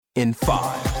In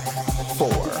 5, 4,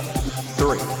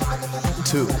 3,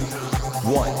 2,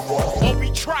 1.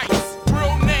 Obi Trice,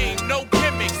 real name, no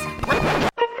gimmicks.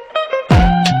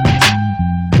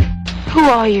 Who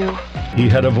are you? He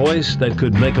had a voice that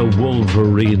could make a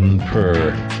wolverine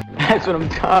purr. That's what I'm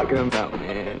talking about,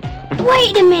 man.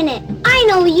 Wait a minute, I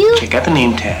know you. You got the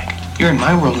name tag. You're in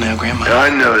my world now, Grandma. I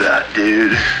know that,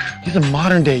 dude. He's a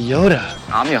modern-day Yoda.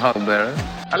 I'm your huckleberry.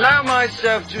 Allow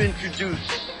myself to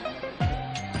introduce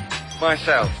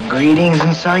myself. Greetings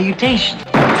and salutations.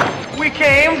 We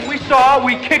came, we saw,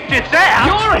 we kicked its ass.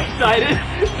 You're excited.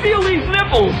 Feel these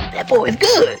nipples. That boy is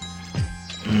good.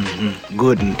 Mm-hmm.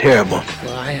 Good and terrible.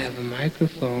 Well, I have a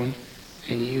microphone,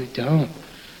 and you don't.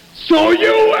 So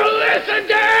you will listen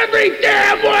to every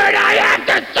damn word I have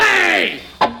to say!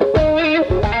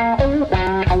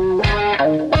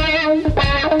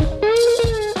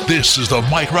 This is the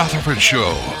Mike Rutherford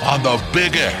Show on the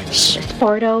Big X.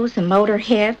 Sportos,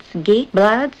 motorheads, geek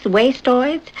bloods,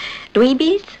 wastoids,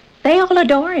 dweebies, they all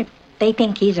adore him. They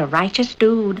think he's a righteous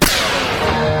dude.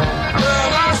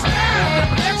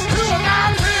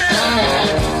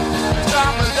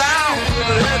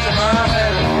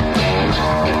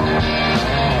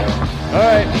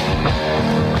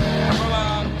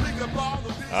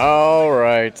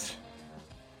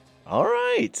 All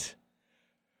right.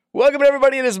 Welcome,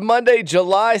 everybody. It is Monday,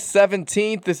 July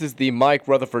 17th. This is the Mike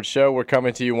Rutherford Show. We're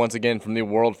coming to you once again from the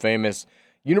world-famous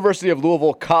University of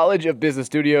Louisville College of Business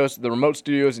Studios, the remote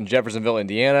studios in Jeffersonville,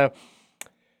 Indiana.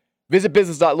 Visit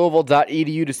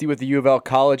business.louisville.edu to see what the U of L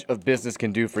College of Business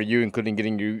can do for you, including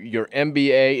getting you your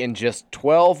MBA in just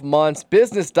 12 months.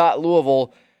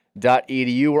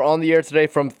 Business.louisville.edu. We're on the air today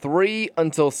from 3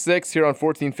 until 6 here on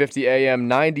 1450 AM,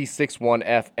 96.1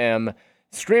 FM,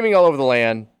 streaming all over the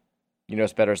land. You know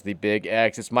us better as the Big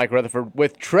X. It's Mike Rutherford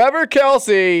with Trevor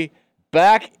Kelsey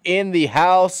back in the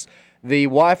house. The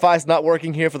Wi-Fi's not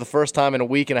working here for the first time in a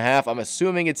week and a half. I'm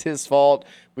assuming it's his fault.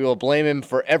 We will blame him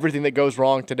for everything that goes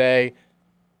wrong today.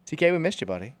 TK, we missed you,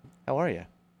 buddy. How are you?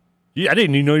 Yeah, I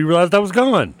didn't even know you realized I was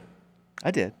gone.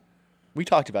 I did. We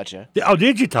talked about you. Oh,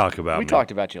 did you talk about me? We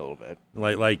talked about you a little bit.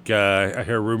 Like I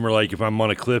hear a rumor like if I'm on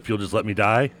a cliff, you'll just let me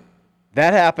die?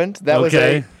 That happened. That was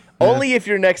only if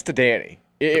you're next to Danny.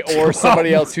 Or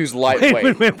somebody else who's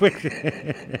lightweight. Wait.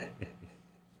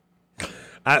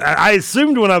 I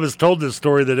assumed when I was told this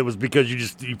story that it was because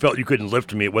you felt you couldn't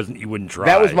lift me. It wasn't you wouldn't try.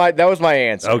 That was my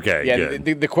answer. Okay, yeah.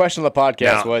 good. The question of the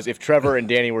podcast was if Trevor and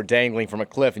Danny were dangling from a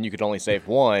cliff and you could only save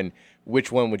one,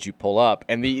 which one would you pull up?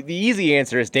 And the easy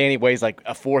answer is Danny weighs like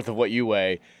a fourth of what you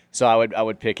weigh, so I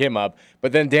would pick him up.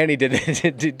 But then Danny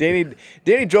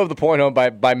Danny drove the point home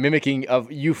by mimicking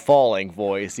of you falling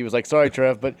voice. He was like, "Sorry,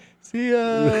 Trev, but see ya."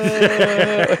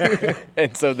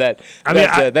 And so that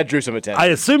drew some attention. I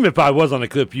assume if I was on a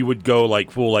cliff, you would go like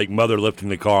full like mother lifting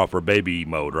the car off or baby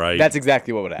mode, right? That's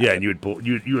exactly what would happen. Yeah, and you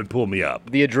would pull me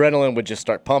up. The adrenaline would just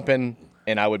start pumping,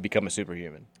 and I would become a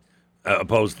superhuman.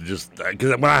 Opposed to just because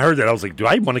when I heard that, I was like, "Do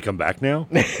I want to come back now?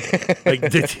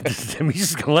 Like, he's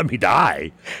just gonna let me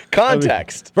die?"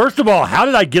 Context. First of all, how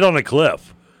did I get on a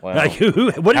cliff? Well, like,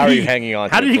 how are you hanging on?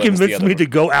 How did he convince me to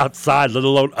go outside, let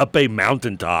alone up a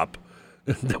mountaintop,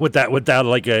 without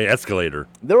like a escalator?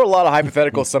 There were a lot of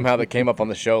hypotheticals somehow that came up on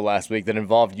the show last week that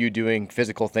involved you doing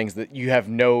physical things that you have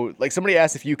no. Like somebody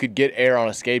asked if you could get air on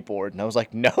a skateboard, and I was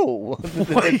like, no.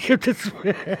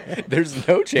 There's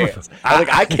no chance.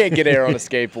 I can't get air on a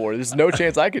skateboard. There's no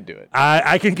chance I could do it.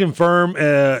 I can confirm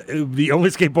the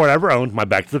only skateboard I ever owned, my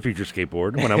Back to the Future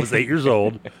skateboard, when I was 8 years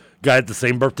old. Got the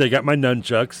same birthday, got my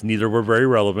nunchucks. Neither were very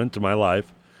relevant to my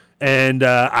life. And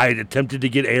I attempted to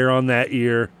get air on that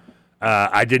year.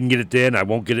 I didn't get it then. I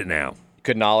won't get it now.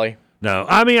 Couldn't ollie? No.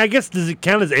 I mean, I guess, does it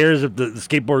count as air as if the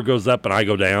skateboard goes up and I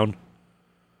go down?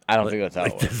 I don't think that's how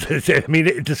it works. I mean,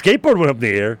 the skateboard went up in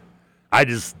the air.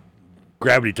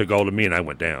 Gravity took hold of me and I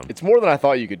went down. It's more than I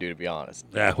thought you could do, to be honest.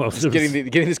 Yeah, well, just getting the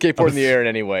skateboard in the air in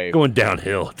any way. Going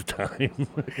downhill at the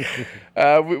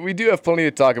time. We do have plenty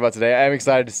to talk about today. I'm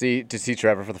excited to see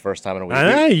Trevor for the first time in a week.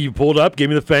 I know, you pulled up, gave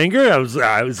me the finger. It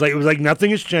was like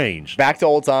nothing has changed. Back to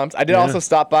old times. I did also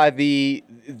stop by the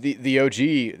OG.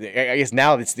 I guess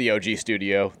now it's the OG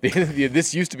studio.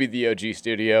 This used to be the OG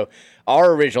studio,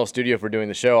 our original studio for doing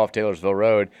the show off Taylorsville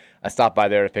Road. I stopped by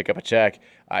there to pick up a check.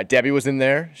 Debbie was in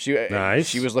there. Nice.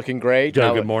 She was looking great.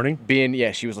 Good morning.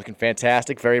 She was looking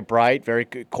fantastic, very bright, very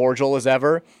cordial as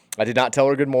ever. I did not tell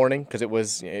her good morning because it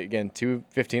was, again,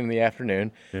 2:15 in the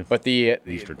afternoon. Yeah. But the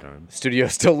Easter time studio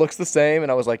still looks the same.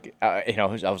 And I was like, I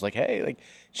was like, hey, like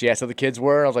she asked how the kids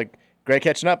were. I was like, great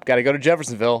catching up. Got to go to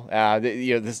Jeffersonville.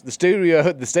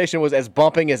 The station was as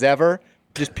bumping as ever.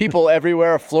 Just people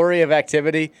everywhere, a flurry of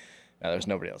activity. No, there's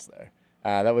nobody else there.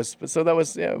 That was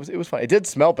it was fun. It did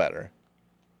smell better.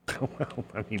 Well,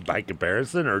 I mean, by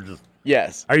comparison, or just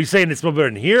yes. Are you saying it smelled better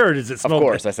in here, or does it smell? Of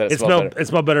course, I said it smelled better. It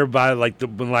smelled better by like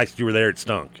when last you were there, it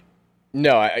stunk.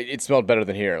 No, it smelled better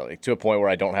than here, like to a point where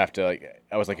I don't have to. Like,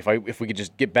 I was like, if we could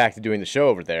just get back to doing the show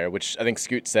over there, which I think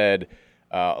Scoot said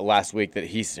last week that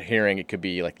he's hearing it could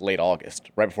be like late August,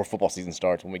 right before football season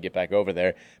starts when we get back over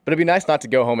there. But it'd be nice not to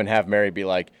go home and have Mary be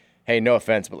like, "Hey, no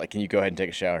offense, but like, can you go ahead and take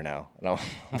a shower now?" And I'm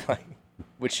like,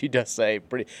 which she does say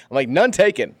pretty. I'm like, none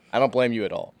taken. I don't blame you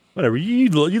at all. Whatever, you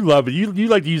love it. You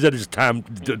like to use that as time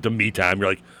to me time. You're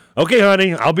like, okay,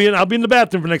 honey, I'll be in the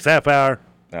bathroom for the next half hour.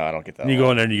 No, I don't get that. And you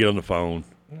go in there and you get on the phone.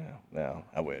 No,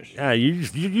 I wish. Yeah, you're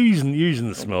using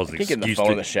the smell as an excuse. You can't get in the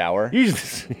phone in the shower.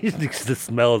 Using the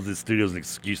smell of the studio as an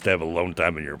excuse to have alone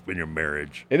time in your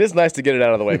marriage. It is nice to get it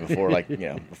out of the way before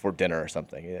before dinner or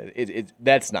something. It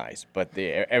that's nice, but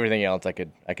everything else I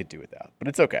could do without. But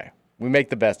it's okay. We make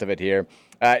the best of it here.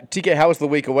 TK, how was the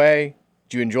week away?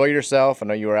 Did you enjoy yourself? I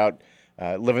know you were out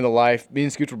living the life. Me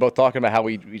and Scooch were both talking about how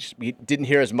we didn't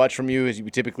hear as much from you as we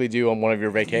typically do on one of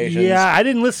your vacations. Yeah, I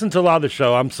didn't listen to a lot of the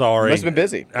show. I'm sorry. You must have been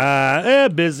busy.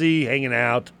 Busy, hanging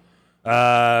out.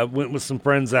 Went with some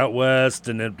friends out west,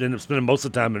 and ended up spending most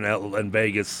of the time in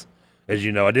Vegas. As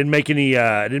you know, I didn't make any.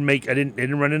 I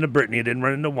didn't run into Brittany. I didn't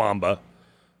run into Wamba.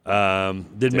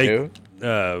 Wimbledon,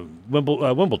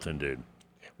 dude.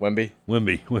 Wemby.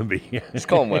 Just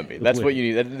call him Wemby. That's what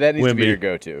you need. That needs to be your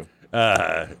go-to.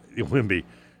 Wemby.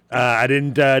 I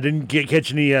didn't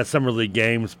catch any summer league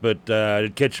games, but I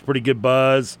did catch a pretty good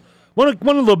buzz. Won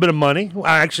a little bit of money.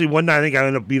 One night I think I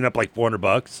ended up being up like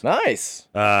 $400. Nice.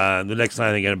 The next night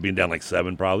I think I ended up being down like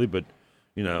 $7 probably, but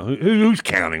you know who's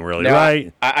counting really, now,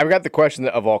 right? I've got the question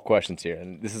of all questions here,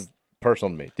 and this is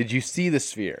personal to me. Did you see the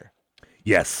Sphere?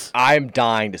 Yes. I'm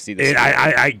dying to see this.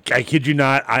 I kid you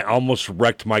not, I almost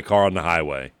wrecked my car on the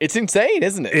highway. It's insane,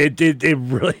 isn't it? It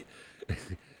really.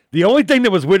 The only thing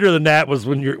that was weirder than that was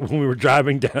when we were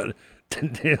driving down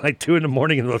to like 2 a.m.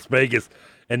 in Las Vegas,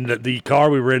 and the car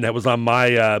we were in that was on my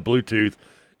Bluetooth.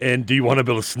 And Do You Want to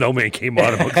Build a Snowman came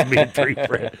on amongst me and 3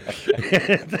 friends.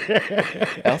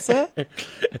 Elsa?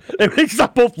 They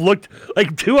both looked,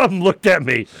 like 2 of them looked at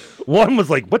me. One was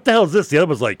like, what the hell is this? The other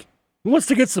was like, who wants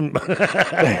to get some?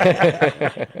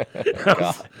 I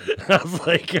was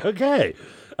like, okay.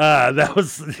 That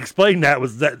was, explain that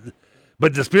was that.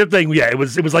 But the Spirit thing, yeah, it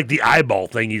was like the eyeball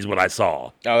thing is what I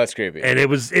saw. Oh, that's creepy. And it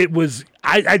was,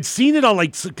 I'd seen it on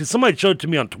like, because somebody showed it to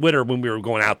me on Twitter when we were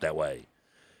going out that way.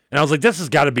 And I was like, this has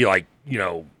got to be like,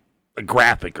 a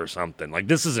graphic or something. Like,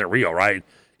 this isn't real, right?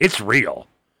 It's real.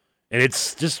 And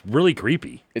it's just really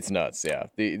creepy. It's nuts, yeah.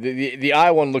 The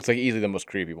eye one looks like easily the most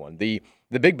creepy one. The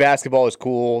big basketball is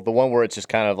cool. The one where it's just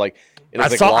kind of like, it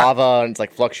looks like lava and it's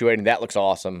like fluctuating. That looks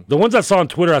awesome. The ones I saw on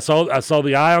Twitter, I saw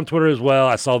the eye on Twitter as well.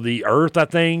 I saw the Earth, I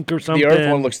think, or something. The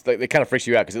Earth one looks like, it kind of freaks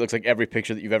you out because it looks like every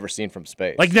picture that you've ever seen from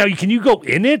space. Like, now, can you go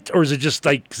in it? Or is it just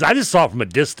like, because I just saw it from a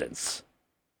distance.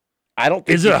 I don't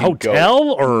think is it a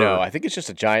hotel or no? I think it's just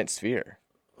a giant sphere.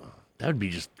 That would be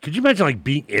just. Could you imagine like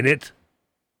being in it?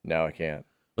 No, I can't.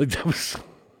 Like that was.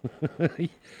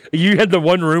 You had the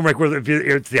one room like where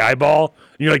it's the eyeball.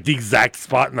 And you're like the exact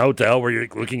spot in the hotel where you're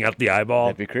like, looking out the eyeball.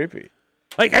 That'd be creepy.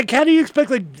 Like, how do you expect?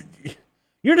 Like,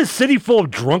 you're in a city full of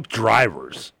drunk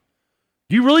drivers.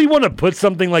 Do you really want to put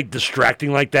something like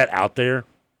distracting like that out there?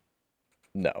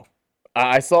 No.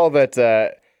 I saw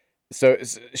that. So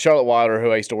Charlotte Wilder,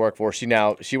 who I used to work for, she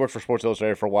worked for Sports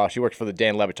Illustrated for a while. She works for the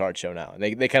Dan Le Batard show now. And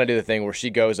they kind of do the thing where she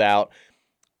goes out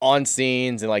on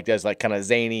scenes and like does like kind of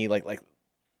zany like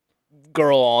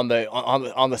girl on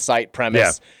the site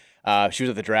premise. Yeah. She was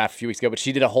at the draft a few weeks ago, but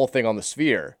she did a whole thing on the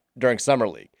Sphere during Summer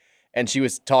League. And she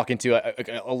was talking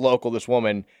to a local, this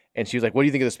woman, and she was like, "What do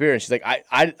you think of the Sphere?" And she's like,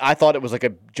 "I thought it was like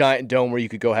a giant dome where you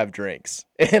could go have drinks."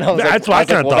 And I was That's what I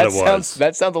kind of thought it was.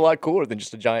 That sounds a lot cooler than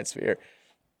just a giant sphere.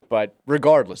 But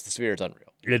regardless, the Sphere is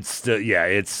unreal. It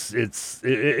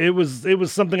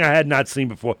was something I had not seen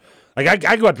before. Like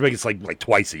I go out to Vegas like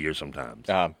twice a year sometimes.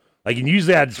 Like, and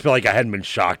usually I just feel like I hadn't been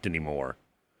shocked anymore.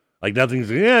 Like nothing's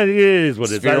it is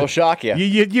what it is. Sphere will shock you.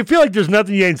 You feel like there's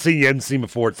nothing you haven't seen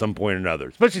before at some point or another,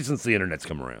 especially since the internet's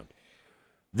come around.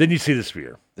 Then you see the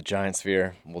Sphere. The giant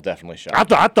Sphere will definitely shock. I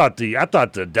thought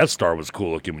the Death Star was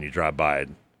cool looking when you drive by it.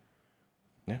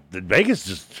 Yeah. The Vegas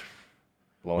just.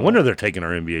 No wonder they're taking our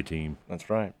NBA team. That's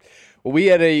right. Well, we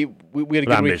had a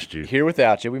good week here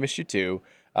without you. We missed you too.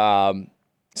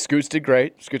 Scoots did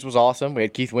great. Scoots was awesome. We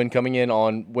had Keith Wynn coming in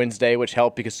on Wednesday, which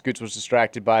helped because Scoots was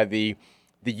distracted by the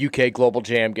UK Global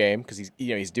Jam game because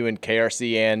he's doing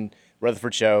KRC and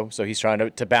Rutherford show, so he's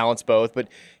trying to balance both. But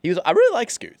I really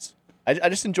like Scoots. I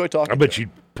just enjoy talking. I bet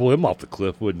you'd pull him off the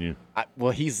cliff, wouldn't you?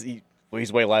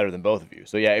 He's way lighter than both of you.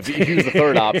 So, yeah, if he was the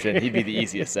third option, he'd be the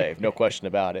easiest save. No question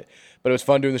about it. But it was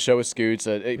fun doing the show with Scoots.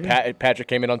 Patrick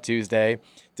came in on Tuesday,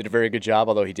 did a very good job,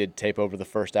 although he did tape over the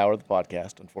first hour of the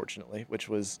podcast, unfortunately, which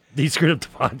was... He screwed up the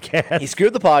podcast? He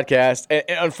screwed up the podcast. And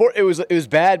it was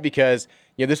bad because,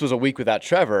 this was a week without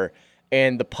Trevor,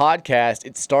 and the podcast,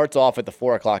 it starts off at the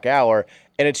 4 o'clock hour,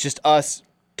 and it's just us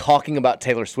talking about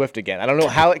Taylor Swift again. I don't know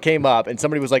how it came up, and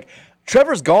somebody was like...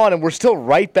 Trevor's gone, and we're still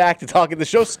right back to talking. The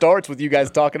show starts with you guys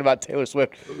talking about Taylor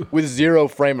Swift with zero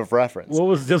frame of reference. What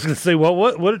was I was going to say?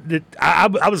 What did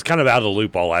I was kind of out of the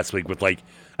loop all last week with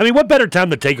what better time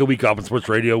to take a week off in sports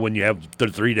radio when you have the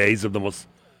 3 days of the most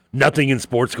nothing in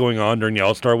sports going on during the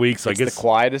All-Star week? So it's I guess the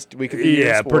quietest week of the year.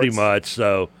 Yeah, pretty much.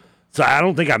 So I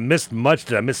don't think I missed much.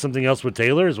 Did I miss something else with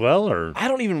Taylor as well? Or I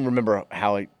don't even remember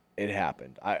how it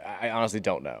happened. I honestly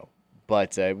don't know.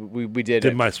 But we did.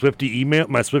 Did my Swifty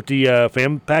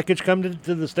fan package come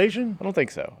to the station? I don't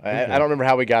think so. Okay. I don't remember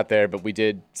how we got there, but we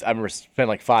did. I remember spending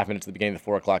like 5 minutes at the beginning of the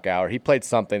 4 o'clock hour. He played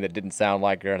something that didn't sound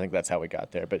like her. I think that's how we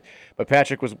got there. But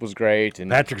Patrick was great. And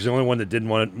Patrick's the only one that didn't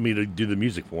want me to do the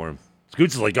music for him.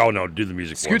 Scoots is like, oh no, do the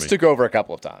music for me. Scoots took over a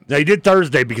couple of times. Now he did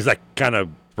Thursday because I kind of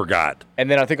forgot. And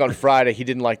then I think on Friday he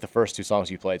didn't like the first 2 songs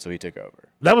you played, so he took over.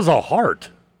 That was all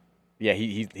heart. Yeah,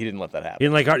 he didn't let that happen. He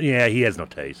didn't like art. Yeah, he has no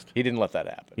taste. He didn't let that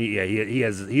happen.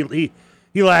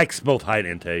 He lacks both height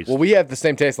and taste. Well, we have the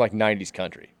same taste like 90s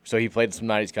country. So he played some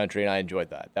 90s country, and I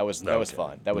enjoyed that. That was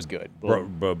fun. That was good.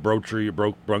 Bruncree or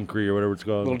whatever it's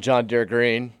called. Little John Deere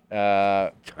Green.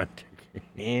 John Deere.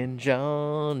 And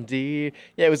John Deere.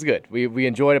 Yeah, it was good. We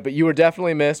enjoyed it, but you were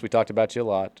definitely missed. We talked about you a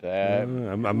lot.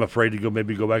 I'm afraid to go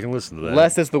back and listen to that.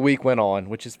 Less as the week went on,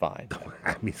 which is fine.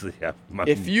 I mean, yeah,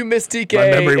 if you missed TK, my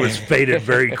memory was faded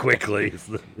very quickly.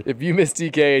 If you missed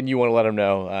TK and you want to let him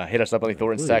know, hit us up on the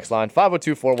Thornton's text line.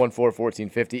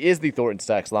 502-414-1450 is the Thornton's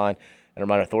text line. And a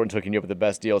reminder, Thornton's hooking you up with the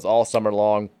best deals all summer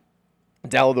long.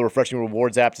 Download the Refreshing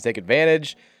Rewards app to take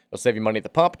advantage. It'll save you money at the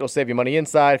pump. It'll save you money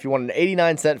inside. If you want an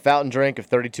 89-cent fountain drink of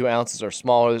 32 ounces or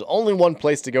smaller, there's only one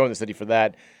place to go in the city for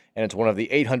that, and it's one of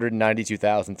the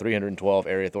 892,312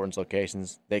 area Thornton's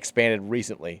locations. They expanded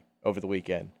recently over the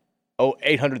weekend.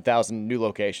 800,000 new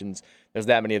locations. There's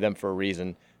that many of them for a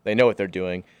reason. They know what they're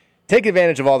doing. Take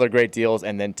advantage of all their great deals,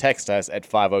 and then text us at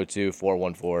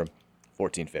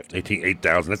 502-414-1450.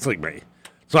 8,000. That's like me.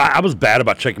 So I was bad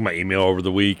about checking my email over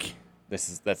the week.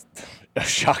 That's a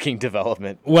shocking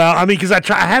development. Well, I mean, because I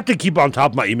have to keep on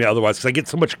top of my email otherwise, because I get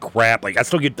so much crap. Like I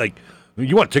still get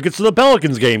you want tickets to the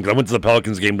Pelicans game? Because I went to the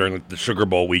Pelicans game during the Sugar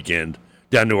Bowl weekend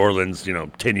down in New Orleans,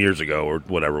 10 years ago or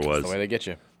whatever it was. That's the way they get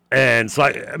you. And so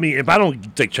I mean, if I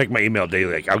don't check my email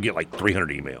daily, I'll get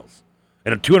 300 emails,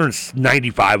 and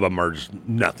 295 of them are just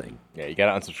nothing. Yeah, you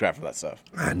got to unsubscribe from that stuff.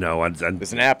 I know.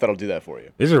 There's an app that'll do that for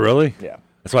you. Is it really? Yeah.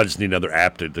 That's why I just need another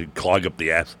app to clog up the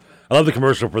apps. I love the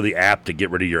commercial for the app to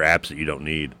get rid of your apps that you don't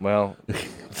need. Well,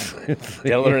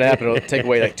 download an app and it'll take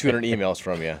away 200 emails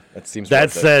from you. That seems. That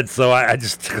said, so I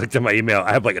just clicked on my email.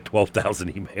 I have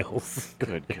 12,000 emails.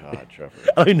 Good God, Trevor!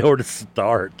 I don't even know where to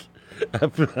start. I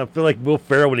feel like Will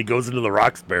Ferrell when he goes into the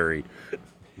Roxbury.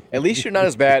 At least you're not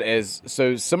as bad as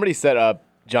somebody set up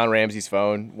John Ramsey's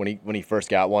phone when he first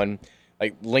got one,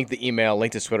 linked the email,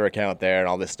 linked his Twitter account there, and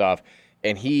all this stuff,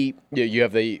 and you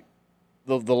have the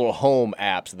little home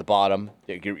apps at the bottom,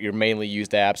 your mainly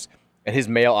used apps, and his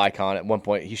mail icon at one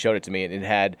point, he showed it to me, and it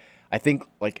had, I think,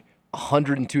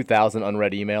 102,000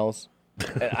 unread emails.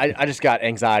 And I just got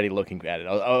anxiety looking at it.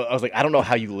 I was like, I don't know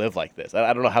how you live like this.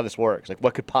 I don't know how this works.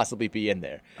 What could possibly be in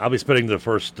there? I'll be spending the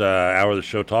first hour of the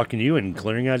show talking to you and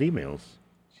clearing out emails.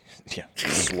 Yeah,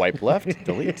 swipe left,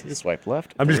 delete, swipe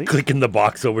left. I'm just clicking the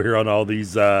box over here on all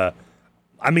these...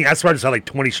 I swear I just had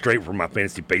 20 straight from my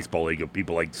fantasy baseball league of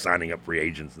people signing up free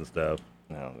agents and stuff.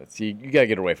 No, you gotta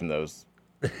get away from those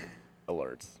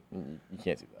alerts. You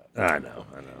can't do that. I know.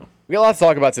 We got a lot to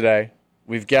talk about today.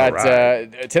 We've got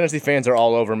Tennessee fans are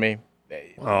all over me.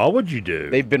 Oh, what'd you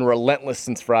do? They've been relentless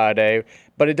since Friday,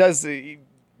 but it does.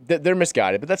 They're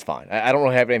misguided, but that's fine. I don't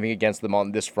really have anything against them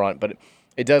on this front, but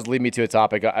it does lead me to a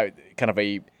topic.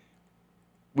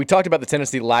 We talked about the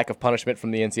Tennessee lack of punishment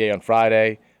from the NCAA on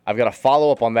Friday. I've got a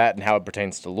follow-up on that and how it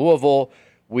pertains to Louisville.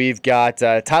 We've got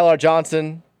Tyler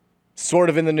Johnson sort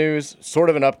of in the news, sort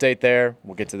of an update there.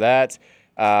 We'll get to that.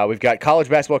 We've got college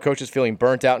basketball coaches feeling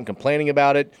burnt out and complaining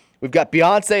about it. We've got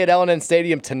Beyonce at L&N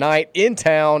Stadium tonight in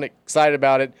town, excited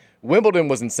about it. Wimbledon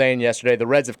was insane yesterday. The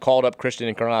Reds have called up Christian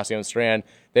Encarnacion Strand.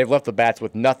 They've left the bats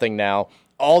with nothing now.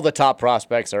 All the top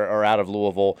prospects are out of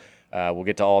Louisville. We'll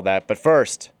get to all that. But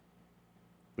first,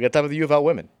 we got to talk about the U of L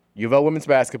women. U of L women's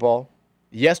basketball.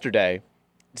 Yesterday,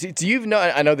 Do you even know?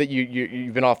 I know that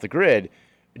you've been off the grid.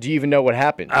 Do you even know what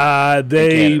happened?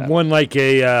 They won like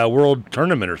a world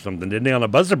tournament or something, didn't they, on a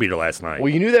buzzer beater last night? Well,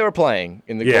 you knew they were playing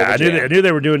in the Global Jam. I knew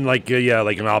they were doing like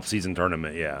an off-season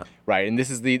tournament. Yeah, right. And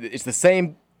it's the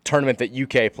same tournament that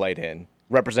UK played in,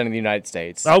 representing the United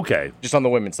States. Okay, just on the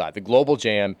women's side, the Global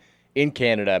Jam in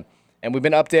Canada, and we've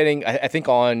been updating. I think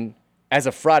on as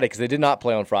of Friday because they did not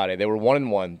play on Friday. They were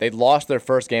 1-1. They lost their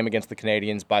first game against the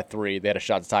Canadians by 3. They had a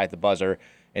shot to tie at the buzzer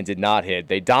and did not hit.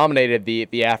 They dominated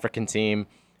the African team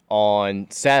on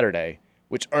Saturday,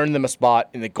 which earned them a spot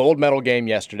in the gold medal game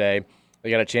yesterday. They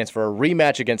got a chance for a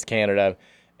rematch against Canada,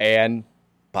 and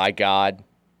by God,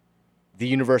 the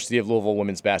University of Louisville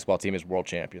women's basketball team is world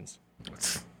champions.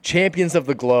 Champions of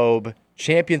the globe,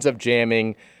 champions of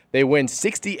jamming. They win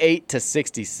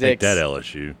 68-66. Take that,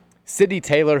 LSU. Sydney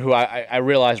Taylor, who I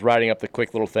realized writing up the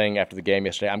quick little thing after the game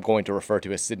yesterday, I'm going to refer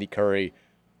to as Sydney Curry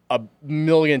a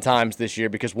million times this year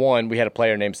because, one, we had a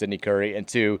player named Sydney Curry, and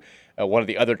two, one of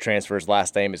the other transfers'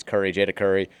 last name is Curry, Jada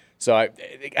Curry. So I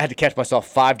had to catch myself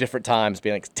 5 different times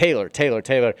being like, Taylor.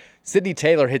 Sydney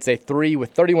Taylor hits a 3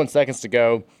 with 31 seconds to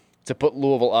go to put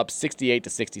Louisville up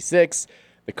 68-66.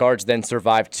 The Cards then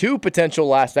survived 2 potential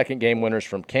last-second game winners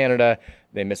from Canada.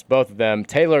 They missed both of them.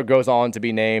 Taylor goes on to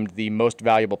be named the most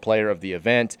valuable player of the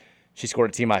event. She scored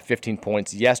a team-high 15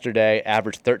 points yesterday,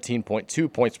 averaged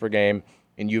 13.2 points per game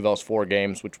in U of L's 4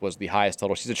 games, which was the highest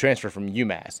total. She's a transfer from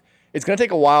UMass. It's going to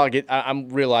take a while. I'm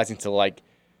realizing to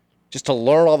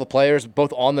learn all the players,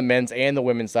 both on the men's and the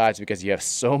women's sides, because you have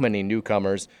so many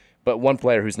newcomers. But one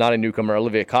player who's not a newcomer,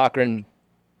 Olivia Cochran,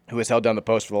 who has held down the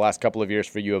post for the last couple of years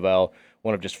for U of L,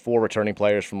 one of just 4 returning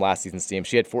players from last season's team.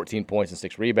 She had 14 points and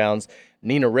 6 rebounds.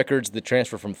 Nina Rickards, the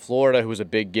transfer from Florida, who was a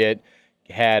big get,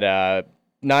 had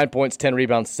 9 points, 10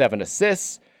 rebounds, 7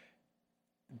 assists.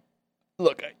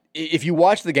 Look, if you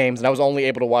watch the games, and I was only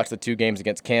able to watch the 2 games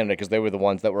against Canada because they were the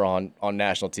ones that were on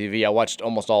national TV. I watched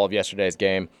almost all of yesterday's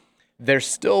game. They're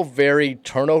still very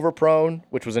turnover prone,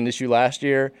 which was an issue last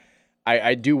year.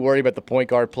 I do worry about the point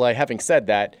guard play. Having said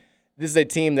that, this is a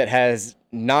team that has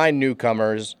 9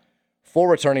 newcomers, 4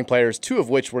 returning players, 2 of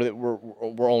which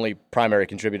were only primary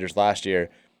contributors last year.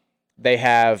 They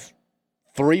have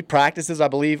 3 practices, I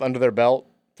believe, under their belt,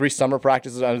 3 summer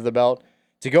practices under their belt.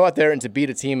 To go out there and to beat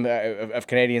a team of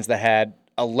Canadians that had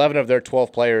 11 of their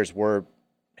 12 players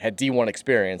had D1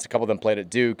 experience. A couple of them played at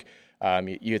Duke.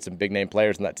 You had some big-name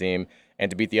players in that team. And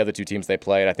to beat the other 2 teams they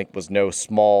played, I think was no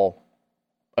small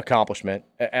accomplishment.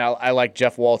 And I like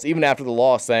Jeff Waltz, even after the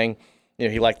loss, saying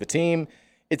he liked the team.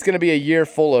 It's going to be a year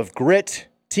full of grit,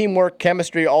 teamwork,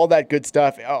 chemistry, all that good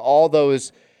stuff, all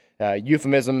those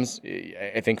euphemisms,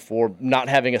 I think, for not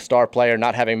having a star player,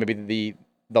 not having maybe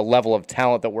the level of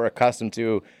talent that we're accustomed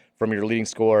to from your leading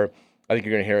scorer. I think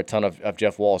you're going to hear a ton of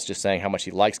Jeff Walsh just saying how much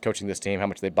he likes coaching this team, how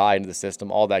much they buy into the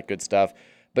system, all that good stuff.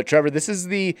 But Trevor,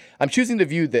 I'm choosing to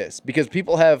view this because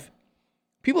people have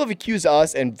accused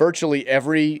us and virtually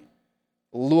every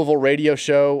Louisville radio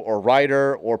show or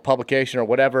writer or publication or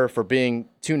whatever for being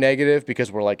too negative because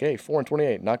we're like, hey,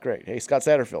 4-28, not great. Hey, Scott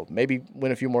Satterfield, maybe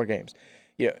win a few more games.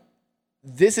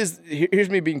 Here's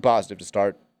me being positive to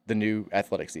start the new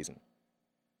athletic season.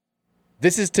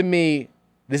 This is the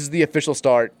official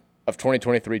start of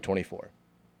 2023-24.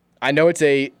 I know it's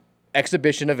a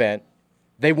exhibition event.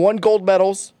 They won gold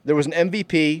medals. There was an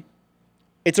MVP.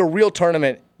 It's a real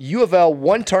tournament. U of L,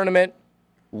 1 tournament,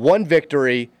 1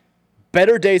 victory.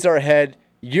 Better days are ahead.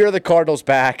 Year of the Cardinals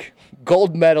back.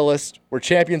 Gold medalist. We're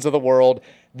champions of the world.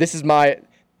 This is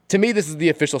the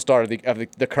official start of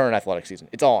the current athletic season.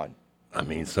 It's on. I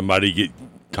mean, somebody get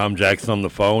Tom Jackson on the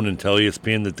phone and tell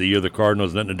ESPN that the year of the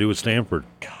Cardinals has nothing to do with Stanford.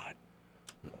 God,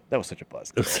 that was such a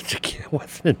buzz. It was such a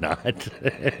wasn't it not?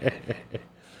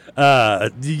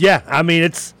 Yeah, I mean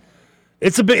it's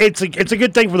a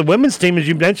good thing for the women's team, as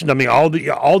you mentioned. I mean, all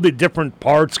the different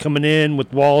parts coming in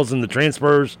with Walls and the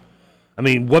transfers. I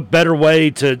mean, what better way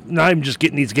to not even just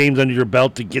getting these games under your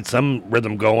belt to get some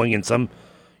rhythm going and some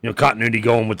continuity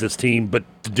going with this team, but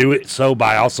to do it so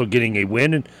by also getting a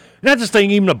win and not just saying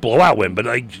even a blowout win, but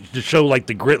to show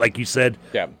the grit, like you said.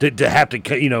 Yeah. To have to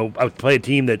play a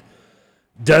team that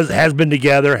has been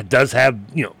together, does have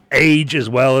age as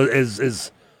well as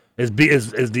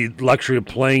the luxury of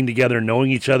playing together and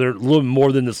knowing each other a little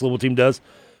more than this Louisville team does.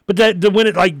 But to win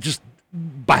it just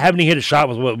by having to hit a shot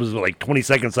with what was 20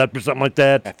 seconds left or something like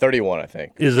that. At 31, I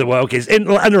think. Is it okay? It's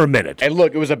under a minute. And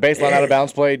look, it was a baseline out of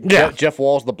bounds play. Yeah. Jeff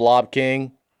Walls, the Blob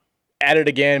King, at it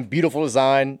again. Beautiful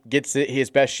design. Gets his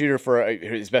best shooter for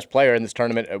his best player in this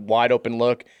tournament. A wide open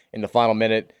look in the final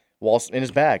minute. Walls in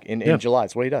his bag in July.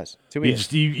 That's what he does.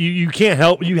 You can't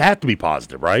help. You have to be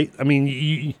positive, right? I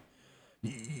mean,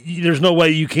 there's no way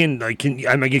you can can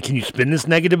you spin this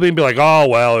negatively and be like, oh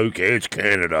well, okay, it's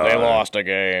Canada. They lost a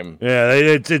game. Yeah,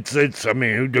 it's. I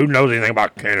mean, who knows anything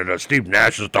about Canada? Steve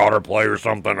Nash's daughter play or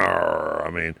something? Or I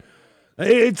mean,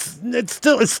 it's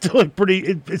still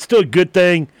a good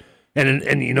thing.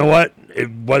 And you know what?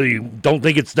 Whether you don't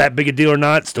think it's that big a deal or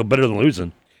not, it's still better than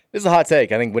losing. This is a hot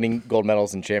take. I think winning gold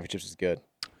medals and championships is good.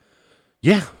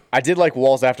 Yeah. I did like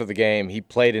Walls after the game. He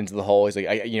played into the hole. He's like,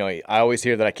 I always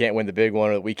hear that I can't win the big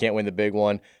one or that we can't win the big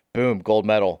one. Boom, gold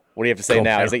medal. What do you have to say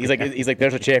now? He's like,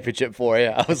 there's a championship for you.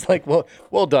 I was like,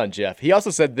 well done, Jeff. He also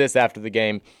said this after the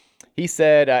game. He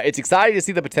said, it's exciting to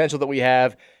see the potential that we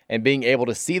have and being able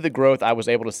to see the growth I was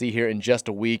able to see here in just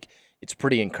a week. It's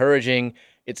pretty encouraging.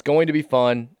 It's going to be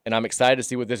fun, and I'm excited to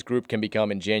see what this group can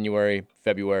become in January,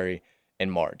 February,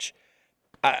 and March.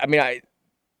 I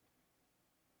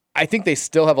think they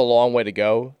still have a long way to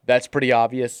go. That's pretty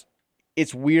obvious.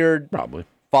 It's weird probably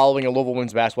following a Louisville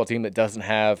women's basketball team that doesn't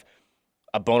have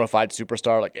a bona fide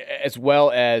superstar, like as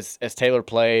well as Taylor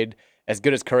played, as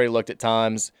good as Curry looked at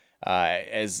times,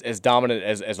 as dominant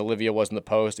as Olivia was in the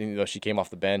post, even though she came off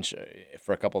the bench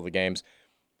for a couple of the games.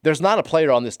 There's not a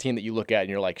player on this team that you look at and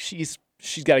you're like, she's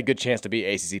got a good chance to be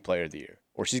ACC Player of the Year,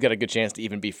 or she's got a good chance to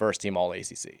even be first team All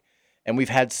ACC. And we've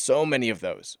had so many of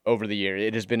those over the year.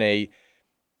 It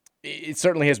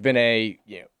certainly has been a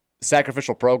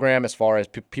sacrificial program as far as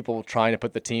people trying to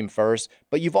put the team first.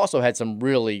 But you've also had some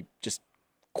really just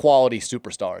quality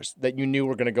superstars that you knew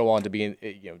were going to go on to be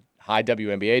high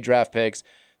WNBA draft picks.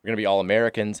 We're going to be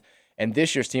All-Americans. And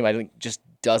this year's team, I think, just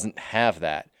doesn't have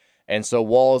that. And so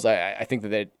Walls, I think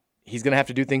that he's going to have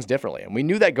to do things differently. And we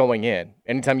knew that going in.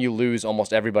 Anytime you lose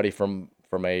almost everybody from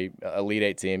a Elite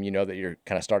Eight team, you know that you're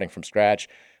kind of starting from scratch.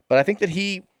 But I think that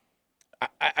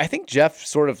I think Jeff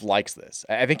sort of likes this.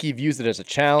 I think he views it as a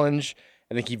challenge.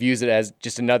 I think he views it as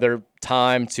just another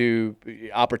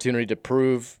opportunity to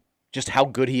prove just how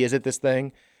good he is at this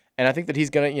thing. And I think that he's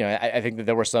going to, I think that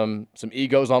there were some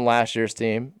egos on last year's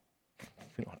team.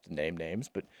 We don't have to name names,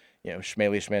 but,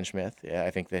 Schmaley Smith. Yeah,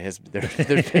 I think that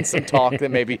there's been some talk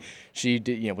that maybe she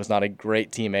did, was not a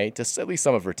great teammate to at least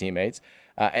some of her teammates.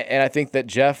 And I think that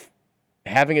Jeff,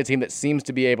 having a team that seems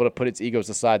to be able to put its egos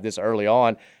aside this early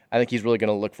on, I think he's really going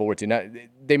to look forward to. Now,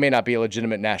 they may not be a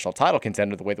legitimate national title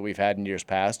contender the way that we've had in years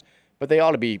past, but they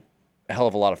ought to be a hell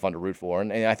of a lot of fun to root for.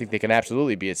 And I think they can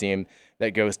absolutely be a team that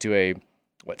goes to a,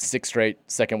 6 straight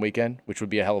second weekend, which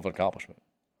would be a hell of an accomplishment.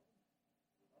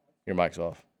 Your mic's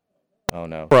off. Oh,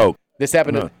 no. Bro. This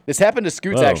happened to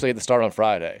Scoots actually at the start on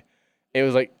Friday. It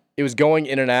was going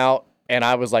in and out. And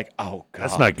I was like, "Oh God,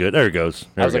 that's not good." There it goes.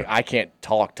 I was like, "I can't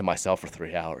talk to myself for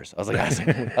 3 hours." I was like,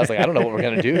 "I don't know what we're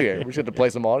gonna do here. We're just gonna play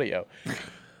some audio."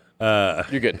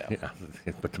 You're good now.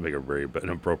 Yeah, but to make a very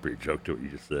inappropriate joke to what you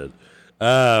just said,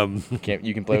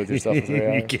 you can play with yourself for 3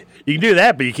 hours. You can do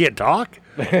that, but you can't talk.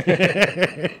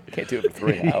 Can't do it for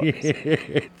 3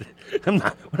 hours. I'm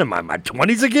not. What am I? My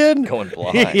 20s again? Going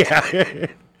blind. Yeah.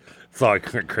 Saw a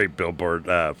great billboard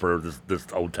for this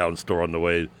Old Town store on the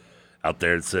way out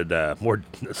there. It said,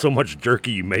 so much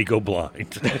jerky you may go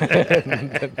blind.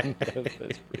 I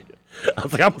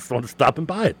was like, I almost want to stop and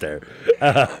buy it there.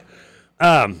 Now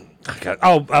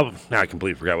I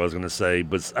completely forgot what I was going to say.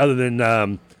 But other than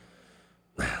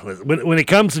when it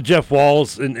comes to Jeff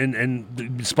Walls,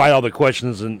 and despite all the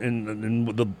questions and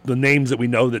the names that we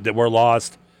know that were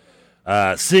lost,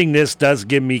 seeing this does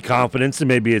give me confidence, and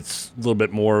maybe it's a little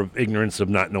bit more of ignorance of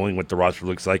not knowing what the roster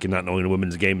looks like and not knowing the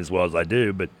women's game as well as I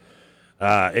do, but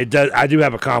it does. I do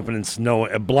have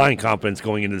a blind confidence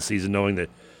going into the season, knowing that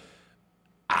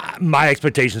my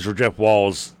expectations for Jeff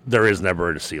Walls, there is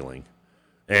never a ceiling.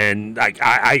 And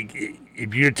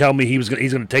if you tell me he's going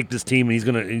to take this team and he's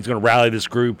going to rally this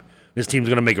group, this team's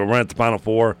going to make a run at the Final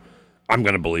Four, I'm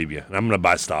going to believe you, and I'm going to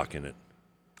buy stock in it.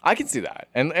 I can see that.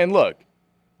 And look,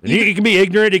 it can be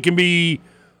ignorant, it can be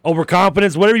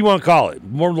overconfidence, whatever you want to call it.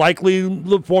 More likely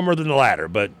the former than the latter,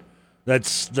 but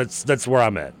that's where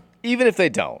I'm at. Even if they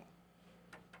don't,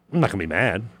 I'm not going to be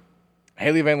mad.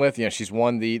 Haley Van Lith, she's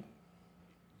won the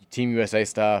Team USA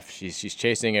stuff. She's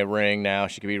chasing a ring now.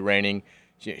 She could be reigning.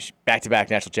 She back-to-back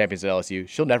national champions at LSU.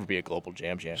 She'll never be a global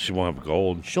jam champion. She won't have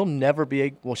gold. She'll never be I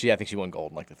think she won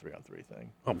gold in the 3-on-3 thing.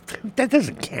 Oh, that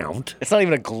doesn't count. It's not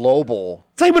even a global.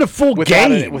 It's not even a full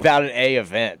game. Without an A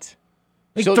event.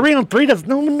 3-on-3 does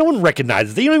no one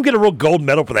recognizes it. You don't even get a real gold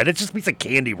medal for that. It's just a piece of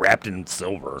candy wrapped in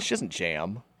silver. She doesn't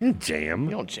jam. You jam.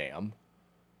 You don't jam.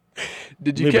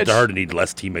 Did you Leave catch? It to her to need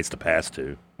less teammates to pass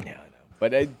to. Yeah, I know.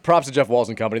 But props to Jeff Walls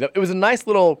and company. It was a nice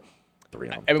little.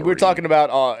 3-on-3. I mean, we were talking about.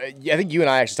 I think you and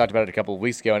I actually talked about it a couple of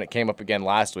weeks ago, and it came up again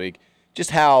last week. Just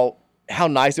how how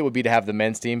nice it would be to have the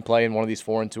men's team play in one of these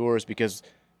foreign tours because,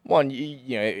 one,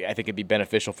 I think it'd be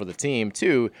beneficial for the team.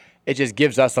 Two, it just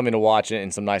gives us something to watch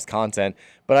and some nice content.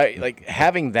 But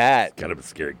having that. It's kind of a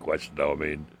scary question, though. I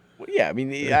mean.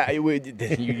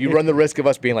 You run the risk of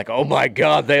us being like, oh my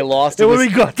God, they lost. And when we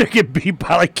go out there and get beat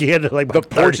by Canada, like the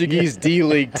Portuguese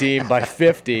D-League team by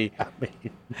 50.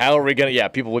 How are we gonna? Yeah,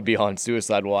 people would be on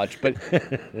suicide watch. But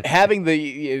having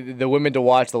the women to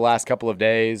watch the last couple of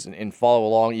days and follow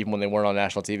along, even when they weren't on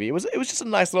national TV, it was just a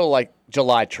nice little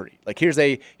July treat. Here's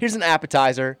an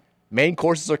appetizer. Main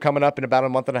courses are coming up in about a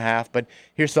month and a half, but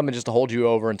here's something just to hold you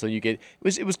over until you get.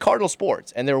 It was Cardinal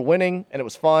sports, and they were winning, and it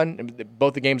was fun. And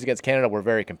both the games against Canada were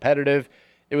very competitive.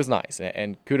 It was nice,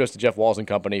 and kudos to Jeff Walls and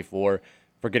company for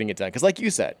getting it done. Because, like you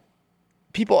said,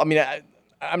 people. I mean,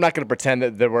 I'm not going to pretend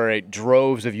that there were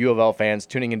droves of U of L fans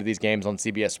tuning into these games on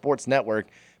CBS Sports Network,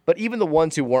 but even the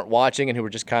ones who weren't watching and who were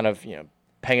just kind of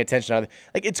paying attention.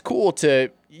 It's cool you're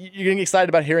getting excited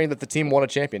about hearing that the team won a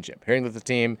championship, hearing that the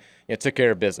team took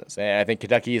care of business. And I think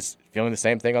Kentucky is feeling the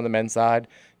same thing on the men's side.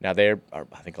 Now they are,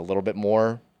 I think, a little bit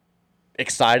more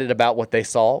excited about what they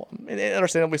saw. And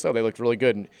understandably so. They looked really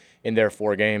good in their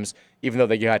 4 games, even though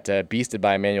they got beasted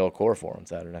by Emmanuel Okorafor on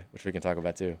Saturday, which we can talk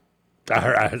about too.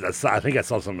 I think I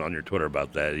saw something on your Twitter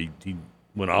about that. He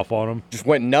went off on him. Just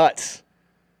went nuts.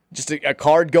 Just a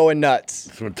card going nuts.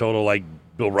 Just went total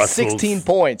Bill Russell. 16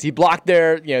 points. He blocked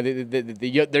their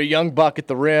young buck at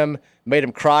the rim, made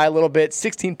him cry a little bit.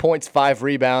 16 points, 5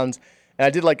 rebounds. And I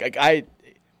did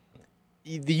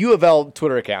the U of L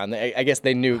Twitter account, I guess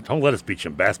they knew. Don't let us beat you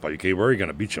in basketball, UK. Where are you going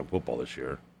to beat you in football this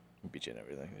year? We'll beat you in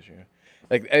everything this year.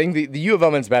 I think the U of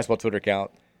L men's basketball Twitter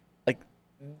account,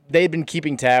 they had been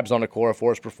keeping tabs on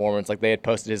Okorafor's performance. They had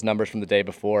posted his numbers from the day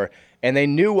before, and they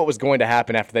knew what was going to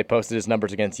happen after they posted his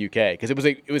numbers against UK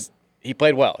because he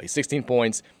played well. He's 16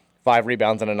 points, 5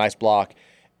 rebounds, and a nice block.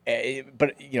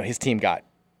 But his team got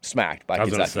smacked by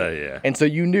Kentucky. I was going to say, yeah. And so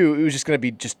you knew it was just going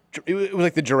to be it was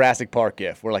like the Jurassic Park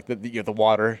gif where the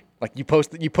water, you post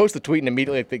the tweet and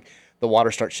immediately the water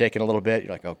starts shaking a little bit.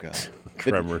 You're like, oh god,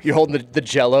 you're holding the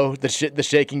Jello, the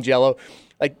shaking Jello.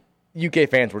 UK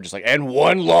fans were just and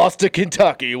one loss to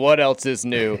Kentucky. What else is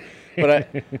new? But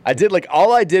I did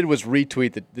all I did was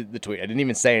retweet the tweet. I didn't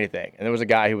even say anything. And there was a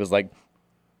guy who was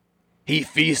he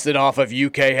feasted off of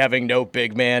UK having no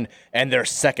big man and their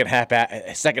second half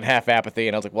apathy.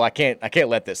 And I was like, well, I can't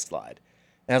let this slide.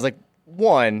 And I was like,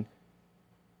 one,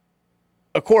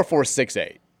 Okorafor is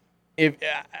 6'8". If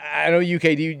I know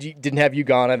UK didn't have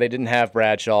Ugonna, they didn't have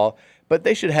Bradshaw, but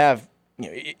they should have.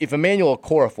 If Emmanuel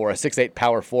Okorafor, a 6'8"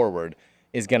 power forward,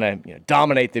 is going to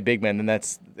dominate the big men, then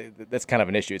that's kind of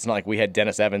an issue. It's not like we had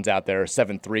Dennis Evans out there, a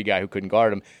 7'3" guy who couldn't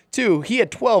guard him. 2, he had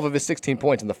 12 of his 16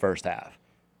 points in the first half.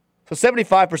 So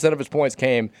 75% of his points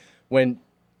came when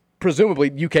presumably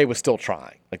UK was still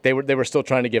trying. They were still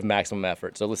trying to give maximum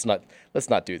effort. So let's not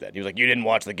do that. He was like, you didn't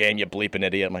watch the game, you bleeping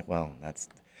idiot. I'm like, well,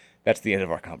 that's the end of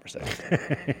our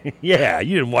conversation. Yeah,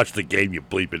 you didn't watch the game, you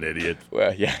bleeping idiot.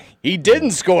 Well, yeah, he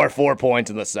didn't score 4 points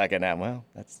in the second half. Well,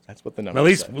 that's what the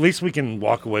numbers say. At least we can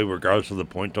walk away regardless of the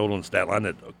point total and stat line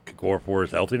that Okorafor is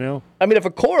healthy now. I mean, if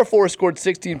Okorafor scored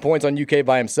 16 points on UK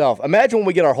by himself, imagine when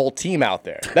we get our whole team out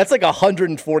there. That's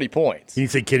 140 points. Can you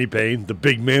say Kenny Payne, the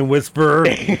big man whisperer?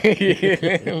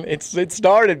 It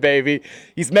started, baby.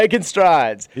 He's making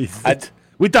strides.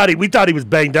 We thought he was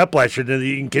banged up last year,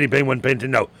 and Kenny Payne wasn't paying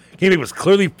attention. No, Kenny Payne was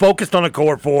clearly focused on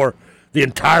Okorafor the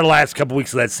entire last couple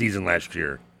weeks of that season last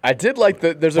year. I did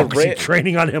there's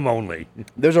training on him only.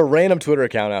 There's a random Twitter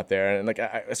account out there, and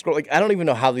I scroll. I don't even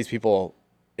know how these people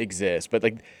exist, but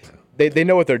they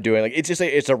know what they're doing. It's just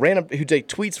it's a random who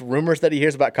tweets rumors that he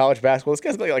hears about college basketball. This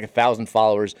guy's got 1,000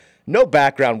 followers, no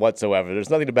background whatsoever.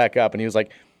 There's nothing to back up, and he was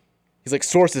like. He's like,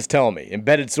 sources tell me,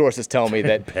 embedded sources tell me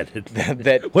that.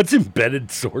 that What's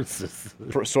embedded sources?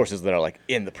 Sources that are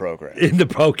in the program.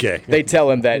 Okay. They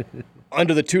tell him that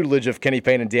under the tutelage of Kenny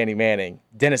Payne and Danny Manning,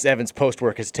 Dennis Evans' post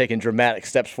work has taken dramatic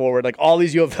steps forward. All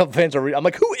these U of L fans are. I'm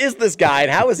like, who is this guy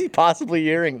and how is he possibly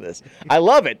hearing this? I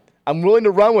love it. I'm willing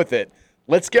to run with it.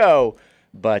 Let's go.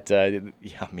 But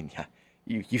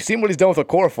You've seen what he's done with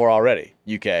Okorafor already,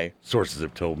 UK. Sources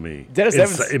have told me. Dennis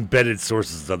Evans, embedded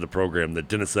sources of the program that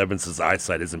Dennis Evans'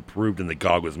 eyesight has improved and the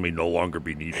goggles may no longer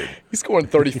be needed. He's scoring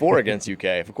 34 against UK.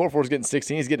 If Okorafor's getting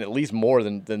 16, he's getting at least more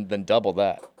than double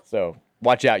that. So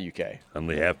watch out, UK.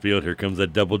 Huntley Hatfield, here comes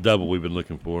that double-double we've been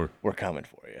looking for. We're coming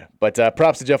for you. But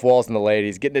props to Jeff Walls and the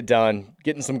ladies, getting it done,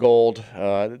 getting some gold.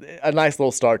 A nice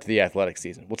little start to the athletic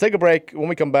season. We'll take a break. When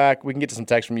we come back, we can get to some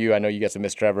text from you. I know you got some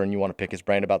Miss Trevor and you want to pick his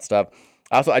brain about stuff.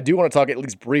 Also, I do want to talk at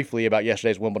least briefly about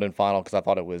yesterday's Wimbledon final because I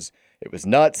thought it was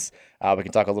nuts. We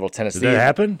can talk a little Tennessee. Did that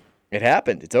happen? It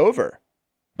happened. It's over.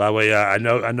 By the way, I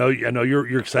know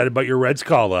you're excited about your Reds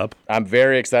call up. I'm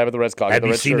very excited about the Reds call. Have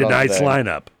you seen tonight's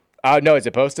lineup? No, is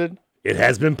it posted? It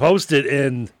has been posted,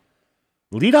 and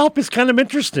leadoff is kind of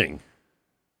interesting.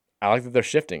 I like that they're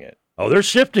shifting it. Oh, they're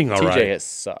shifting, all right. TJ has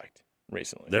sucked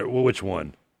recently. Which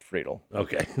one? Friedel.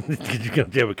 Okay. You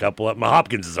have a couple up.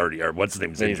 Hopkins is already, or what's his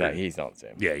name? He's not the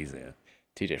same. Yeah, he's there.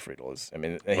 TJ Friedel is. I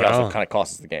mean, he also kind of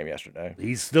cost us the game yesterday.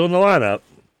 He's still in the lineup.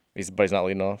 But he's not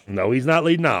leading off? No, he's not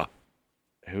leading off.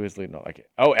 Who is leading off?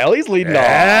 Ellie's leading off.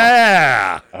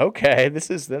 Yeah. Okay, this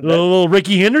is a little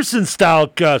Ricky Henderson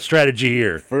style strategy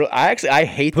here. I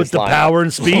hate Put this the lineup. Power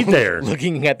and speed there.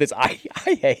 Looking at this, I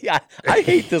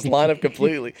hate this lineup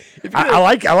completely. I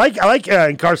like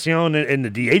Encarnacion in the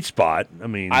DH spot. I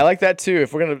mean, I like that too.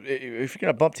 If you're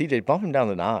gonna bump TJ, bump him down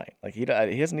to 9. Like he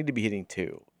doesn't need to be hitting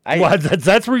 2.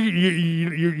 That's where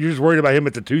you're just worried about him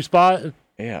at the 2 spot.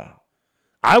 Yeah,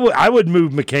 I would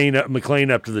move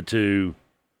McClain up to the 2.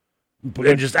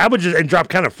 And I would drop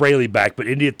kind of Fraley back, but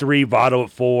Indy at 3, Votto at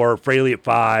 4, Fraley at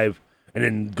 5, and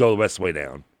then go the rest of the way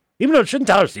down. Even though shouldn't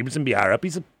Tyler Stevenson be higher up?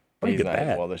 He's pretty good not bat.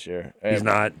 hitting well this year. He's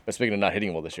not. But speaking of not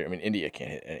hitting well this year, I mean India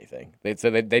can't hit anything.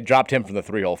 They dropped him from the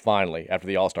 3-hole finally after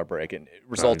the All-Star break, and it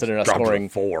resulted in us scoring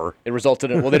 4. It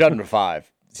resulted in they done him to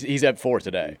 5. He's at 4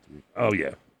 today. Oh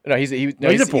yeah. No, he's at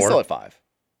 4. He's still at 5.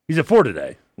 He's at 4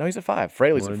 today. No, he's at 5.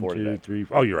 Fraley's at 4 1, 2, today. 3.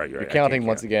 Oh, you're right. You're counting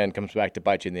once again comes back to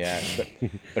bite you in the ass.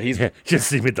 But he's just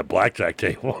see me at the blackjack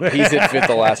table. He's hit 5th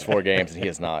the last 4 games, and he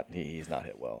has not. He's not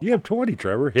hit well. You have 20,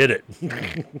 Trevor. Hit it.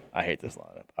 I hate this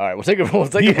lineup. All right, we'll take a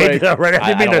break.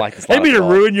 I don't like this lineup. I didn't mean to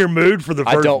ruin your mood for the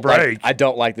first break. I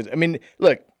don't like this. I mean,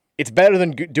 look, it's better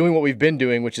than doing what we've been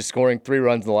doing, which is scoring 3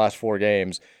 runs in the last 4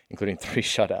 games, including 3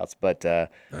 shutouts. But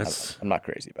I'm not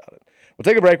crazy about it. We'll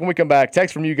take a break. When we come back,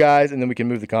 text from you guys, and then we can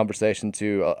move the conversation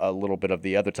to a little bit of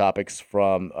the other topics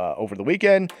from over the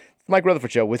weekend. It's the Mike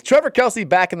Rutherford Show with Trevor Kelsey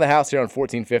back in the house here on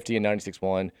 1450 and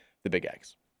 96.1, The Big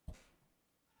X.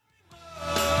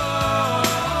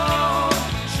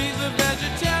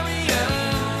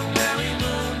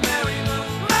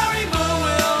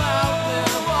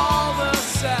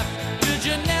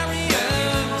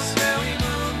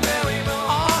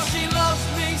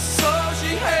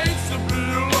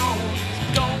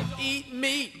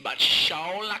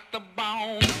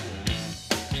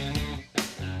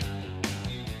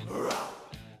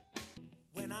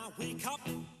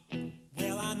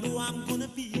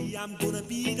 I'm gonna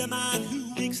be the man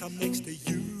who wakes up next to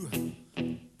you.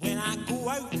 When I go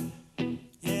out,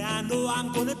 yeah, I know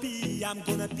I'm gonna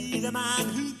be the man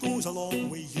who goes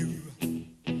along with you.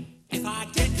 If I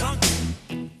get drunk,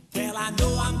 well, I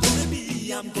know I'm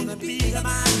gonna be the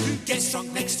man who gets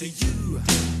drunk next to you.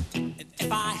 And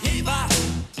if I haver,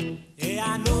 yeah,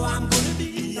 I know I'm gonna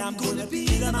be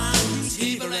the man who's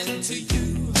havering to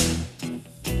you.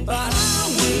 But I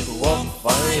would walk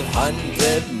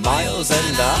 500 miles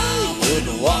and I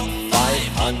would walk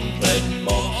 500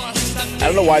 more. I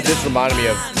don't know why this reminded me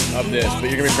of this, but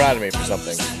you're going to be proud of me for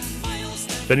something.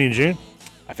 Benny and June?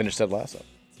 I finished Ted Lasso.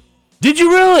 Did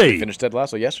you really? I finished Ted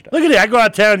Lasso yesterday. Look at it. I go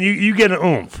out of town, you get an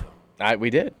oomph.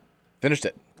 We did. Finished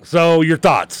it. So, your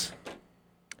thoughts?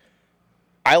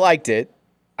 I liked it.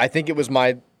 I think it was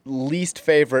my least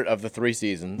favorite of the 3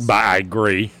 seasons. But I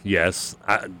agree, yes.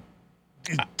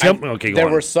 There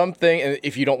were some things, and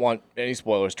if you don't want any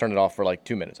spoilers, turn it off for like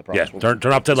 2 minutes. I promise. Yeah,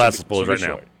 turn off Ted Lasso spoilers right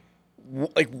now.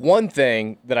 Like one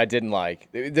thing that I didn't like,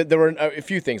 there were a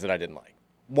few things that I didn't like.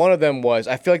 One of them was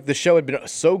I feel like the show had been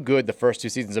so good the first 2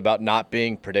 seasons about not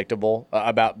being predictable,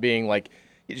 about being like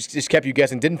it just kept you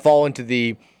guessing. Didn't fall into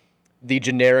the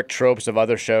generic tropes of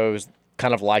other shows,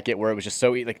 kind of like it, where it was just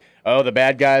so like, oh, the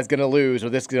bad guy's gonna lose, or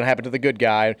this is gonna happen to the good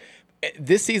guy.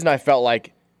 This season, I felt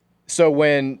like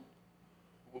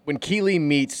when Keely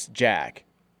meets Jack,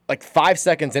 like 5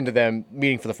 seconds into them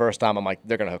meeting for the first time, I'm like,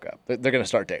 they're going to hook up. They're going to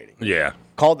start dating. Yeah.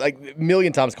 Called like a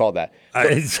million times called that.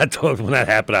 I told when that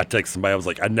happened, I texted somebody. I was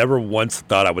like, I never once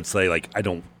thought I would say, like, I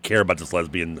don't care about this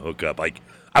lesbian hookup. Like,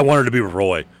 I wanted to be with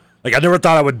Roy. Like, I never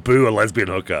thought I would boo a lesbian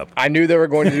hookup. I knew they were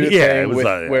going to do the Yeah,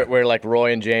 thing where like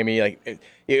Roy and Jamie, like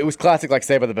it was classic like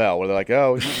Saved by the Bell, where they're like,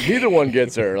 oh, neither one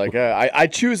gets her. Like, I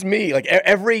choose me. Like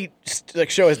every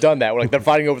like show has done that, where like they're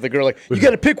fighting over the girl. Like, you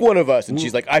got to pick one of us, and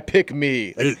she's like, I pick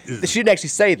me. Like, she didn't actually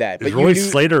say that. Is but Roy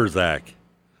Slater or Zach?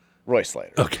 Roy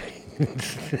Slater. Okay.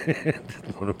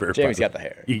 Jamie's got the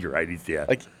hair. You're right.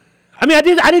 Like. I mean, I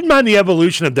didn't mind the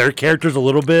evolution of their characters a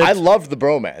little bit. I loved the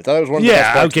bromance. I thought it was one of the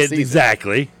best parts of the season.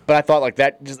 Exactly. But I thought like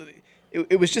that just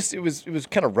it was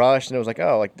kind of rushed, and it was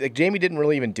like Jamie didn't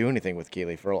really even do anything with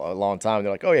Keeley for a long time.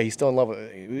 They're like, oh yeah, he's still in love with.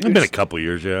 It's been a couple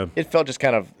years, yeah. It felt just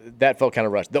kind of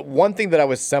rushed. The one thing that I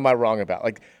was semi wrong about,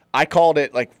 like I called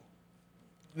it like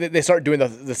they start doing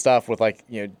the stuff with like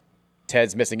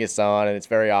Ted's missing his son, and it's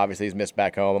very obvious he's missed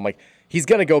back home. I'm like, he's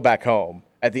gonna go back home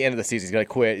at the end of the season. He's gonna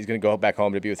quit. He's gonna go back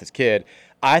home to be with his kid.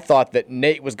 I thought that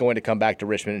Nate was going to come back to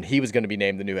Richmond, and he was going to be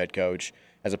named the new head coach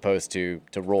as opposed to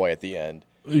Roy at the end.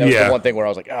 That was the one thing where I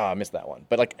was like, oh, I missed that one.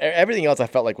 But like everything else I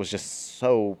felt like was just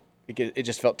so it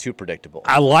just felt too predictable.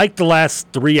 I liked the last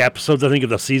 3 episodes, I think,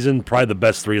 of the season, probably the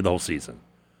best 3 of the whole season.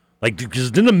 Like, because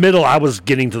in the middle, I was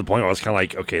getting to the point where I was kind of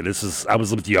like, okay, I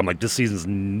was with you. I'm like, this season's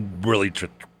really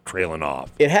trailing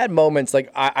off. It had moments,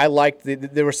 like, I liked,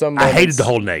 there were some moments. I hated the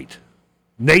whole Nate.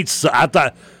 I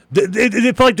thought,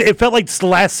 it felt like the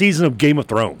last season of Game of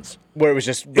Thrones. Where it was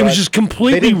just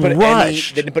completely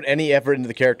rushed. They didn't put any effort into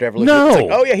the character ever. No. It's like,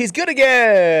 oh yeah, he's good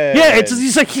again. Yeah,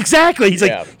 he's like, exactly. He's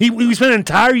like, we spent an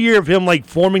entire year of him like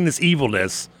forming this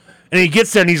evilness, and he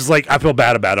gets there and he's like, I feel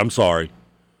bad about it. I'm sorry.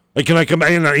 Like, can I come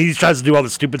back? And he tries to do all the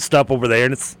stupid stuff over there,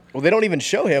 and it's. Well, they don't even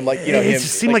show him like him. It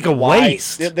just seemed like a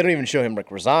waste. They don't even show him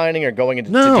like resigning or going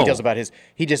into details about his.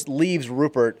 He just leaves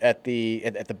Rupert at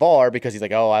the bar because he's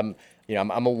like, oh, I'm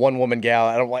a one woman gal.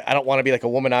 I don't want to be like a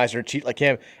womanizer and cheat like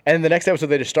him. And then the next episode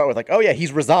they just start with like, oh yeah,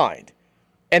 he's resigned.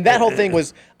 And that whole thing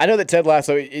was, I know that Ted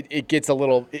Lasso it gets a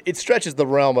little, it stretches the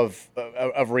realm of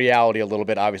reality a little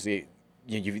bit. Obviously,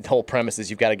 the whole premise is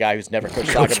you've got a guy who's never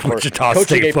coached soccer before,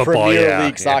 coaching a Premier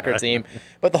League soccer team.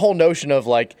 But the whole notion of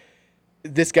like,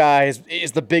 this guy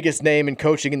is the biggest name in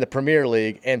coaching in the Premier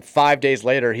League, and 5 days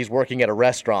later he's working at a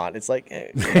restaurant. It's like,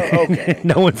 okay.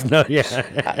 No one's like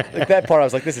that part, I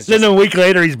was like, this is. Then a week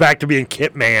later he's back to being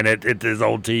kit man at his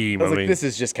old team. I was like, this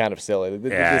is just kind of silly.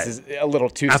 This is a little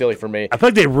too silly for me. I feel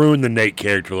like they ruined the Nate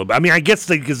character a little bit. I mean, I guess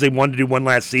because they wanted to do one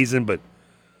last season, but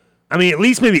I mean, at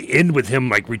least maybe end with him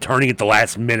like returning at the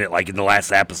last minute, like in the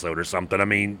last episode or something. I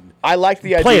mean, I like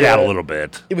the idea. Play it out a little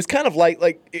bit. It was kind of like.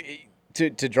 To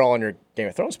draw on your Game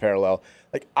of Thrones parallel,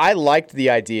 like I liked the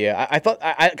idea. I thought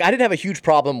I didn't have a huge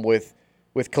problem with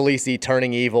Khaleesi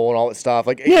turning evil and all that stuff.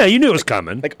 Like yeah, you knew it was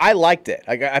coming. Like I liked it.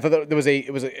 Like I thought it was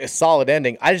a solid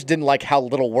ending. I just didn't like how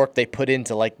little work they put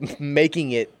into like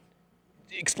making it,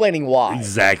 explaining why.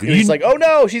 Exactly. It's like, oh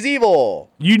no, she's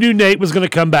evil. You knew Nate was going to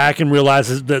come back and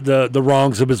realize the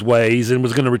wrongs of his ways and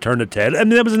was going to return to Ted. I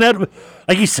mean, that was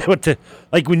like you said,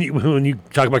 like when you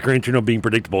talk about Korean Tornado being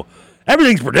predictable.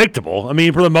 Everything's predictable. I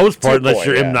mean, for the most part, unless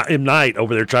you're M. Night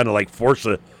over there trying to like force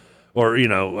or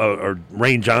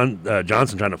Rain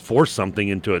Johnson trying to force something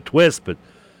into a twist. But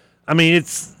I mean, you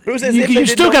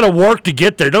still got to work to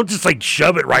get there. Don't just like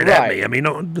shove it right at me. I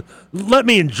mean, let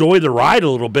me enjoy the ride a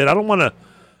little bit. I don't want to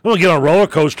get on a roller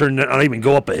coaster and not even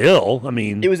go up a hill. I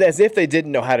mean, it was as if they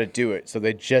didn't know how to do it, so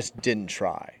they just didn't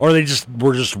try. Or they just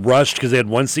were rushed because they had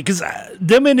one scene. Because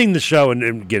them ending the show, and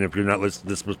again, if you're not listening,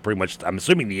 this was pretty much, I'm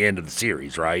assuming, the end of the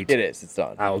series, right? It is. It's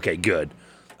done. Oh, okay, good.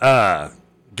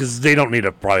 Because they don't need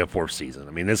probably a 4th season.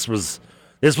 I mean, this was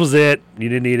it. You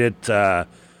didn't need it. I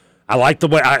liked the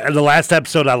way the last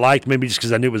episode. I liked maybe just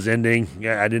because I knew it was ending.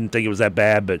 Yeah, I didn't think it was that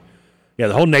bad, but. Yeah,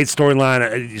 the whole Nate storyline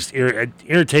it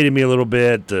irritated me a little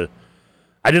bit.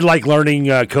 I did like learning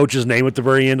Coach's name at the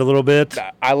very end a little bit.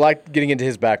 I liked getting into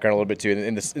his background a little bit too.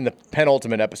 In the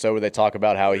penultimate episode where they talk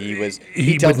about how he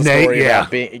tells the story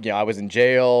about being, I was in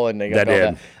jail and they got all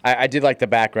that. I did like the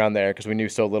background there because we knew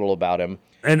so little about him.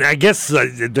 And I guess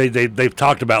they've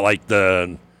talked about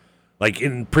like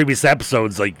in previous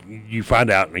episodes, like you find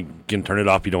out and you can turn it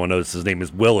off. You don't want to notice his name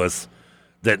is Willis.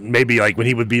 That maybe like when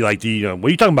he would be like what are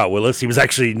you talking about, Willis? He was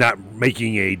actually not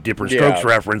making a different strokes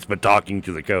reference, but talking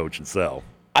to the coach himself.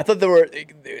 I thought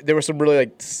there were some really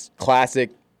like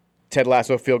classic Ted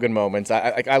Lasso feel good moments.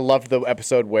 I loved the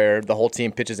episode where the whole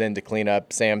team pitches in to clean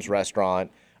up Sam's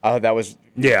restaurant. I thought that was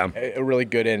a really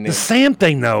good ending. The Sam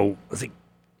thing though, was like,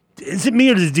 is it me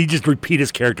or does he just repeat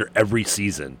his character every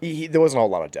season? There wasn't a whole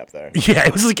lot of depth there. Yeah,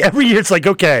 it was like every year it's like,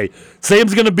 okay,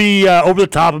 Sam's gonna be over the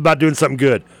top about doing something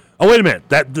good. Oh, wait a minute!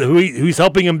 Who's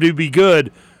helping him to be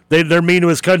good? They're mean to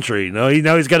his country. Now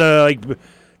he's got to like.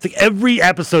 It's like every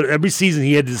episode, every season,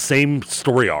 he had the same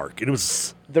story arc, and it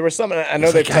was. There were some. I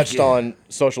know they've touched on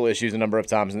social issues a number of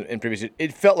times in previous years.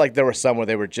 It felt like there were some where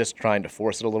they were just trying to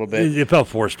force it a little bit. It felt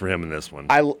forced for him in this one.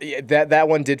 That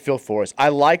one did feel forced. I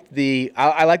liked the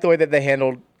way that they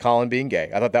handled Colin being gay.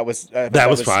 I thought that was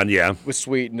fun. Yeah, was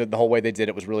sweet, and the whole way they did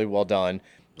it was really well done.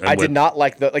 I did not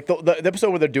like the episode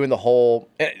where they're doing the whole.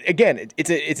 Again,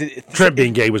 it's Trent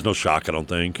being gay was no shock. I don't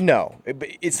think. No,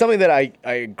 it's something that I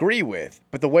agree with,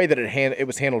 but the way that it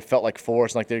was handled felt like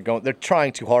force, like they're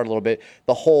trying too hard a little bit.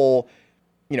 The whole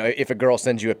if a girl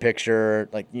sends you a picture,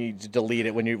 like you delete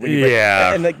it when you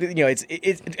Yeah. and like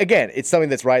it's again, it's something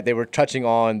that's right. They were touching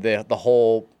on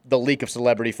the leak of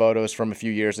celebrity photos from a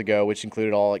few years ago, which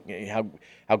included all like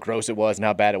how gross it was and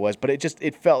how bad it was. But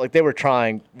it felt like they were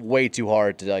trying way too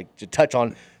hard to touch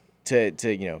on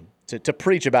to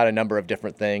preach about a number of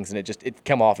different things, and it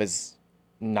came off as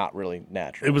not really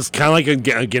natural. It was kind of like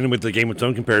again with the Game of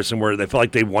Thrones comparison, where they felt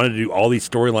like they wanted to do all these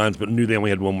storylines, but knew they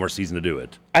only had one more season to do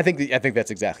it. I think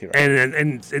that's exactly right.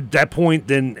 And at that point,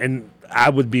 then I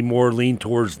would be more lean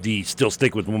towards the still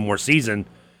stick with one more season.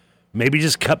 Maybe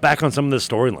just cut back on some of the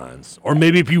storylines, or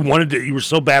maybe if you wanted to, you were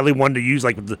so badly wanted to use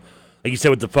like you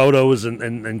said with the photos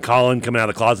and Colin coming out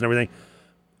of the closet and everything.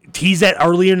 Tease that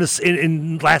early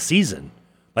in last season,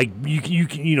 like you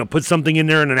can put something in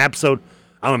there in an episode.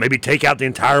 I don't know, maybe take out the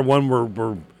entire one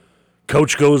where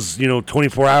Coach goes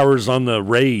 24 hours on the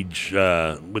rage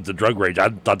with the drug rage. I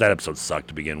thought that episode sucked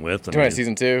to begin with.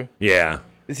 Season 2. Yeah.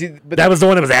 But that was the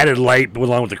one that was added late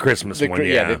along with the Christmas one.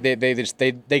 Yeah, they Which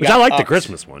got I like the upped.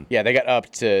 Christmas one. Yeah, they got up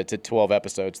to 12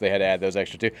 episodes. They had to add those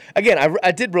extra 2. Again,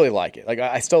 I did really like it. Like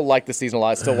I still like the season a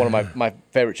lot. It's still one of my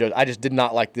favorite shows. I just did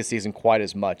not like this season quite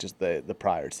as much as the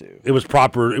prior 2. It was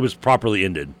properly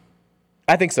ended.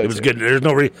 I think so. It was good. There's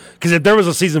no reason because if there was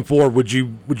a season 4, would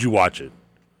you watch it?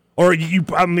 Or you?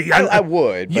 I mean, I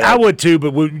would. Yeah, I would too.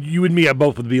 But you and me,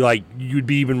 both would be like, you'd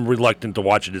be even reluctant to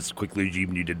watch it as quickly as you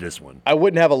did this one. I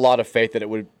wouldn't have a lot of faith that it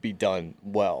would be done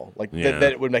well. Like that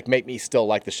it would make me still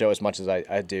like the show as much as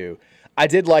I do. I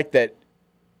did like that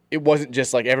it wasn't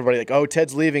just like everybody like, oh,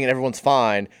 Ted's leaving and everyone's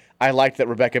fine. I liked that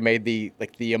Rebecca made the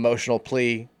emotional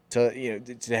plea to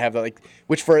to have that, like,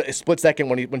 which for a split second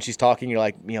when she's talking, you're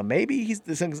like, maybe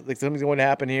something's going to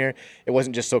happen here. It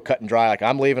wasn't just so cut and dry. Like,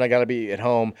 I'm leaving, I got to be at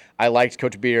home. I liked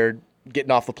Coach Beard getting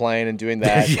off the plane and doing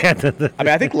that. I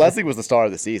mean, I think Leslie was the star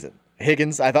of the season.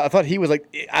 Higgins, I thought he was like,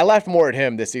 I laughed more at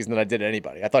him this season than I did at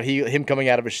anybody. I thought him coming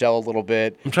out of his shell a little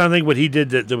bit. I'm trying to think what he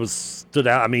did that stood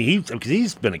out. I mean, because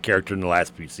he's been a character in the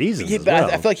last few seasons. Yeah, as but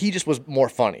well. I feel like he just was more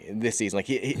funny in this season.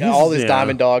 Like all his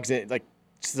Diamond Dogs, like,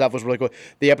 stuff was really cool.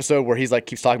 The episode where he's like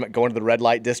keeps talking about going to the red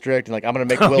light district and like, I'm gonna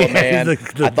make Will a man. I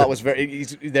thought was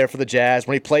he's there for the jazz.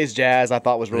 When he plays jazz, I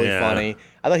thought was really funny.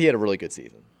 I thought he had a really good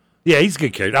season. Yeah, he's a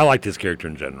good character. I liked his character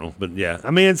in general. But yeah, I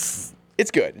mean, it's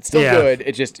good. It's still good.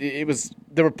 It was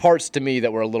there were parts to me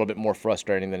that were a little bit more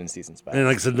frustrating than in seasons past. And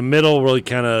like I said, the middle really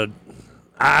kind of.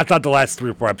 I thought the last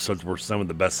 3 or 4 episodes were some of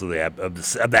the best of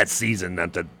that season.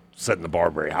 Not that setting the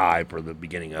bar very high for the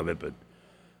beginning of it, but.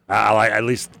 I like at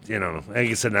least like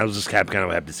I said. I was just kind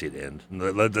of happy to see it end.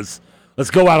 Let's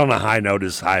go out on a high note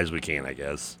as high as we can, I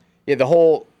guess. Yeah,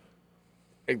 the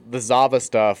Zava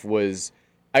stuff was.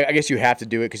 I guess you have to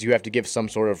do it because you have to give some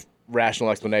sort of rational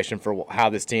explanation for how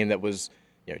this team that was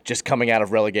just coming out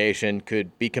of relegation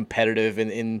could be competitive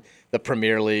in the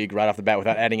Premier League right off the bat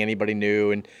without adding anybody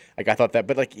new. And like I thought that,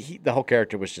 but like the whole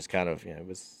character was just kind of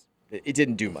it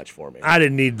didn't do much for me. I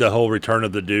didn't need the whole return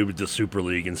of the dude with the Super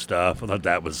League and stuff. I thought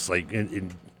that was like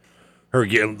her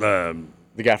getting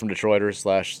the guy from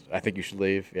Detroiters / I think you should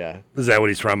leave. Yeah, is that what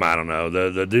he's from? I don't know.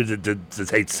 The dude that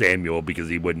hates Samuel because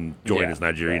he wouldn't join his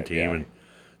Nigerian team, and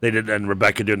they did, and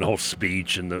Rebecca doing the whole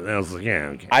speech, and I was like, yeah.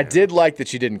 Okay. I did like that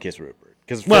she didn't kiss Rupert.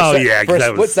 Because for a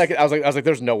split second, I was like,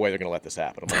 "There's no way they're gonna let this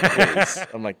happen." I'm like, please.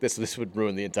 I'm like, this would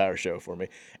ruin the entire show for me.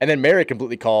 And then Mary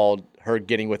completely called her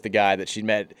getting with the guy that she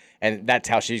met, and that's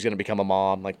how she's gonna become a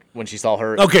mom. Like when she saw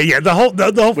her. Okay, yeah, the whole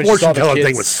fortune telling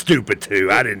thing was stupid too.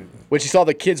 I didn't. When she saw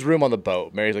the kids' room on the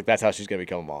boat, Mary's like, "That's how she's gonna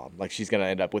become a mom. Like she's gonna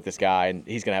end up with this guy, and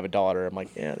he's gonna have a daughter." I'm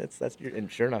like, "Yeah, that's."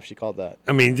 And sure enough, she called that.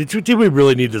 I mean, did we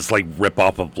really need this like rip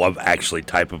off of Love Actually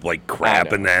type of like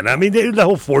crap and that? I mean, the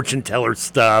whole fortune teller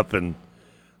stuff and.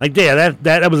 Like, yeah,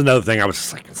 that was another thing. I was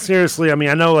just like, seriously? I mean,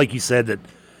 I know, like you said, that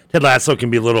Ted Lasso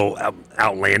can be a little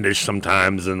outlandish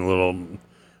sometimes and a little...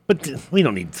 But we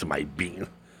don't need somebody being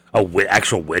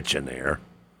actual witch in there.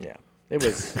 Yeah, it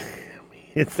was...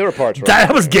 there were parts where...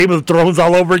 That was Game of Thrones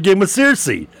all over again with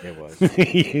Cersei. It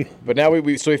was. But now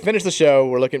we finished the show.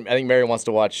 We're looking... I think Mary wants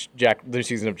to watch the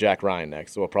season of Jack Ryan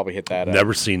next, so we'll probably hit that up.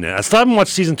 Never seen that. I still haven't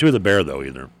watched season 2 of The Bear, though,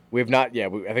 either. We have not... Yeah,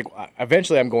 I think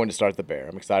eventually I'm going to start The Bear.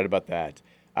 I'm excited about that.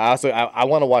 I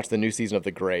want to watch the new season of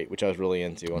The Great, which I was really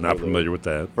into. Not familiar with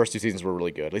that. First 2 seasons were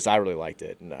really good. At least I really liked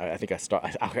it, and I think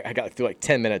I got through like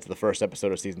 10 minutes of the first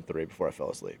episode of season 3 before I fell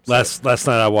asleep. So. Last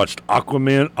night I watched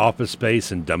Aquaman, Office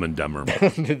Space, and Dumb and Dumber.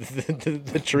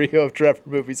 the trio of Trevor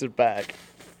movies are back.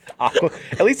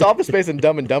 At least Office Space and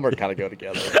Dumb and Dumber kind of go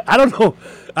together. I don't know.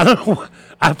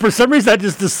 For some reason, I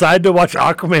just decided to watch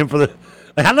Aquaman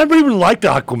I never even liked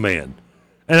Aquaman.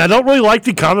 And I don't really like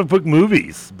the comic book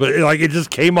movies, but like it just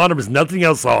came on. There was nothing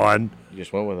else on. You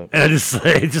just went with it. And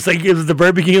it was the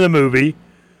very beginning of the movie.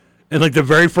 And like the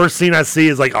very first scene I see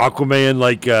is like Aquaman,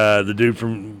 like the dude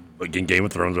from again Game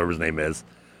of Thrones, whatever his name is.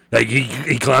 Like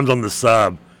he climbs on the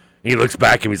sub and he looks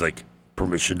back and he's like,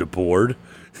 permission to board.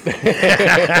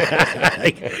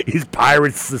 Like, he's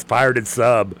this pirated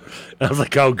sub. And I was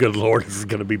like, oh good Lord, this is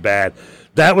gonna be bad.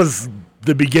 That was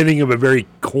the beginning of a very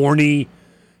corny,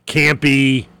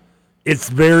 campy, it's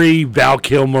very Val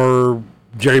Kilmer,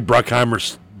 Jerry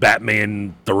Bruckheimer's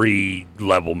Batman 3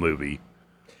 level movie.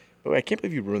 Oh, I can't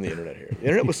believe you ruined the internet here. The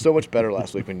internet was so much better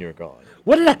last week when you were gone.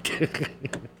 What did I do?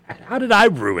 How did I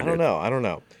ruin it? I don't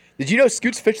know. Did you know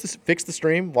Scoots fixed the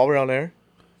stream while we were on air?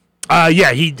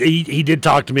 Yeah, he did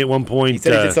talk to me at one point. He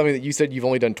said he did something that you said you've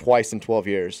only done twice in 12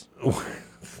 years.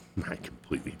 Not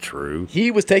completely true.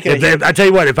 He was taking. I tell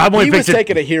you what, if I'm only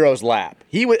taking a hero's lap.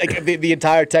 He was the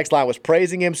entire text line was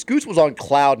praising him. Scoots was on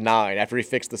cloud 9 after he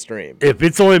fixed the stream.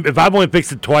 If I've only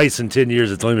fixed it twice in 10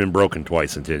 years, it's only been broken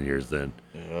twice in 10 years. Then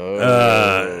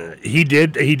he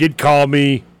did call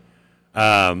me.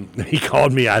 He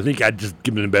called me. I think I'd just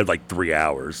given him in bed like 3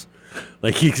 hours.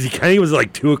 Like he kind of was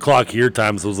like 2:00 here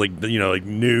time, so it was like like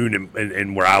noon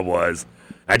and where I was.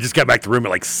 I just got back to the room at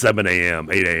like 7 a.m.,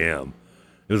 8 a.m.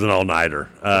 It was an all-nighter.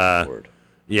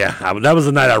 Yeah, that was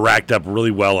the night I racked up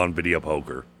really well on video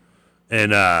poker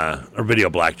and or video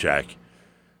blackjack.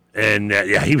 And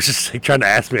yeah, he was just like, trying to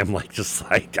ask me. I'm like,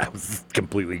 I was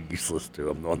completely useless to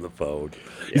him on the phone.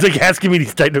 Yeah. He's like asking me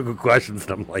these technical questions,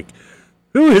 and I'm like,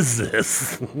 who is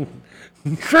this?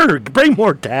 Sure, bring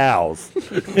more towels.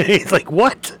 He's like,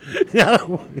 what?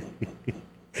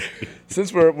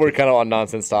 Since we're kind of on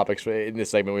nonsense topics in this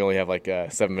segment, we only have like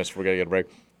 7 minutes before we gotta get a break.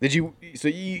 You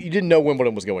didn't know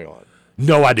Wimbledon was going on?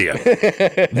 No idea.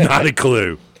 Not a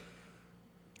clue.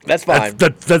 That's fine.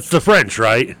 That's the French,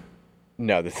 right?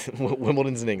 No,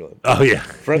 Wimbledon's in England. Oh yeah,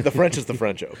 the French is the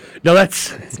French Open. No,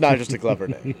 it's not just a clever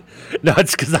name. No,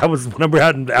 it's because when we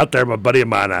were out there, my buddy of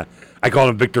mine, I called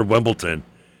him Victor Wimbledon.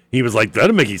 He was like, that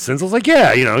doesn't make any sense. I was like,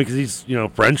 yeah, because he's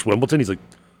French, Wimbledon. He's like,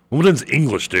 Wimbledon's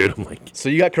English, dude. I'm like, so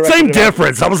you got corrected. Same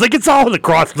difference. I was like, it's all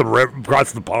across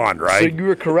the pond, right? So you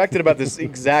were corrected about this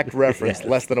exact reference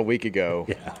less than a week ago,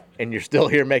 and you're still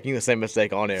here making the same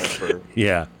mistake on air for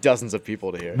dozens of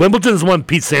people to hear. Wimbledon's one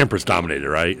Pete Sampras dominated,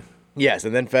 right? Yes,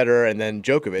 and then Federer, and then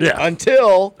Djokovic. Yeah.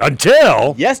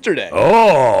 Until yesterday.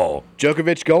 Oh,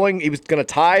 Djokovic he was going to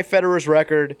tie Federer's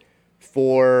record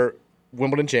for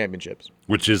Wimbledon championships,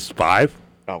 which is 5.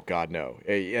 Oh God, no!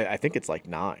 I think it's like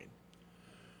 9.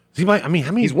 How many?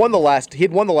 He had won the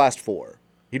last 4.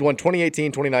 He'd won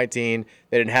 2018, 2019.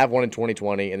 They didn't have one in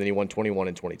 2020, and then he won 21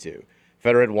 and 22.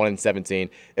 Federer had won in 17.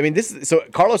 I mean,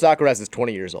 Carlos Alcaraz is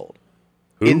 20 years old.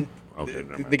 Who?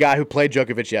 The guy who played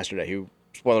Djokovic yesterday, who,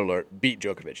 spoiler alert, beat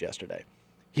Djokovic yesterday.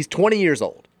 He's 20 years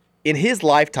old. In his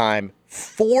lifetime,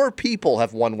 4 people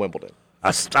have won Wimbledon.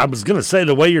 I was going to say,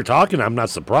 the way you're talking, I'm not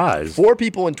surprised. 4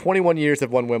 people in 21 years have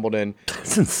won Wimbledon.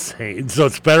 That's insane. So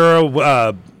it's Federer,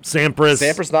 Sampras.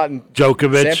 Sampras not in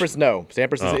Djokovic. Sampras, no.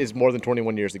 Sampras is more than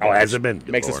 21 years ago. Oh, has it been?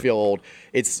 Makes us feel old.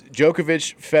 It's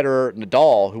Djokovic, Federer,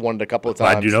 Nadal, who won it a couple of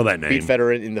times. Glad you know that name. Beat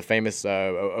Federer in the famous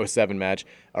 07 match,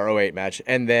 or 08 match.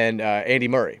 And then Andy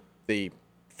Murray, the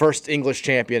first English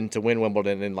champion to win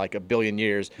Wimbledon in like a billion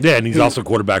years. Yeah, and he's also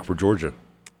quarterback for Georgia.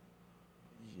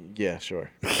 Yeah, sure.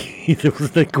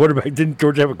 Didn't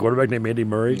Georgia have a quarterback named Andy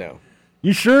Murray? No.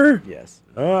 You sure? Yes.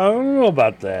 I don't know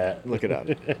about that. Look it up.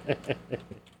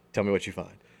 Tell me what you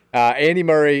find. Andy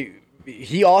Murray,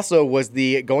 he also was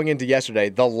going into yesterday,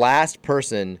 the last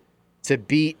person to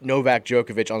beat Novak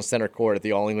Djokovic on center court at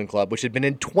the All England Club, which had been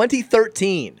in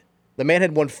 2013. The man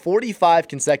had won 45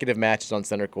 consecutive matches on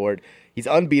center court. He's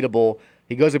unbeatable.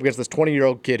 He goes up against this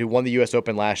 20-year-old kid who won the U.S.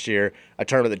 Open last year, a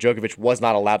tournament that Djokovic was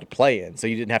not allowed to play in. So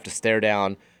you didn't have to stare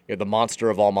down the monster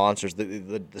of all monsters,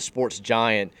 the sports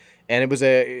giant. And it was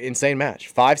an insane match.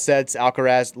 5 sets.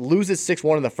 Alcaraz loses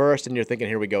 6-1 in the first, and you're thinking,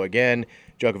 here we go again.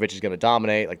 Djokovic is going to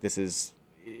dominate. Like, it's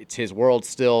his world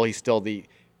still. He's still the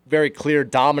very clear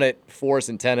dominant force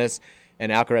in tennis.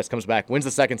 And Alcaraz comes back, wins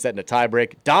the second set in a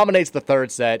tiebreak, dominates the third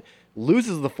set,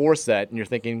 loses the fourth set, and you're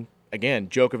thinking, again,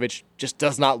 Djokovic just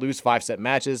does not lose 5-set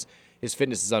matches. His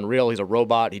fitness is unreal. He's a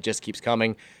robot. He just keeps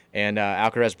coming. And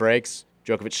Alcaraz breaks.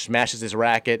 Djokovic smashes his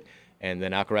racket. And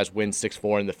then Alcaraz wins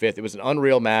 6-4 in the fifth. It was an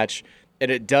unreal match.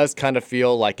 And it does kind of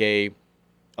feel like a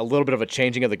little bit of a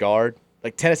changing of the guard.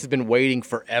 Like tennis has been waiting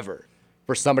forever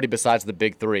for somebody besides the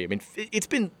big three. I mean, it's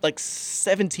been like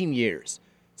 17 years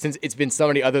since it's been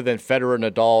somebody other than Federer,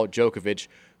 Nadal, Djokovic,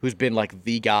 who's been like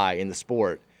the guy in the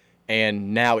sport.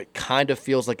 And now it kind of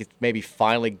feels like it's maybe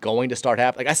finally going to start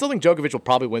happening. Like I still think Djokovic will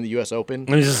probably win the U.S. Open.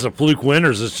 Is this a fluke win, or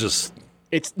is this just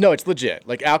It's legit.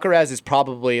 Like Alcaraz is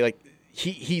probably like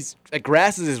he's like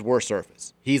grass is his worst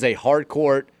surface. He's a hard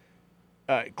court,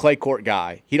 clay court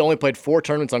guy. He'd only played 4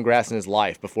 tournaments on grass in his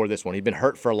life before this one. He'd been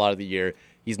hurt for a lot of the year.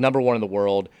 He's number 1 in the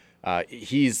world.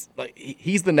 He's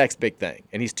the next big thing,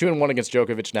 and he's 2-1 against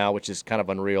Djokovic now, which is kind of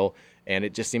unreal. And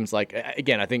it just seems like,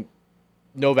 again, I think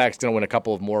Novak's going to win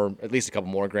at least a couple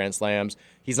more Grand Slams.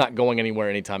 He's not going anywhere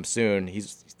anytime soon.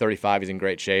 He's 35. He's in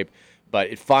great shape, but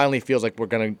it finally feels like we're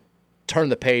going to turn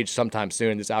the page sometime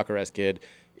soon. This Alcaraz kid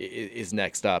is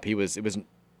next up. It was an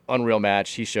unreal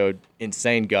match. He showed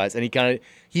insane guts, and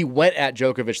he went at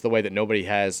Djokovic the way that nobody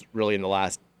has really in the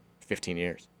last 15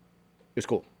 years. It was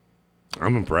cool.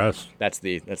 I'm impressed. That's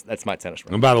my tennis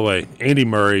round. And by the way, Andy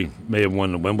Murray may have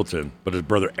won the Wimbledon, but his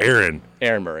brother Aaron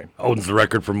Murray owns the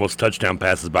record for most touchdown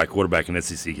passes by a quarterback in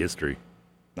SEC history.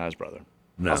 Not his brother.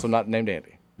 No. Also not named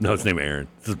Andy. No, his name Aaron.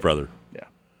 It's his brother. Yeah.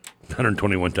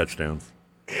 121 touchdowns.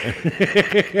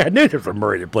 I knew there was a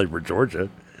Murray that played for Georgia.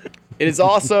 It is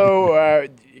also,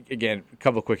 again, a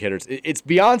couple of quick hitters. It's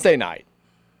Beyonce night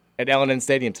at L&N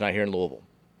Stadium tonight here in Louisville.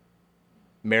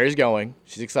 Mary's going.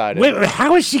 She's excited. Wait,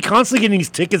 how is she constantly getting these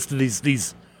tickets to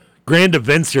these grand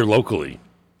events here locally?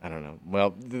 I don't know.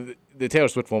 Well, the Taylor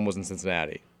Swift one was in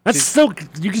Cincinnati. You can say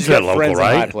that local,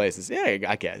 right? In high places. Yeah,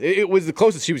 I guess. It was the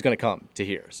closest she was going to come to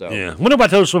here. So yeah. When about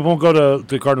Taylor Swift won't go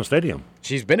to Cardinal Stadium?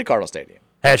 She's been to Cardinal Stadium.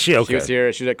 Has she? Okay. She was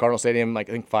here. She was at Cardinal Stadium, I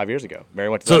think 5 years ago. Mary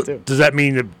went to that too. Does that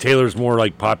mean that Taylor's more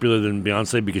like popular than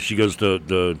Beyonce because she goes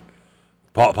to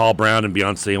Paul Brown and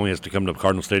Beyonce only has to come to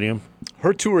Cardinal Stadium?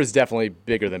 Her tour is definitely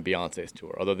bigger than Beyonce's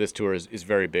tour, although this tour is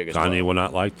very big as well. Kanye will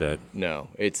not like that. No,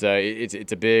 it's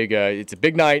a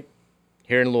big night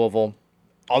here in Louisville.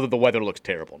 Although the weather looks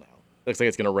terrible now, looks like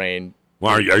it's going to rain.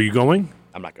 Well, are you going?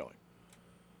 I'm not going.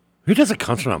 Who does a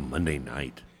concert on Monday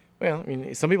night? Well, I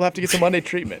mean, some people have to get some Monday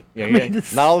treatment.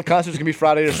 Not all the concerts can be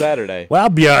Friday or Saturday. Well, I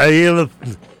feel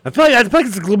like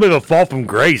it's a little bit of a fall from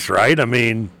grace, right? I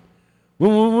mean.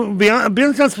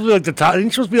 Beyonce's supposed to be like the top. Isn't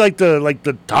she supposed to be like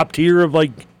the top tier of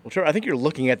like? Well, sure. I think you're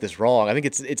looking at this wrong. I think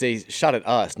it's a shot at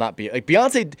us, not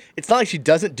Beyonce. It's not like she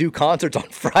doesn't do concerts on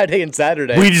Friday and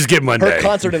Saturday. We just get Monday. Her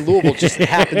concert in Louisville just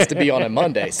happens to be on a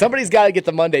Monday. Somebody's got to get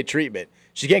the Monday treatment.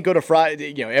 She can't go to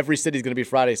Friday. Every city's going to be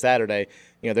Friday, Saturday.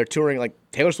 They're touring like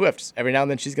Taylor Swift. Every now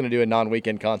and then she's going to do a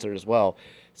non-weekend concert as well.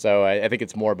 So I think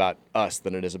it's more about us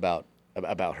than it is about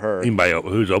her. Anybody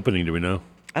who's opening? Do we know?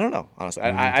 I don't know, honestly.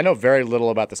 I know very little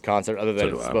about this concert other than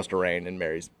it's supposed to rain, and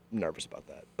Mary's nervous about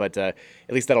that. But at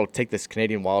least that'll take this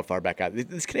Canadian wildfire back out.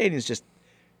 This Canadians just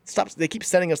stops. They keep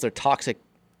sending us their toxic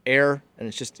air, and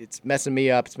it's messing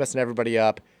me up. It's messing everybody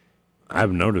up.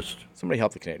 I've noticed. Somebody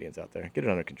help the Canadians out there. Get it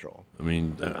under control. I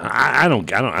mean, I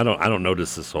don't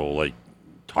notice this whole like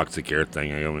toxic air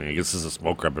thing. I guess this is a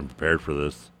smoker. I've been prepared for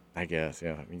this. I guess,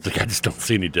 yeah. I just don't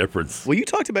see any difference. Well, you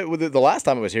talked about the last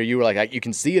time I was here. You were like, you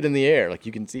can see it in the air, like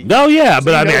you can see. No, yeah,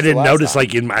 but I mean, I didn't notice I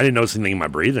didn't notice anything in my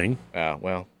breathing.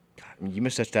 Well, God, you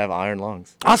must have to have iron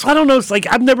lungs. Also, I don't know. It's like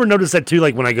I've never noticed that too.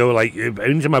 Like when I go, like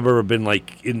anytime I've ever been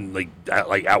like in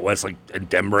out west, like in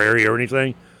Denver area or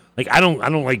anything, like I don't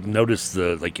like notice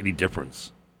any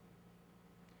difference.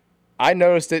 I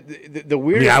noticed it. The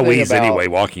weirdest thing I wheeze about, anyway,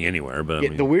 walking anywhere.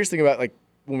 But the weirdest thing about like.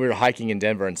 When we were hiking in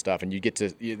Denver and stuff, and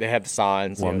they have the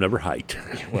signs. Well, I've never hiked.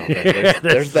 Well,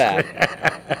 there's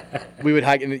that. We would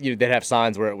hike, and they'd have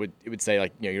signs where it would say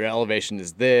like, your elevation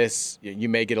is this. You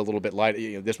may get a little bit light.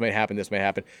 This may happen. This may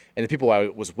happen. And the people I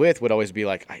was with would always be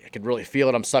like, I could really feel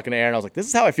it. I'm sucking air, and I was like, this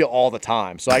is how I feel all the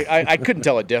time. So I couldn't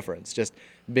tell a difference. Just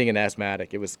being an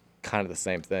asthmatic, it was kind of the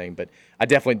same thing. But I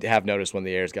definitely have noticed when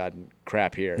the air's gotten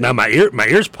crap here. Now my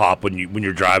ears pop when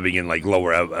you're driving in like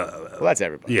lower. Well, that's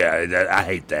everybody. Yeah, I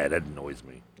hate that. That annoys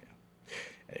me. Yeah.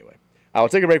 Anyway, I'll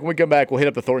take a break. When we come back, we'll hit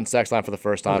up the Thornton sex line for the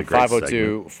first time.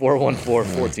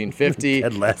 502-414-1450.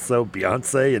 Ted Lasso,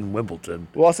 Beyonce, and Wimbledon.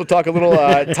 We'll also talk a little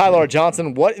Tyler R.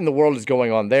 Johnson. What in the world is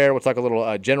going on there? We'll talk a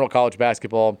little general college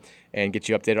basketball and get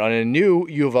you updated on a new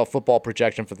U of L football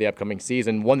projection for the upcoming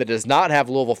season. One that does not have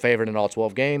Louisville favored in all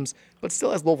 12 games, but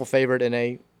still has Louisville favored in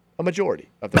a majority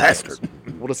of the Bastard. games.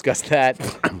 We'll discuss that.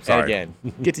 I'm sorry. And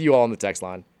again, get to you all on the text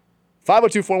line.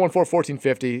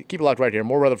 502-414-1450. Keep it locked right here.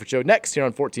 More Rutherford Show next here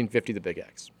on 1450 The Big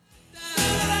X.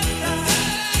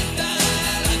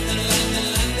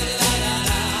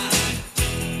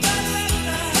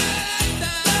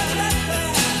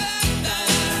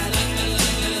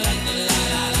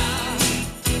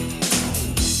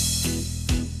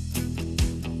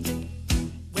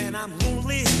 When I'm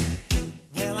lonely,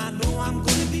 well, I know I'm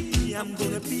gonna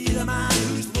be the man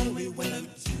who's lonely without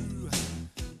you.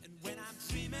 And when I'm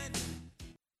dreaming.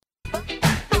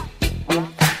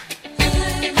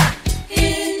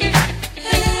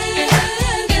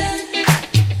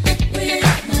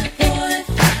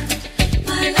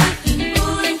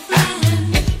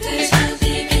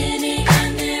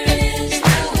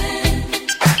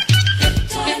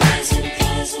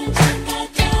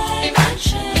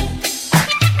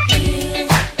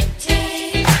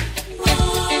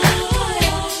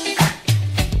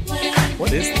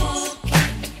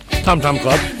 Tom Tom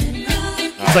Club.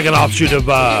 It's like an offshoot of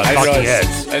Talking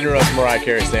Heads. I didn't realize Mariah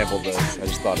Carey sampled this. I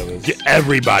just thought it was.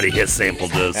 Everybody has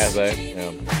sampled this. Has they?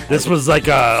 Yeah. This was like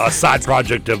a side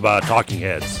project of Talking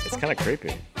Heads. It's kind of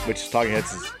creepy, which Talking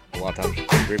Heads is a lot of times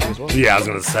creepy as well. Yeah, I was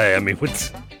gonna say. I mean,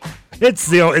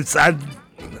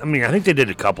 I think they did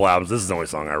a couple albums. This is the only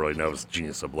song I really know is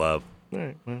 "Genius of Love." All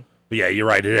right. Well. But yeah, you're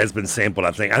right. It has been sampled.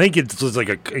 I think it was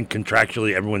like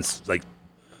contractually everyone's like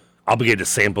obligated to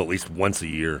sample at least once a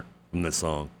year from this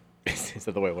song. Is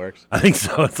that the way it works? I think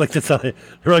so. It's like that's how they're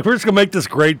like, we're just gonna make this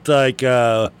great like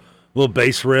little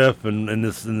bass riff and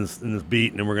this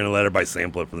beat, and then we're gonna let everybody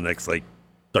sample it for the next like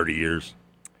 30 years.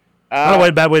 Not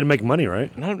a bad way to make money,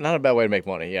 right? Not a bad way to make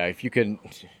money. Yeah, if you can,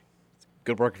 it's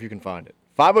good work if you can find it.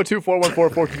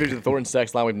 502-414-4250 the Thornton's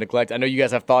text line we've neglected. I know you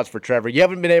guys have thoughts for Trevor. You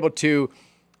haven't been able to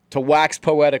wax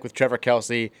poetic with Trevor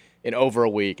Kelsey in over a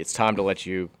week. It's time to let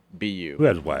you be you. Who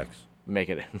has wax? Make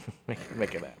it happen.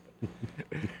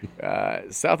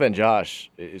 South End Josh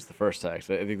is the first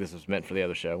text. I think this was meant for the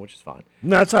other show, which is fine.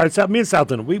 No, it's all right. Me and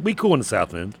South End, we cool in the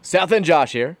South End. South End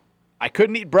Josh here. I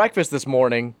couldn't eat breakfast this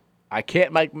morning. I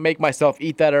can't make myself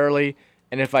eat that early,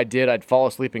 and if I did, I'd fall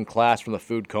asleep in class from the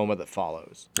food coma that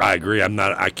follows. I agree.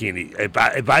 I can't eat.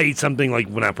 If I eat something like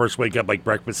when I first wake up, like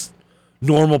breakfast,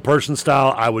 normal person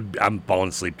style, I'm falling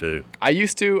asleep too. I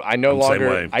used to. I no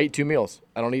longer. I eat 2 meals.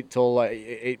 I don't eat till I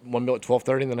ate one meal at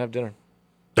 12:30 and then have dinner.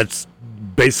 That's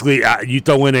basically you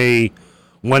throw in a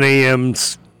 1 a.m.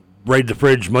 right to the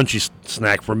fridge munchy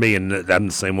snack for me, and I'm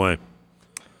the same way.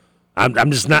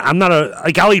 I'm just not. I'm not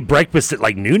I'll eat breakfast at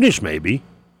like noonish maybe,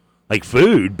 like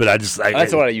food. But that's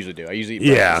what I usually do. I usually eat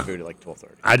breakfast food at like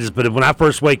 12:30. But when I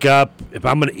first wake up, if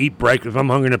I'm gonna eat breakfast, if I'm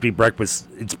hungry enough to eat breakfast,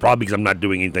 it's probably because I'm not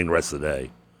doing anything the rest of the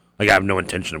day. Like I have no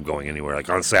intention of going anywhere, like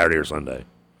on Saturday or Sunday.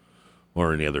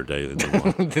 Or any other day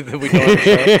that we go on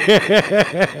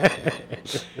the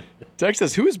show. Text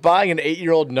says, who is buying an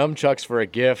 8-year-old nunchucks for a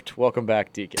gift? Welcome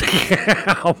back, DK.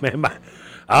 Oh, man.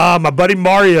 My buddy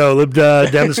Mario lived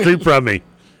down the street from me.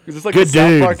 Is this like a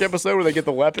South Park episode where they get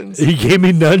the weapons? He gave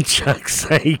me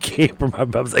nunchucks. He came from, I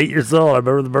was 8 years old. I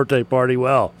remember the birthday party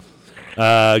well.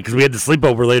 Because we had to sleep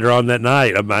over later on that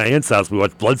night at my aunt's house. We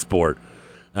watched Bloodsport.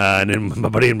 And then my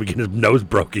buddy ended up getting his nose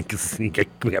broken because we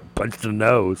got punched in the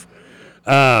nose.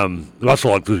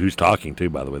 Also, who's talking too,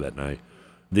 by the way, that night.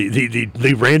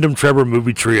 The random Trevor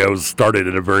movie trios started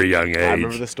at a very young age. I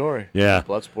remember the story. Yeah,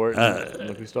 Bloodsport. And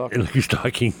Look Who's Talking. And Look Who's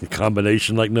Talking, the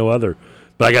combination like no other.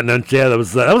 But I got nunchucks. Yeah, that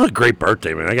was a great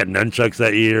birthday, man. I got nunchucks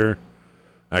that year.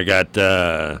 I got.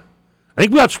 I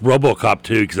think we watched RoboCop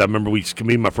too, because I remember me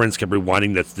and my friends kept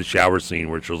rewinding the shower scene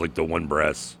where it shows like the one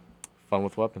breast. Fun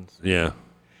with weapons. Yeah.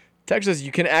 Texas,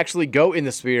 you can actually go in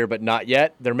the Sphere, but not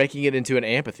yet. They're making it into an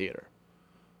amphitheater.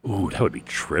 Ooh, that would be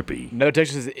trippy. No,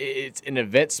 Texas, it's an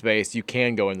event space. You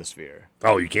can go in the Sphere.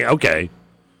 Oh, you can? Okay.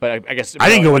 But I guess I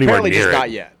didn't go anywhere near it. Not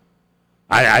yet.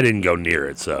 I didn't go near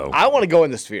it, so. I want to go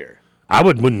in the Sphere. I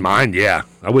wouldn't mind, yeah.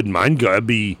 I wouldn't mind. I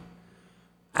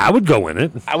would go in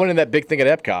it. I went in that big thing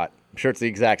at Epcot. I'm sure it's the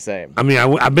exact same. I mean,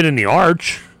 I've been in the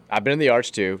Arch. I've been in the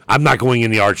Arch, too. I'm not going in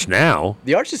the Arch now.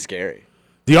 The Arch is scary.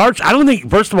 The Arch, I don't think,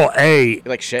 first of all, it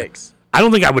like shakes. I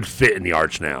don't think I would fit in the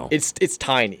Arch now. It's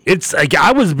tiny. It's like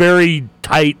I was very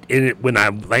tight in it when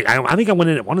I think I went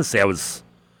in. I want to say I was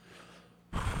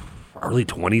early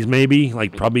 20s, maybe.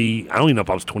 Like probably I don't even know if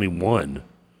I was 21.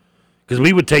 Because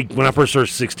we would take when I first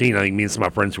started 16. I think me and some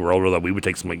of my friends who were older, we would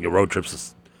take some road trips to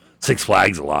Six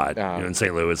Flags a lot. In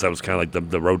St. Louis, that was kind of like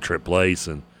the road trip place,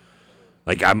 and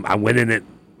like I went in it.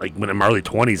 Like when I'm in my early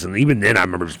 20s, and even then I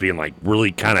remember just being like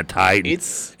really kind of tight.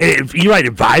 You're right,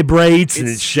 it vibrates and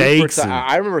it shakes.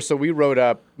 I remember, so we rode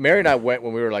up, Mary and I went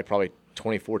when we were like probably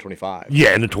 24, 25.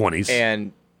 Yeah, in the 20s.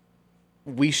 And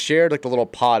we shared like the little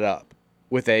pod up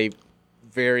with a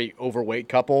very overweight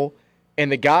couple.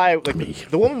 And the guy, like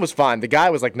the woman was fine. The guy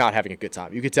was like not having a good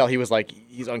time. You could tell he was like,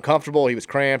 he's uncomfortable, he was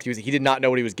cramped, he did not know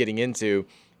what he was getting into.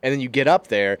 And then you get up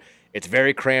there. It's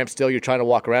very cramped still. You're trying to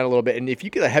walk around a little bit. And if you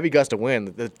get a heavy gust of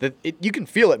wind, you can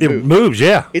feel it move. It moves,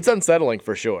 yeah. It's unsettling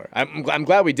for sure. I'm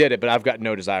glad we did it, but I've got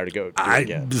no desire to go do it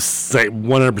again. I just say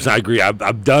 100% I agree.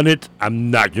 I've done it.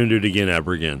 I'm not going to do it again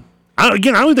ever again. I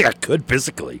don't think I could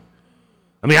physically.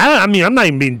 I mean, I'm not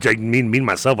even being mean to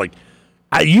myself. Like,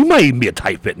 you might even be a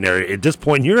tight fit in there. At this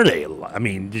point, you're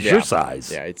it's your size.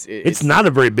 Yeah, it's not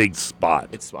a very big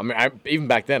spot. Even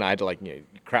back then, I had to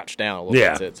crouch down a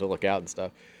little bit to look out and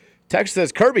stuff. Text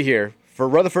says, Kirby here. For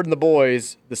Rutherford and the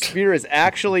boys, the Sphere is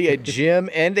actually a gym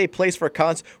and a place for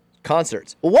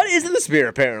concerts. Well, what is in the Sphere,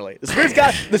 apparently? The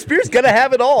Sphere's going to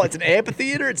have it all. It's an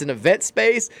amphitheater. It's an event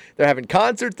space. They're having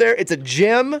concerts there. It's a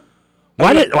gym.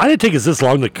 Why did it take us this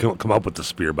long to come up with the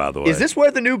Sphere, by the way? Is this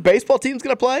where the new baseball team's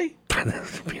going to play?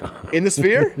 In the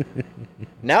Sphere?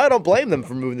 Now I don't blame them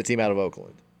for moving the team out of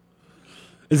Oakland.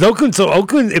 Is Oakland,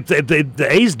 if the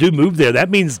A's do move there, that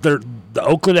means the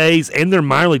Oakland A's and their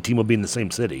minor league team will be in the same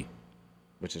city.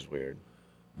 Which is weird.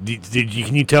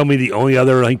 Can you tell me the only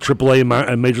other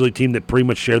AAA major league team that pretty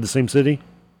much share the same city?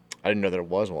 I didn't know there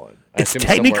was one. It's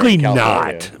technically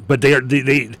not, but they're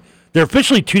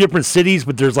officially two different cities,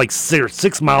 but there's like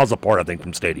 6 miles apart, I think,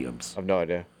 from stadiums. I have no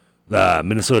idea. The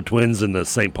Minnesota Twins and the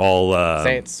St. Paul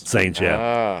Saints, yeah.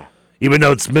 Ah. Even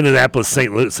though it's Minneapolis,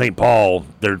 St. Paul,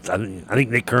 I think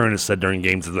Nick Curran has said during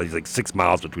games it's like 6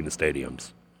 miles between the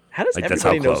stadiums. How does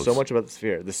everybody know so much about the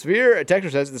Sphere? The Sphere, Texter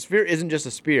says, the Sphere isn't just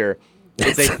a Sphere.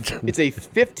 It's a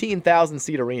 15,000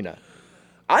 seat arena.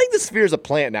 I think the Sphere is a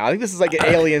plant now. I think this is like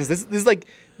Aliens. This is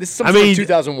some sort of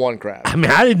 2001 crap. I mean,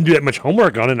 I didn't do that much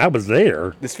homework on it, and I was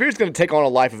there. The Sphere is going to take on a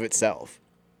life of itself.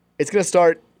 It's going to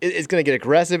start. It's going to get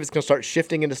aggressive. It's going to start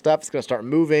shifting into stuff. It's going to start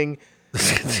moving.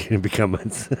 It's going to become.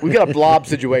 We've got a blob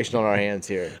situation on our hands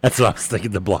here. That's what I was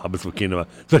thinking. The blob is what came about,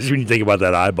 especially when you think about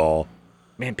that eyeball.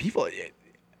 Man, people.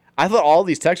 I thought all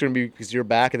these texts were going to be because you're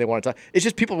back and they want to talk. It's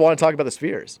just people want to talk about the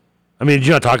Spheres. I mean, did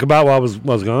you not talk about while I was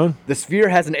gone? The Sphere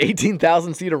has an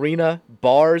 18,000 seat arena,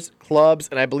 bars, clubs,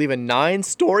 and I believe a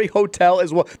 9-story hotel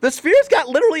as well. The Sphere's got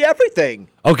literally everything.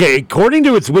 Okay, according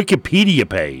to its Wikipedia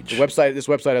page. This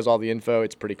website has all the info.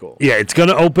 It's pretty cool. Yeah, it's going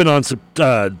to open on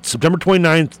September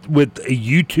 29th with a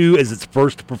U2 as its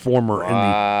first performer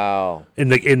in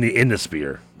the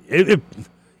Sphere.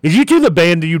 Is U2 the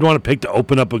band that you'd want to pick to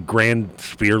open up a grand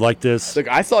Sphere like this? Look,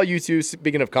 I saw U2,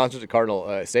 speaking of concerts at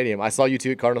Cardinal Stadium, I saw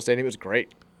U2 at Cardinal Stadium. It was great.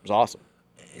 It was awesome.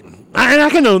 I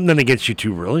got nothing against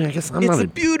U2, really. I guess I'm not a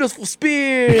beautiful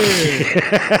Sphere.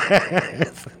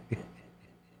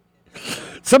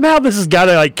 Somehow this has got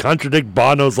to contradict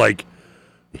Bono's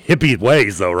hippie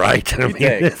ways, though, right? You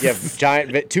think? You have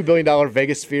giant $2 billion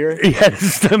Vegas Sphere.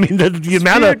 Yes, I mean the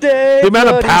amount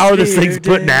of power this thing's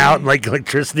putting out, and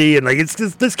electricity, and it's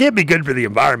just, this can't be good for the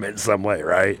environment in some way,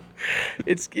 right?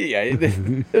 There's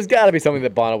got to be something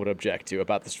that Bono would object to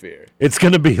about the Sphere. It's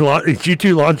going to be it's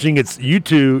U2 launching its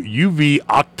U2 UV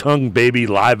Octung Baby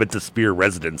live at the Sphere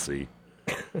residency.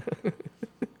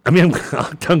 I mean,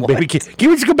 Octung Baby. Can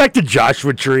we just go back to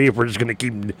Joshua Tree if we're just going to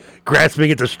keep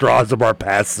grasping at the straws of our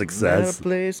past success? Not a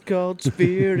place called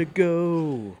Sphere to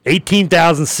go.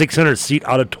 18,600 seat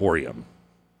auditorium.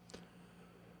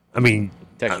 I mean,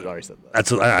 Texas already said that.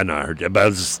 That's I know I heard that, but I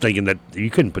was just thinking that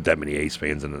you couldn't put that many A's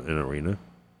fans in an arena.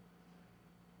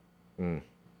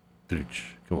 Dude,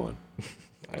 come on.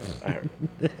 I heard.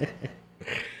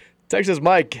 Texas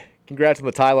Mike. Congrats on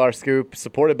the Tyler scoop,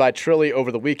 supported by Trilly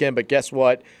over the weekend. But guess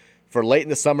what? For late in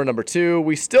the summer, number 2,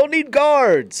 we still need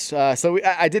guards.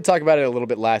 I did talk about it a little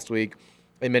bit last week.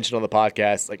 I mentioned on the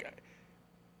podcast,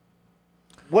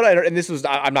 what I heard, and this was,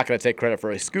 I'm not going to take credit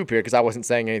for a scoop here because I wasn't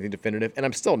saying anything definitive, and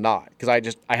I'm still not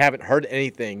because I haven't heard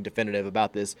anything definitive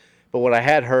about this. But what I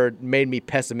had heard made me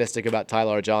pessimistic about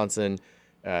Tyler Johnson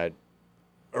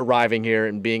arriving here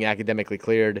and being academically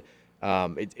cleared.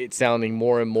 It's sounding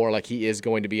more and more like he is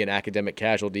going to be an academic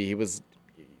casualty.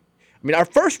 Our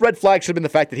first red flag should have been the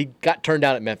fact that he got turned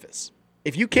down at Memphis.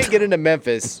 If you can't get into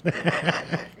Memphis,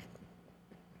 I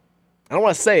don't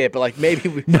want to say it, but maybe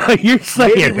we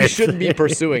shouldn't be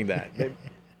pursuing that.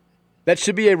 That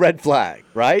should be a red flag,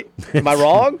 right? Am I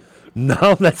wrong?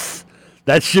 No,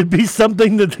 that should be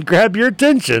something to grab your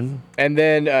attention. And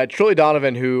then Trilly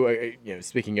Donovan, who,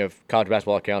 speaking of college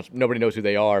basketball accounts, nobody knows who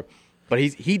they are. But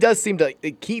he does seem to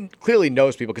 – he clearly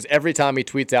knows people because every time he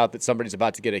tweets out that somebody's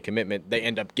about to get a commitment, they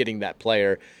end up getting that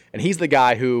player. And he's the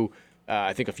guy who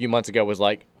I think a few months ago was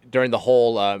during the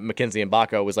whole Mackenzie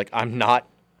Mbako was I'm not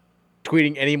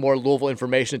tweeting any more Louisville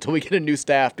information until we get a new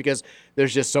staff because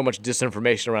there's just so much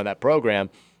disinformation around that program.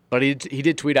 But he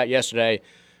did tweet out yesterday,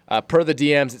 per the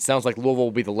DMs, it sounds like Louisville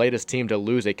will be the latest team to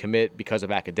lose a commit because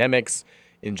of academics.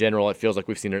 In general, it feels like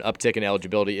we've seen an uptick in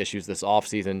eligibility issues this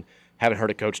offseason. Haven't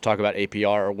heard a coach talk about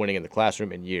APR or winning in the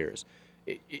classroom in years.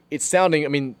 It's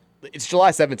sounding, it's July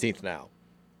 17th now.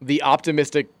 The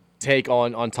optimistic take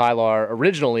on Tyler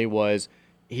originally was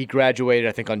he graduated,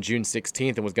 I think, on June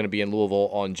 16th and was going to be in Louisville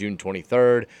on June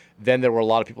 23rd. Then there were a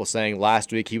lot of people saying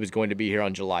last week he was going to be here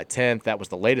on July 10th. That was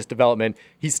the latest development.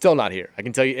 He's still not here. I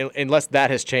can tell you, unless that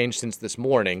has changed since this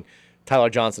morning, Tyler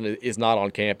Johnson is not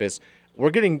on campus. We're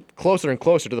getting closer and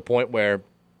closer to the point where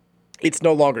it's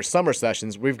no longer summer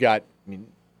sessions. We've got,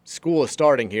 school is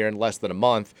starting here in less than a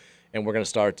month, and we're going to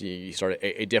start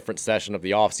a different session of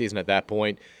the off season at that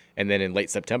point, and then in late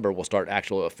September we'll start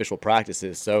actual official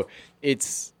practices. So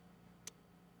it's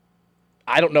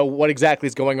I don't know what exactly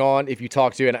is going on. If you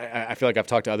talk to, and I feel like I've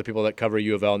talked to other people that cover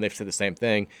U of L, and they've said the same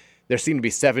thing. There seem to be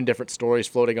 7 different stories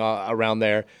floating around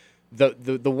there.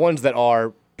 The ones that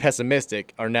are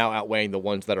pessimistic are now outweighing the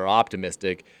ones that are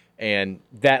optimistic, and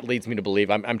that leads me to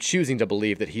believe, I'm choosing to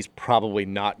believe that he's probably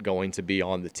not going to be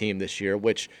on the team this year,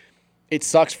 which it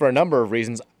sucks for a number of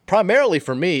reasons. Primarily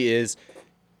for me is,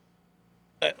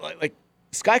 like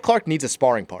Sky Clark needs a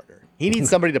sparring partner. He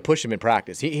needs somebody to push him in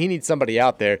practice. He needs somebody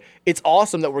out there. It's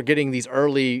awesome that we're getting these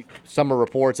early summer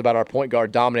reports about our point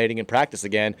guard dominating in practice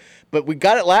again, but we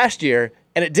got it last year,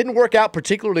 and it didn't work out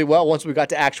particularly well once we got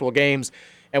to actual games,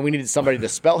 and we needed somebody to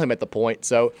spell him at the point.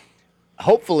 So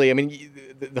hopefully, I mean,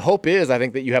 the hope is, I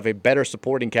think, that you have a better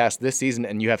supporting cast this season,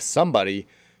 and you have somebody,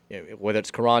 whether it's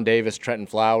Karan Davis, Trenton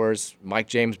Flowers, Mike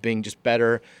James being just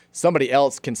better, somebody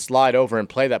else can slide over and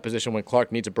play that position when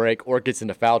Clark needs a break or gets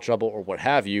into foul trouble or what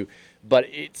have you. But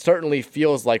it certainly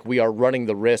feels like we are running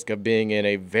the risk of being in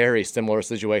a very similar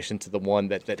situation to the one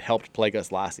that helped plague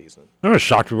us last season. I was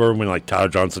shocked when like Tyler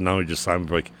Johnson now he just signed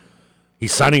like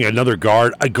he's signing another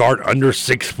guard, a guard under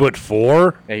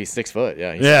 6'4". Yeah, he's 6 foot.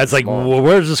 Yeah, it's like, well,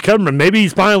 where's this coming from? Maybe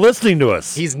he's finally listening to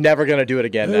us. He's never going to do it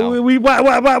again now.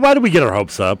 Why do we get our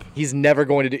hopes up? He's never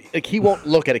going to do. Like, he won't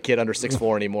look at a kid under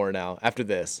 6'4" anymore now. After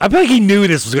this, I feel like he knew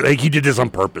this was like he did this on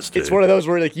purpose. Dude. It's one of those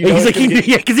where like he's like he knew,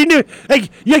 because he knew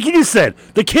like you just said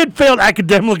the kid failed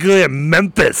academically at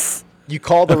Memphis. You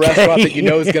call the restaurant that you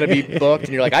know is going to be booked,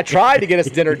 and you're like, I tried to get us a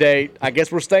dinner date. I guess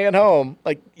we're staying home.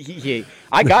 Like,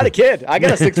 I got a kid. I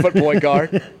got a 6 foot point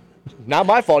guard. Not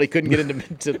my fault he couldn't get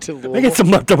into to Louisville. I got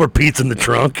some leftover pizza in the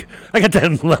trunk. I got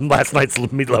that last night's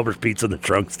meatloaf pizza in the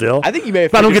trunk still. I think you may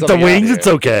have. If I don't get the wings, it's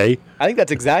okay. I think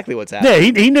that's exactly what's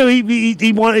happening. Yeah, he knew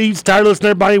he's tired of listening to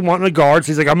everybody wanting a guard.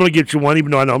 So he's like, I'm going to get you one,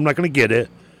 even though I know I'm not going to get it.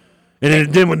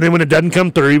 And then when it doesn't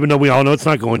come through, even though we all know it's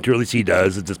not going to, at least he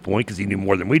does at this point because he knew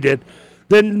more than we did.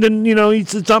 Then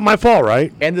it's not my fault,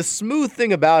 right? And the smooth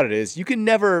thing about it is you can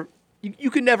never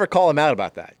call him out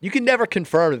about that. You can never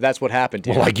confirm that that's what happened to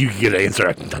him. Well, like you can get an answer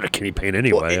out of Kenny Payne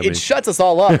anyway. Well, it shuts us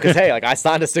all up because hey, like I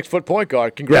signed a 6 foot point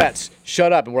guard. Congrats. Yeah.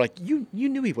 Shut up. And we're like, you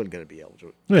knew he wasn't going to be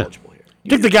eligible here. I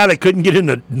think the guy that couldn't get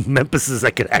into Memphis's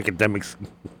academics.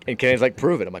 And Kenny's like,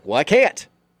 prove it. I'm like, well, I can't.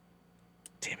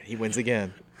 Damn it, he wins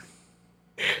again.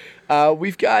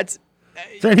 We've got.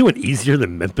 Is there anyone easier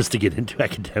than Memphis to get into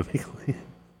academically?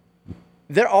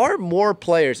 There are more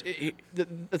players. The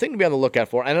thing to be on the lookout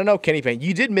for, and I know Kenny Payne,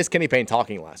 you did miss Kenny Payne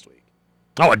talking last week.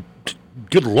 Oh,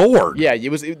 good Lord. Yeah,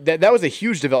 that was a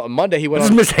huge development. Monday he went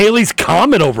on. This is Miss Haley's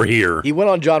comment over here. He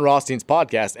went on John Rothstein's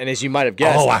podcast, and as you might have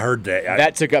guessed. Oh, I heard that.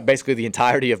 That took up basically the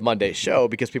entirety of Monday's show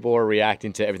because people were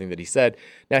reacting to everything that he said.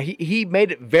 Now, he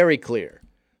made it very clear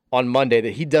on Monday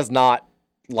that he does not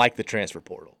like the transfer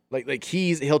portal. Like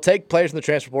he'll take players in the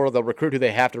transfer portal, they'll recruit who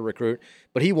they have to recruit,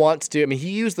 but he wants to,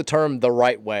 he used the term the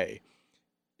right way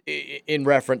in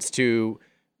reference to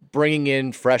bringing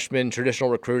in freshmen, traditional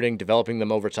recruiting, developing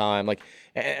them over time. Like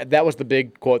that was the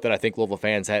big quote that I think Louisville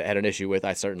fans had an issue with.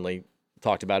 I certainly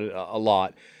talked about it a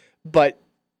lot, but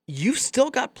you've still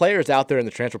got players out there in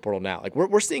the transfer portal now. Like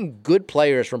we're seeing good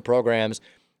players from programs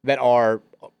that are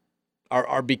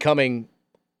becoming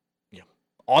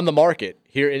on the market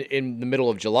here in the middle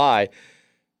of July.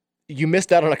 You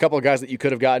missed out on a couple of guys that you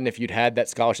could have gotten if you'd had that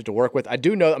scholarship to work with. I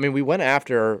do know, we went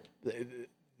after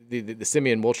the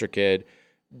Simeon Wilcher kid.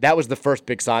 That was the first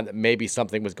big sign that maybe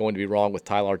something was going to be wrong with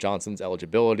Tyler Johnson's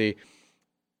eligibility.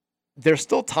 There's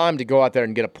still time to go out there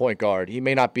and get a point guard. He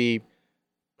may not be,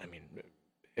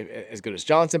 as good as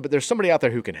Johnson, but there's somebody out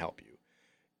there who can help you.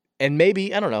 And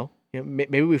maybe, I don't know,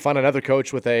 maybe we find another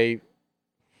coach with a,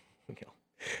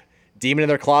 demon in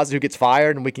their closet who gets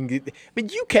fired, and we can get.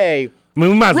 UK.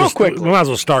 We might as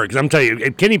well start because I'm telling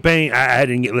you, Kenny Payne. I I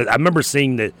remember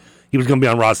seeing that he was going to be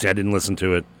on Rothstein. I didn't listen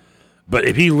to it, but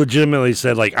if he legitimately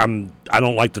said like I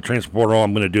don't like the transfer portal,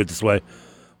 I'm going to do it this way.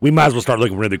 We might as well start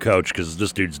looking for another coach because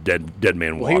this dude's dead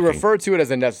man walking. Well, he referred to it as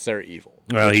a necessary evil.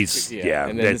 Well,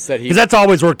 and then said because that's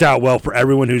always worked out well for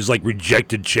everyone who's like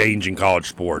rejected change in college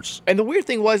sports. And the weird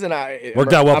thing was,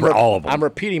 worked out well for all of them. I'm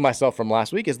repeating myself from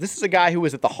last week. Is this is a guy who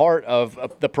was at the heart of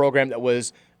the program that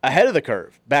was ahead of the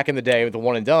curve back in the day with the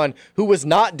one and done, who was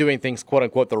not doing things quote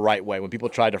unquote the right way when people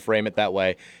tried to frame it that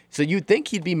way. So you'd think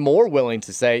he'd be more willing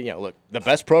to say, look, the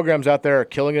best programs out there are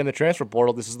killing it in the transfer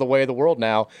portal. This is the way of the world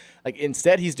now. Like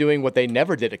instead, he's doing what they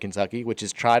never did at Kentucky, which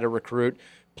is try to recruit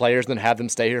players and have them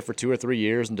stay here for 2 or 3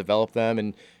 years and develop them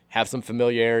and have some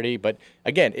familiarity. But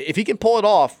again, if he can pull it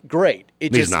off, great.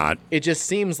 He's not. It just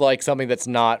seems like something that's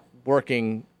not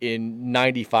working in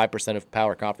 95% of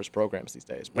power conference programs these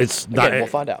days. But it's again, not. We'll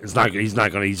find out. It's not. He's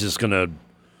not going to. He's just going to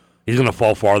he's going to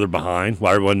fall farther behind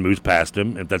while everyone moves past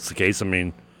him. If that's the case, I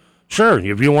mean, sure,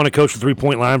 if you want to coach the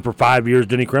 3-point line for 5 years,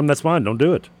 Denny Krim, that's fine. Don't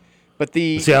do it. But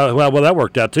see how well that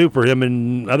worked out too for him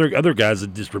and other guys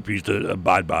that just refused to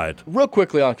abide by it. Real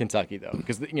quickly on Kentucky though,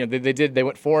 because they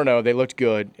went 4-0. They looked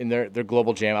good in their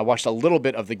global jam. I watched a little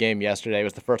bit of the game yesterday. It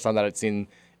was the first time that I'd seen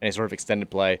any sort of extended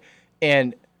play,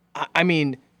 and I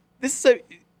mean, this is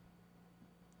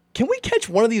can we catch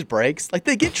one of these breaks? Like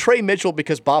they get Trey Mitchell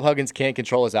because Bob Huggins can't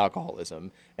control his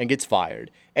alcoholism and gets fired,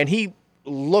 and he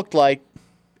looked like.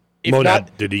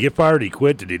 Did he get fired? Did he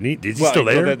quit? Is he still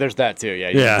there? There's that too.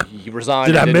 Yeah. He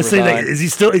resigned. Did I miss anything? Is he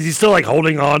still like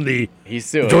holding on the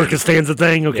George Costanza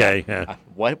thing? Okay. Yeah.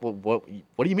 What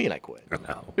do you mean I quit?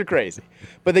 No. You're crazy.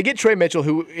 But they get Trey Mitchell,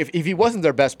 who if he wasn't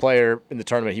their best player in the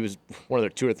tournament, he was one of their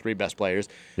 2 or 3 best players.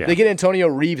 Yeah. They get Antonio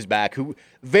Reeves back, who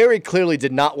very clearly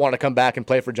did not want to come back and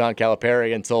play for John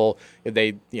Calipari until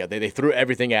they threw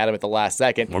everything at him at the last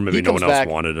second. Or maybe no one else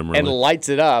wanted him. Really. And lights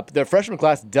it up. Their freshman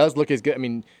class does look as good. I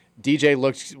mean, DJ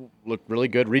looked really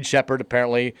good. Reed Shepherd,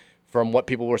 apparently, from what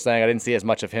people were saying, I didn't see as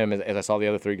much of him as I saw the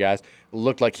other 3 guys.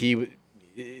 Looked like he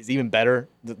is even better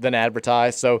than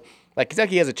advertised. So, like,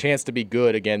 Kentucky has a chance to be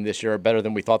good again this year, or better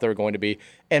than we thought they were going to be.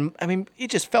 And I mean, it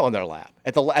just fell in their lap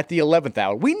at the 11th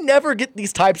hour. We never get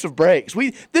these types of breaks.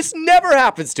 This never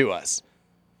happens to us.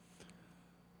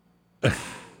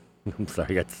 I'm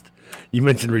sorry, you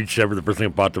mentioned Reed Shepherd. The first thing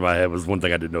that popped in my head was one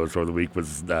thing I didn't notice over the week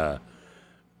was.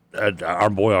 Our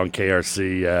boy on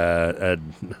KRC,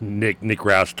 Nick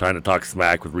Roush, trying to talk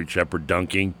smack with Reed Shepherd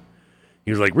dunking.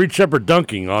 He was like, Reed Shepherd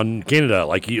dunking on Canada,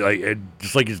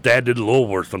 just like his dad did in Louisville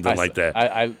or something like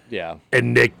that. Yeah.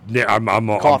 And Nick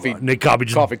Coffey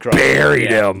just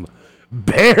buried him.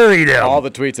 Buried him. All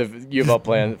the tweets of U of L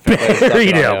playing.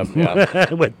 Buried him.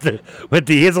 Yeah. with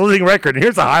his losing record. And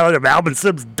here's a highlight of Alvin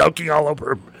Sims dunking all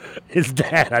over his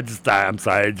dad. I'm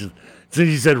sorry. As soon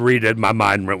as you said Reed, my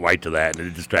mind went right to that, and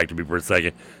it distracted me for a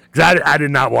second. Because I did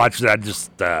not watch that.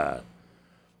 We're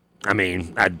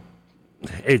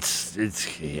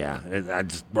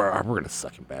going to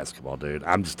suck in basketball, dude.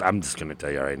 I'm just going to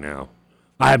tell you right now.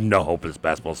 I have no hope in this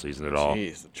basketball season at all.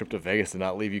 Jeez, the trip to Vegas did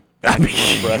not leave you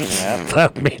depressed.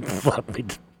 Left me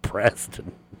depressed.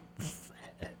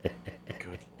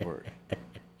 Good Lord.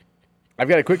 I've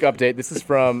got a quick update. This is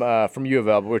from U of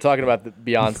L, but we're talking about the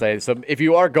Beyonce. So if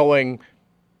you are going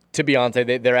to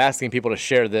Beyonce, they're asking people to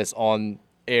share this on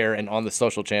air and on the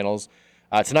social channels.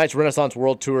 Tonight's Renaissance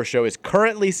World Tour show is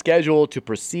currently scheduled to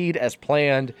proceed as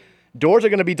planned. Doors are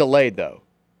going to be delayed, though.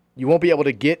 You won't be able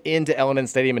to get into L&N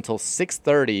Stadium until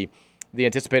 6:30. The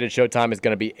anticipated show time is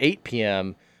going to be 8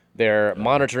 p.m. They're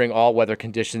monitoring all weather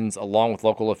conditions along with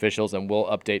local officials and will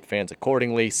update fans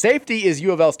accordingly. Safety is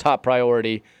U of L's top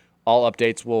priority. All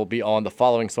updates will be on the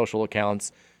following social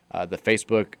accounts, the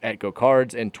Facebook at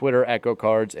GoCards and Twitter at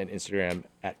GoCards and Instagram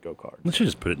at GoCards. Let's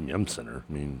just put it in Yum Center.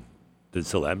 I mean, did it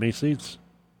sell that many seats?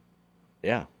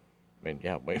 Yeah. I mean,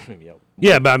 yeah.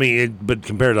 Yeah, but I mean, but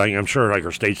compared to, I'm sure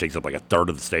our stage takes up like a third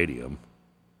of the stadium.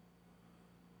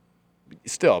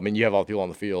 Still, I mean, you have all the people on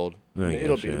the field.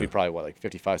 It'll be probably,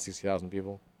 55,000, 60,000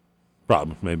 people?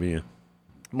 Probably, maybe, yeah.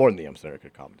 More than the Yum Center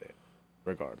could accommodate,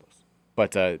 regardless.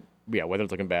 But, yeah, weather's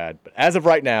looking bad. But as of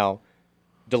right now,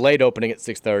 delayed opening at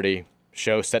 6:30,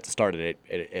 show set to start at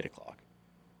 8 o'clock.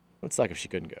 It would suck if she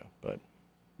couldn't go, but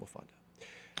we'll find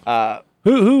out.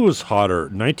 Who was hotter,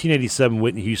 1987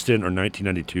 Whitney Houston or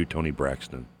 1992 Tony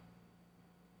Braxton?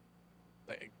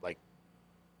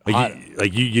 You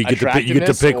get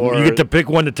to pick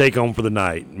one to take home for the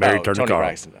night. Mary Turner Tony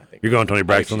Braxton, I think. You're going Tony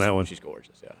Braxton on that one? She's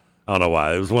gorgeous, yeah. I don't know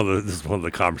why. This is one of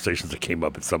the conversations that came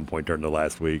up at some point during the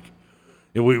last week.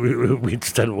 We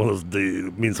just had one of those.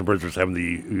 Me and some brothers having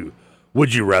the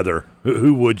would you rather?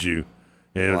 Who would you?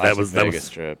 And that was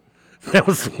trip. That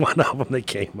was one of them that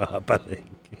came up, I think.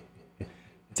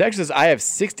 Texas, I have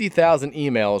 60,000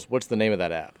 emails. What's the name of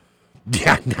that app?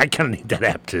 Yeah, I kind of need that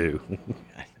app too.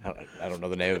 I don't know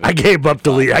the name of it. I gave up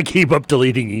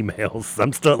deleting emails.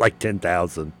 I'm still at like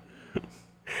 10,000.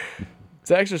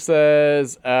 Texas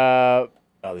says, this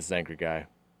is Angry Guy.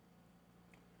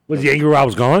 Was he angry while I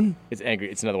was gone? It's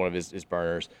angry. It's another one of his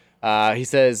burners. He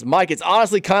says, Mike, it's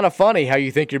honestly kind of funny how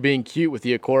you think you're being cute with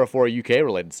the Okorafor UK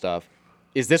related stuff.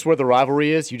 Is this where the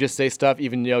rivalry is? You just say stuff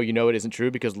even though you know it isn't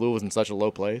true because Louisville's in such a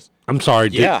low place? I'm sorry.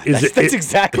 Yeah, that's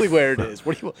exactly where it is.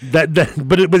 What do you?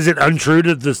 But was it untrue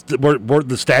that were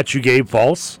the stats you gave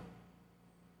false?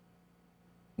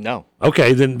 No.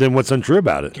 Okay, then what's untrue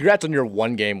about it? Congrats on your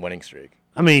 1-game winning streak.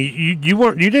 I mean, you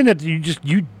didn't have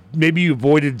to. Maybe you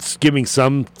avoided giving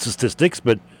some statistics,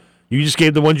 but you just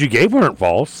gave the ones you gave weren't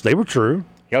false. They were true.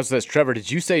 He also says, Trevor,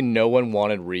 did you say no one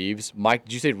wanted Reeves? Mike,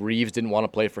 did you say Reeves didn't want to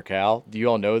play for Cal? Do you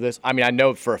all know this? I mean, I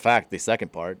know for a fact the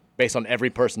second part, based on every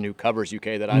person who covers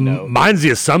UK that I know. Mine's the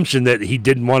assumption that he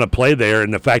didn't want to play there,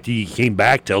 and the fact he came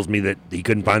back tells me that he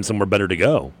couldn't find somewhere better to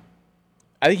go.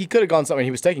 I think he could have gone somewhere.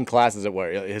 He was taking classes at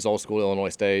his old school, Illinois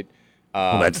State.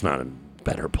 Well, that's not a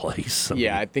better place.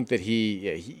 I think that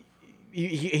he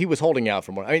was holding out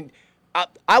for more. I mean,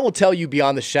 I will tell you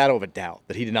beyond the shadow of a doubt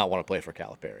that he did not want to play for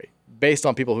Calipari, based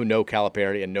on people who know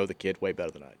Calipari and know the kid way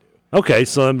better than I do. Okay,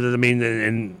 so I mean,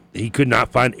 and he could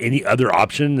not find any other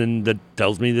option, and that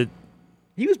tells me that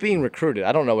he was being recruited.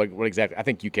 I don't know what exactly. I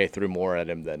think UK threw more at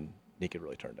him than he could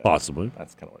really turn down. Possibly.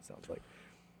 That's kind of what it sounds like.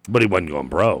 But he wasn't going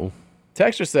pro.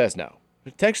 Texture says no.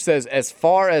 Texture says, as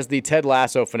far as the Ted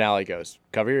Lasso finale goes,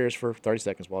 cover your ears for 30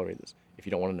 seconds while I read this, if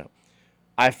you don't want to know.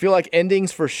 I feel like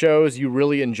endings for shows you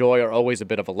really enjoy are always a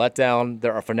bit of a letdown.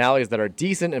 There are finales that are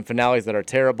decent and finales that are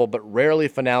terrible, but rarely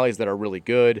finales that are really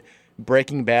good.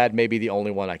 Breaking Bad may be the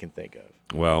only one I can think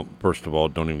of. Well, first of all,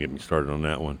 don't even get me started on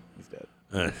that one. He's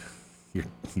dead.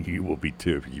 You will be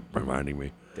too if you keep reminding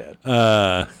me. Dead.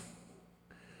 I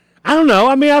don't know.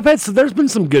 I mean, there's been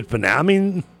some good finales. I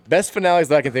mean, best finales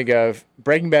that I can think of,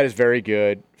 Breaking Bad is very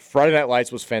good. Friday Night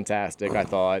Lights was fantastic, I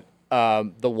thought.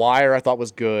 The Wire, I thought,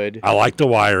 was good. I like the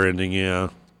Wire ending, yeah.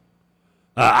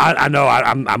 I know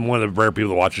I'm one of the rare people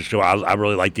that watch the show. I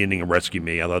really like the ending of Rescue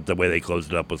Me. I thought the way they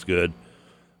closed it up was good.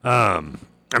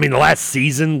 I mean, the last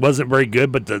season wasn't very good,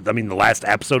 but the last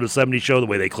episode of 70 Show, the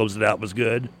way they closed it out was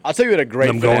good. I'll tell you what a great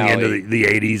them finale. going into the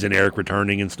 80s and Eric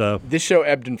returning and stuff. This show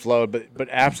ebbed and flowed, but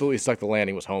absolutely stuck the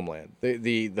landing was Homeland.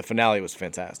 The finale was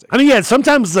fantastic. I mean, yeah,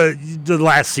 sometimes the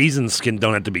last seasons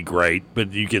don't have to be great,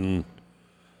 but you can,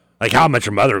 like How I Met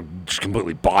Your Mother just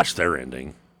completely botched their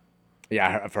ending.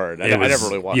 Yeah, I've heard. I never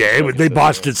really watched it. Yeah, they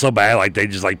botched it so bad, like they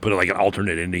just like put like an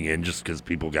alternate ending in just because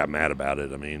people got mad about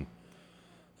it. I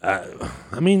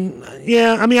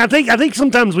think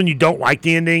sometimes when you don't like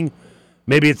the ending,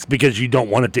 maybe it's because you don't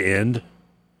want it to end.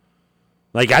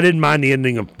 Like, I didn't mind the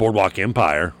ending of Boardwalk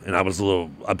Empire, and I was a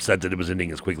little upset that it was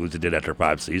ending as quickly as it did after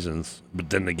 5 seasons. But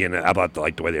then again, I thought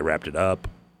the way they wrapped it up.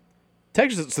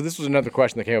 Texas. So this was another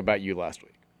question that came about you last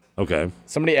week. Okay.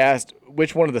 Somebody asked,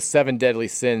 which one of the 7 deadly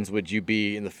sins would you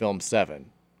be in the film 7?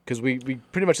 Because we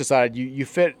pretty much decided you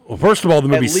fit. Well, first of all, the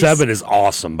movie 7 is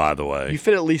awesome, by the way. You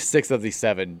fit at least 6 of the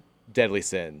 7 deadly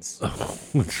sins.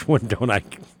 Which one don't I?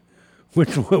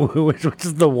 Which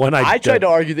is the one I tried to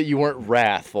argue that you weren't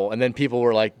wrathful, and then people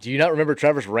were like, "Do you not remember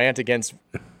Trevor's rant against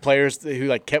players who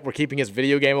were keeping his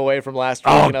video game away from last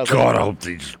week?" Oh and I was God, like, I hope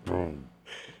they just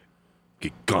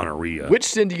get gonorrhea. Which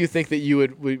sin do you think that you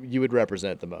would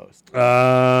represent the most?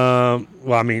 Well,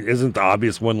 I mean, isn't the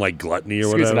obvious one like gluttony or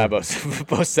Squeeze whatever? and I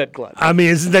both said gluttony. I mean,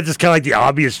 isn't that just kind of like the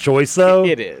obvious choice though?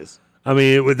 It is. I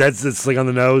mean, it's like on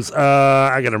the nose.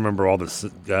 I gotta remember all this.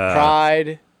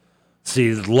 Pride.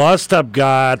 See, lust I've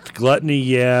got, gluttony,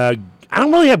 yeah. I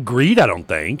don't really have greed, I don't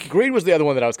think. Greed was the other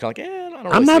one that I was kind of like, I don't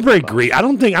really I'm not see very that much. greedy. I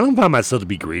don't find myself to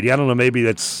be greedy. I don't know, maybe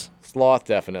that's... Sloth,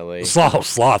 definitely.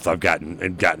 Sloth I've gotten,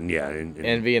 yeah.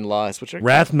 Envy and lust, which are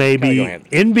wrath, maybe. go hand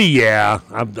in hand. Envy, yeah.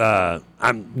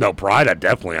 No, pride, I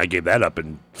gave that up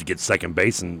to get second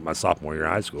base in my sophomore year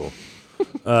of high school.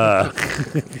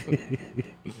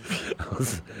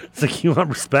 It's like, you want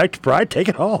respect, pride, take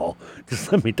it all.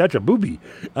 Just let me touch a boobie.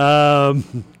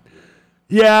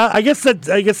 Yeah, I guess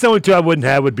the only 2 I wouldn't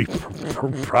have would be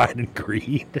pride and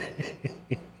greed.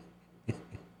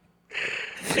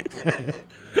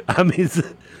 I mean,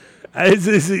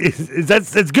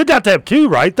 it's good not to have 2,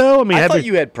 right? Though I mean, I thought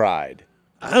you had pride.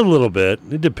 A little bit.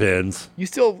 It depends. You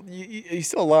still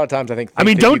a lot of times I think. I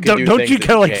mean, that don't you you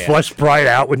kind of like can't. flush pride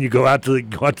out when you go out to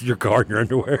your car in your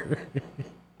underwear?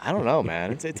 I don't know,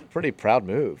 man. It's a pretty proud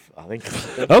move. I think.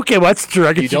 Okay, well that's true.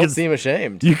 I guess you don't seem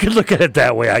ashamed. You could look at it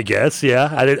that way, I guess.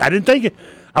 Yeah, I didn't think it.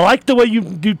 I like the way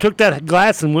you took that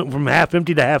glass and went from half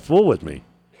empty to half full with me.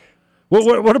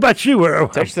 What about you?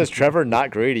 Texas says, Trevor,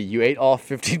 not greedy. You ate all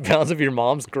 15 pounds of your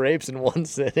mom's grapes in one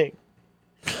sitting.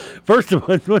 First of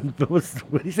all, what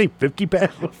did you say, 50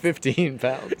 pounds? 15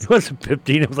 pounds. It wasn't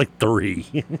 15, it was like 3.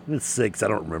 It was 6, I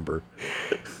don't remember.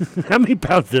 How many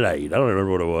pounds did I eat? I don't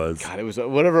remember what it was. God, it was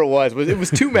whatever it was. It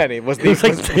was too many. It was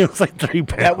like 3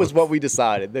 pounds. That was what we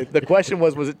decided. The question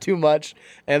was it too much?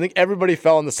 And I think everybody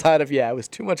fell on the side of, it was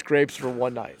too much grapes for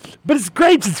one night. But it's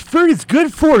grapes, it's fruit, it's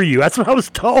good for you. That's what I was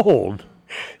told.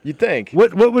 You'd think.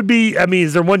 What would be, I mean,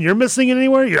 is there one you're missing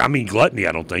anywhere? I mean, gluttony,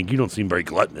 I don't think. You don't seem very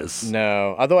gluttonous.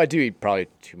 No, although I do eat probably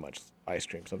too much ice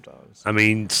cream sometimes. I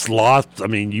mean, sloth, I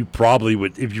mean, you probably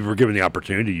would, if you were given the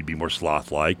opportunity, you'd be more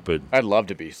sloth-like, but... I'd love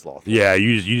to be sloth-like. Yeah,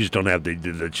 you just don't have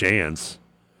the chance.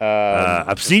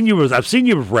 I've seen you with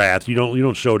wrath. You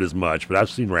don't show it as much, but I've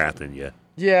seen wrath in you.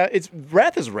 Yeah,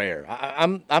 wrath is rare.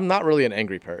 I'm not really an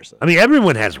angry person. I mean,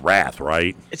 everyone has wrath,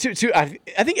 right? I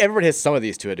think everyone has some of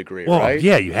these to a degree, Well, right?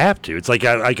 yeah, you have to. It's like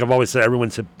I've always said,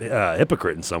 everyone's a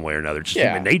hypocrite in some way or another. It's just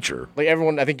human nature. Like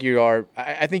everyone, I think you are.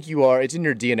 I think you are. It's in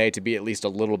your DNA to be at least a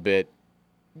little bit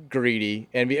greedy,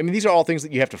 and I mean these are all things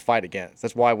that you have to fight against.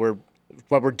 That's why we're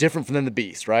different from the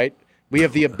beast, right? We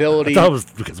have the ability. I thought it was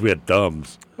because we had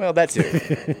thumbs. Well, that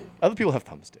too. Other people have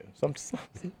thumbs too. Some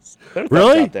there are thumbs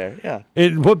Really? out there, yeah.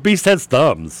 And what beast has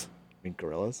thumbs? I mean,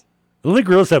 gorillas. I don't think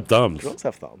gorillas have thumbs. Gorillas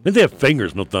have thumbs. Then they have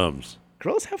fingers, no thumbs.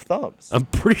 Gorillas have thumbs. I'm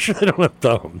pretty sure they don't have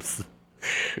thumbs.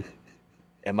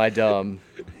 Am I dumb?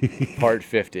 Part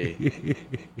 50.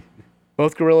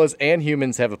 Both gorillas and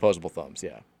humans have opposable thumbs.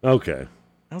 Yeah. Okay.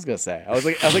 I was gonna say. I was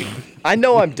like, I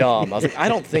know I'm dumb. I was like, I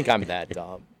don't think I'm that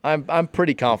dumb. I'm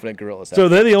pretty confident gorillas have. So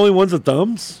they're the only ones with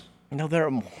thumbs? No, there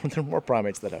are more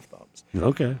primates that have thumbs.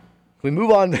 Okay. We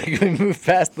move on. We move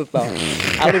past the thumb.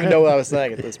 I don't even know what I was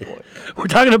saying at this point. We're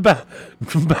talking about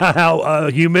how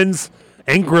humans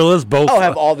and gorillas both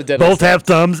have all the deadly both have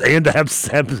thumbs and have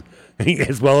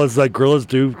as well as gorillas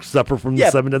do suffer from the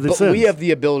 7 deadly but sins. we have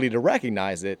the ability to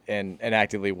recognize it and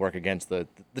actively work against the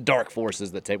dark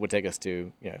forces that would take us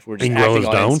to, if we're just and acting gorillas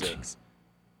on don't. instincts.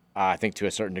 I think to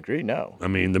a certain degree, no. I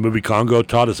mean, the movie Congo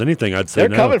taught us anything. I'd say they're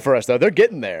no. coming for us though. They're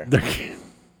getting there.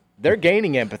 They're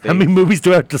gaining empathy. How many movies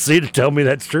do I have to see to tell me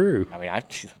that's true? I mean, I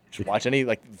should watch any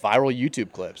viral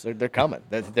YouTube clips. They're coming.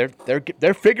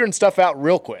 They're figuring stuff out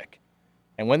real quick,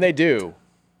 and when they do,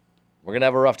 we're gonna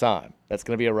have a rough time. That's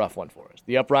gonna be a rough one for us.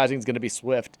 The uprising is gonna be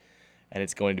swift, and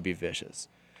it's going to be vicious.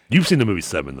 You've seen the movie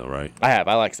 7, though, right? I have.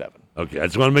 I like 7. Okay, I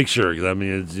just want to make sure because I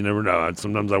mean, you never know.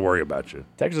 Sometimes I worry about you.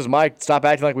 Texas Mike, stop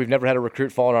acting like we've never had a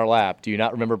recruit fall in our lap. Do you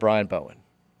not remember Brian Bowen?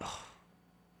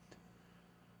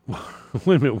 Wait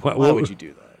a minute. Why would you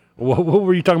do that? What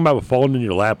were you talking about with falling in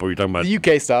your lap? What were you talking about? The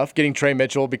UK stuff, getting Trey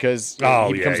Mitchell because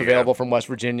he becomes available from West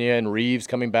Virginia, and Reeves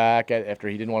coming back after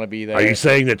he didn't want to be there. Are you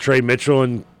saying that Trey Mitchell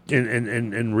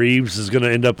and Reeves is going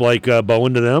to end up like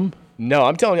Bowen to them? No,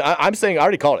 I'm telling you. I'm saying I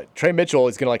already called it. Trey Mitchell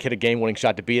is going to hit a game-winning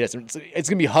shot to beat us. It's going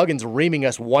to be Huggins reaming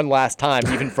us one last time,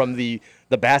 even from the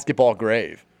basketball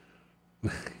grave.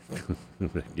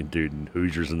 Dude, and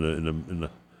Hoosiers in the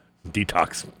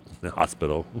detox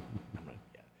hospital.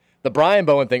 The Brian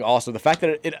Bowen thing also, the fact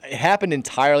that it happened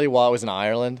entirely while I was in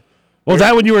Ireland. Was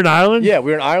that when you were in Ireland? Yeah, we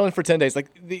were in Ireland for 10 days.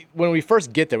 When we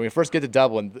first get there, when we first get to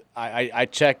Dublin, I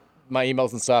check my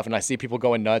emails and stuff, and I see people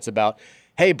going nuts about,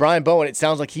 hey, Brian Bowen, it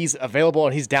sounds like he's available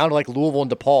and he's down to Louisville and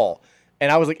DePaul.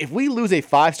 And I was like, if we lose a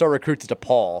 5-star recruit to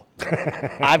DePaul,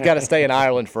 I've got to stay in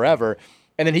Ireland forever.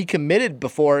 And then he committed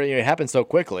before it happened so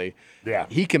quickly. Yeah,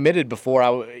 he committed before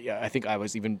I think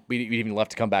we even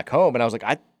left to come back home, and I was like,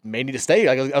 I may need to stay.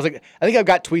 I was like, I think I've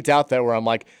got tweets out there where I'm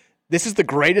like, this is the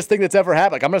greatest thing that's ever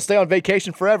happened. I'm gonna stay on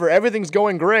vacation forever. Everything's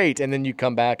going great, and then you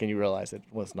come back and you realize it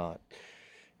was not.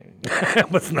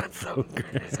 It was not so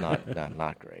great. It's not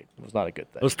great. It was not a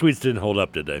good thing. Those tweets didn't hold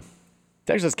up, did they?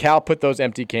 Texas Cal put those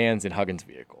empty cans in Huggins'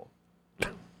 vehicle.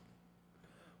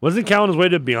 Wasn't Cal on his way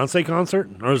to a Beyonce concert,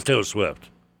 or was it Taylor Swift?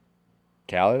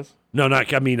 Cal is? No,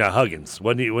 Huggins.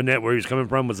 Wasn't that where he was coming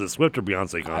from? Was it Swift or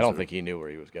Beyonce concert? I don't think he knew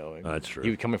where he was going. That's true. He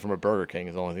was coming from a Burger King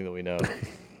is the only thing that we know. It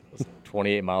was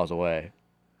 28 miles away.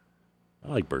 I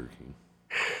like Burger King.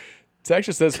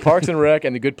 Texas says Parks and Rec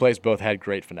and The Good Place both had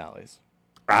great finales.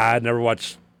 I never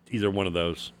watched either one of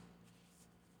those.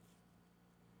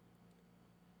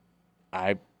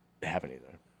 I haven't either.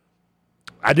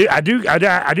 I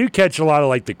do catch a lot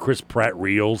of the Chris Pratt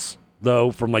reels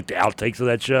though from the outtakes of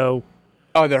that show.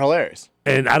 Oh, they're hilarious.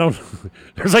 And I don't.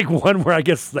 There's one where I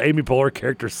guess the Amy Poehler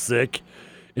character's sick,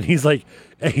 and he's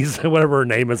whatever her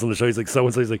name is on the show. He's like so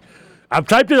and so. He's like, I've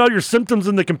typed in all your symptoms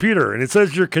in the computer, and it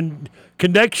says your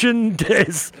connection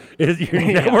is your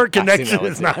network connection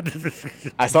is not.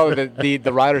 I saw that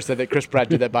the writer said that Chris Pratt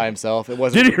did that by himself. It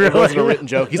wasn't. Did he really? It wasn't a written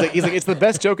joke. He's like it's the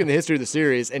best joke in the history of the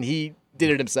series, and he did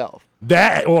it himself.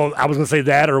 I was gonna say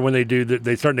that, or when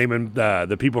they start naming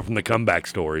the people from the comeback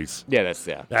stories. Yeah,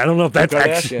 I don't know if that's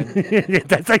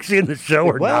actually in the show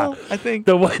or not. Well, I think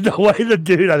the way the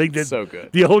dude, I think that so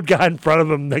good. The old guy in front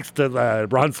of him next to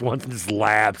Ron Swanson just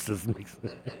laughs.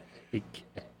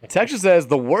 Texas says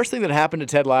the worst thing that happened to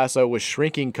Ted Lasso was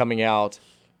Shrinking coming out.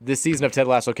 This season of Ted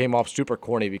Lasso came off super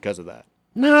corny because of that.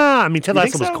 Nah, I mean Ted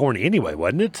Lasso was corny anyway,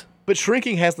 wasn't it? But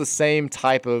Shrinking has the same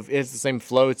it's the same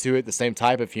flow to it, the same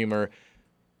type of humor.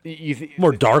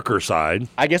 More darker side.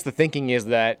 I guess the thinking is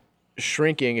that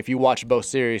Shrinking, if you watch both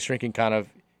series, Shrinking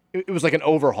it was like an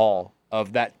overhaul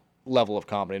of that level of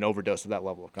comedy, an overdose of that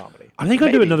level of comedy. Are they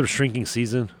going to do another Shrinking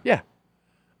season? Yeah.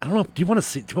 I don't know. Do you want to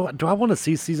see? Do I want to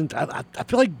see season? I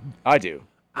feel like I do.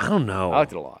 I don't know. I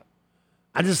liked it a lot.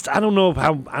 I don't know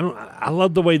how I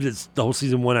love the way the whole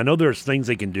season went. I know there's things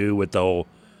they can do with the whole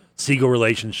Siegel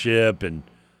relationship, and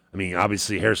I mean,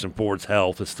 obviously Harrison Ford's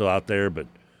health is still out there, but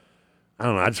I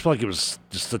don't know. I just feel like it was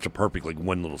just such a perfect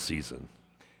one little season.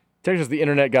 Texas, the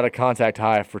internet got a contact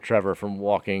high for Trevor from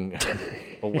walking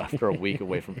after a week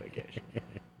away from vacation.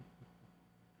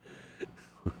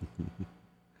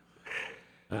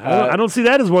 I don't see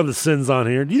that as one of the sins on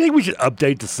here. Do you think we should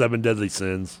update the 7 deadly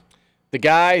sins? The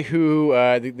guy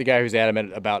who's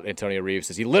adamant about Antonio Reeves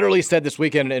says he literally said this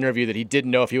weekend in an interview that he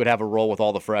didn't know if he would have a role with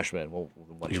all the freshmen. Well,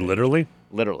 literally?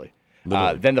 Literally.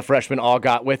 Then the freshmen all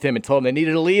got with him and told him they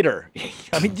needed a leader.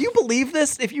 I mean, do you believe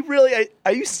this? If you really,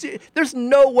 are you serious? There's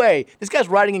no way. This guy's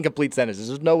writing in complete sentences.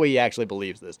 There's no way he actually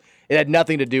believes this. It had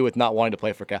nothing to do with not wanting to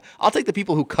play for Cal. I'll take the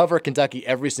people who cover Kentucky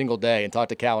every single day and talk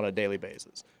to Cal on a daily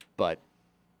basis. But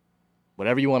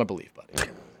whatever you want to believe, buddy.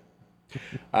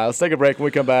 Let's take a break. When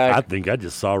we come back, I think I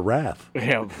just saw wrath.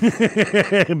 Yeah.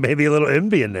 Maybe a little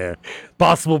envy in there.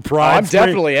 Possible pride. I'm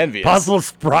definitely envious. Possible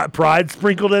pride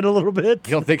sprinkled in a little bit.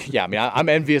 You don't think? Yeah, I mean, I'm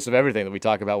envious of everything that we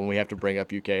talk about when we have to bring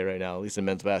up UK right now, at least in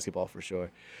men's basketball for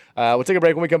sure. We'll take a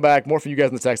break. When we come back, more from you guys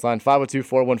on the text line,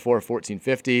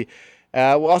 502-414-1450.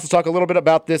 We'll also talk a little bit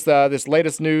about this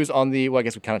latest news on I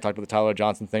guess we kind of talked about the Tyler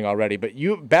Johnson thing already, but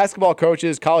basketball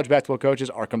coaches, college basketball coaches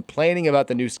are complaining about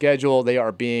the new schedule. They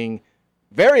are being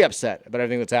very upset about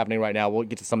everything that's happening right now. We'll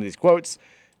get to some of these quotes.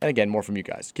 And again, more from you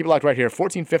guys. Keep it locked right here.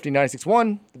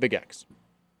 1450-96.1, The Big X.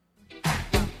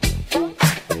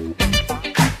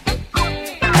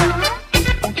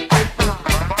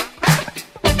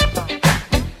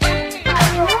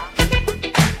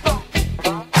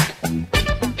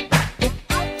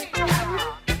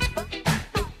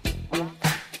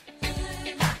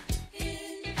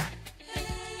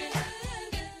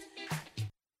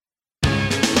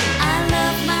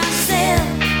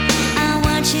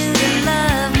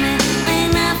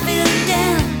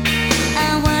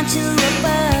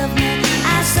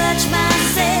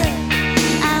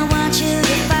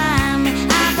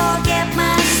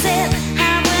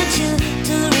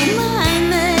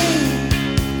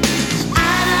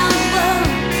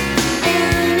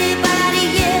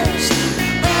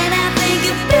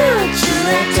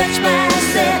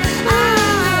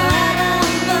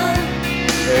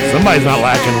 Somebody's not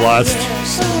lacking lust.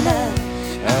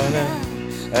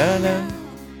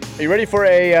 Are you ready for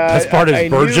a? That's part of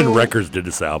Virgin Records did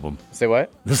this album. Say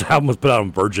what? This album was put out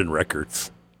on Virgin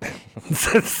Records.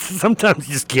 Sometimes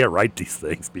you just can't write these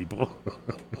things, people.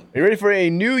 Are you ready for a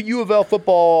new U of L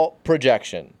football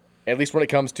projection? At least when it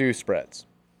comes to spreads.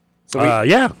 So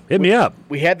hit me up.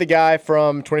 We had the guy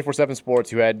from 24/7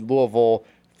 Sports who had Louisville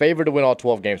favored to win all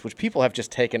 12 games, which people have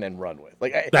just taken and run with.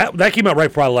 That came out right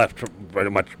before I left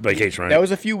from my vacation, right? That was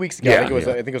a few weeks ago. Yeah, I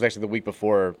think it was actually the week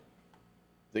before,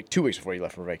 like 2 weeks before you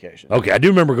left for vacation. Okay, I do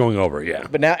remember going over, yeah.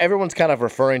 But now everyone's kind of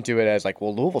referring to it as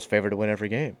Louisville's favored to win every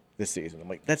game this season. I'm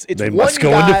like, they must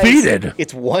go undefeated.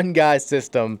 It's one guy's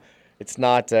system. It's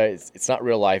not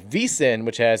real life. VSiN,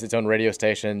 which has its own radio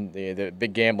station, the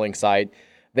big gambling site,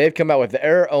 they've come out with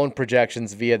their own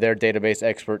projections via their database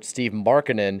expert Steve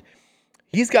Markkanen.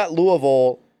 He's got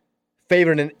Louisville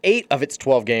favored in 8 of its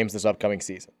 12 games this upcoming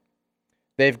season.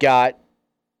 They've got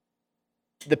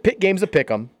the Pitt games to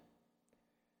pick 'em.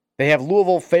 They have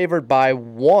Louisville favored by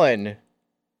 1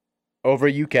 over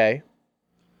UK.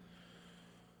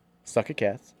 Suck it,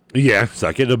 Cats. Yeah,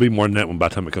 suck it. It'll be more than that one by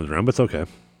the time it comes around, but it's okay.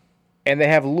 And they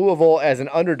have Louisville as an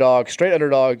underdog, straight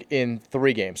underdog in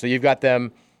 3 games. So you've got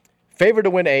them favored to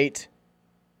win 8,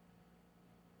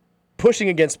 pushing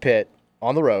against Pitt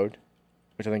on the road,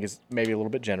 which I think is maybe a little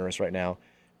bit generous right now,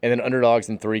 and then underdogs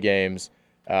in 3 games.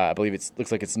 I believe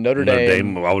looks like it's Notre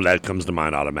Dame. Oh, that comes to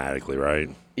mind automatically, right?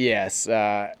 Yes,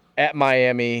 at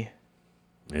Miami.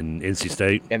 And NC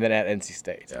State. And then at NC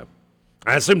State. Yeah.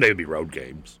 I assume they would be road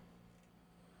games,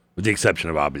 with the exception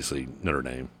of, obviously, Notre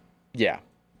Dame. Yeah.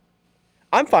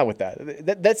 I'm fine with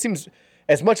that. That seems,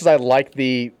 as much as I like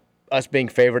us being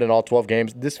favored in all 12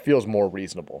 games, this feels more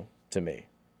reasonable to me.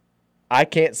 I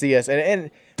can't see us.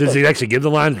 And does he actually give the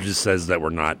lines, or just says that we're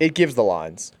not? It gives the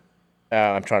lines.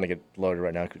 I'm trying to get loaded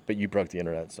right now, but you broke the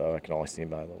internet, so I can only see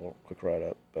by a little quick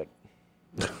write-up. But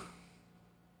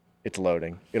it's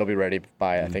loading. It'll be ready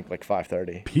by, I think, like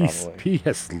 5:30.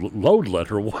 PS load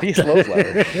letter. What? PS load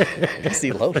letter.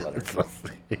 PC load letter.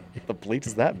 The bleep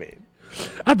does that mean?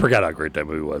 I forgot how great that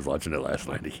movie was watching it last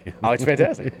night again. Oh, it's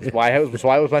fantastic. That's why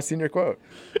it was my senior quote.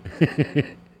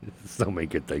 So many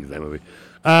good things in that movie.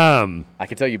 I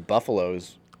can tell you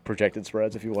Buffalo's projected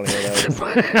spreads if you want to hear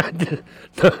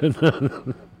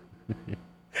that.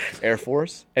 Air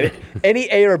Force? Any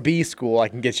A or B school I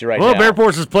can get you right now. Well, if Air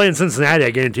Force is playing Cincinnati,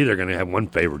 I guarantee they're going to have one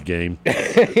favorite game.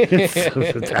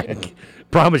 I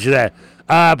promise you that. If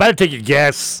I had to take a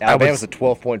guess, Alabama's a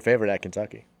 12-point favorite at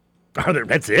Kentucky.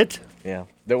 That's it? Yeah.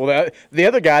 The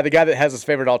other guy, the guy that has his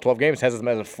favorite all 12 games, has them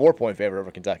as a 4-point favorite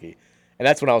over Kentucky. And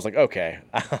that's when I was like, okay,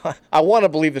 I want to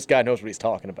believe this guy knows what he's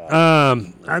talking about.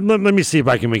 Let me see if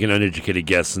I can make an uneducated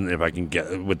guess, and if I can get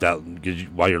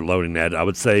while you're loading that. I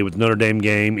would say with Notre Dame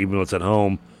game, even though it's at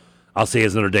home, I'll say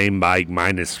it's Notre Dame by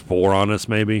 -4 on us,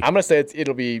 maybe. I'm going to say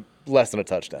it'll be less than a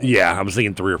touchdown. Yeah, I was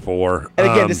thinking 3 or 4.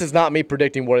 And again, this is not me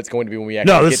predicting what it's going to be when we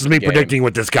actually No, get this to is me the game. predicting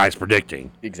what this guy's predicting.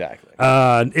 Exactly.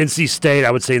 NC State, I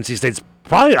would say NC State's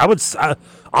probably,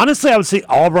 honestly, I would say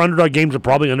all of our underdog games are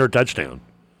probably under a touchdown.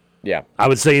 Yeah. I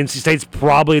would say NC State's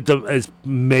probably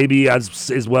maybe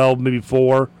as well, maybe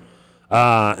 4.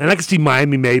 And I can see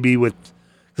Miami maybe with,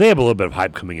 they have a little bit of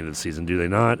hype coming into the season, do they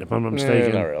not? If I'm not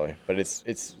mistaken. Not really, but it's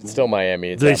still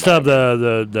Miami. Do they still have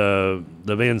the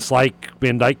Van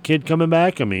Dyke kid coming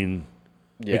back? I mean,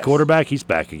 the quarterback, he's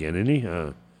back again, isn't he?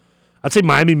 I'd say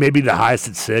Miami may be the highest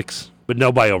at 6, but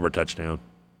nobody over a touchdown.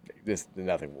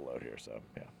 Nothing will load here, so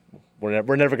yeah,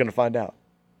 we're never going to find out.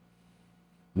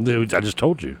 Dude, I just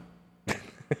told you.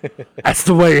 That's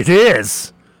the way it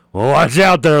is. Well, watch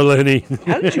out there, Lenny.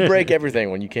 How did you break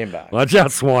everything when you came back? Watch out,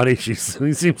 Swanee. He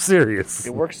seems serious.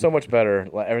 It works so much better.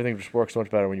 Everything just works so much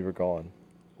better when you were gone.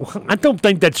 Well, I don't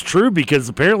think that's true because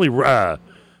apparently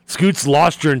Scoots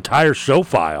lost your entire show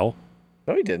file.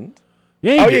 No, he didn't.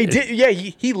 Yeah, he did. Yeah,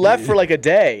 he left for like a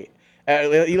day.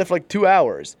 He left for like 2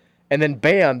 hours. And then,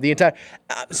 bam, the entire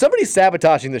somebody's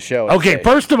sabotaging the show. Okay,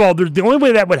 first of all, the only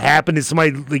way that would happen is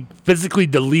somebody physically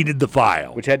deleted the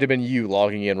file, which had to have been you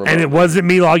logging in remotely. And it wasn't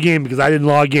me logging in because I didn't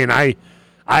log in. I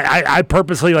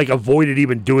purposely avoided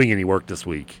even doing any work this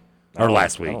week or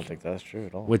last week. I don't think that's true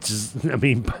at all. Which is, I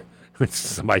mean,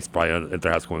 somebody's probably at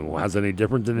their house going, "Well, how's that any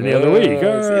different than any other week?"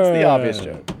 It's the obvious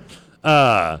joke.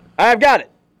 I've got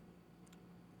it.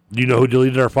 Do you know who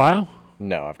deleted our file?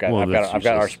 No, I've got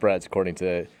our spreads according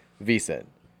to VSiN.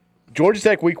 Georgia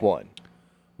Tech week 1.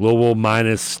 Louisville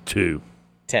 -2.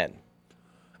 10.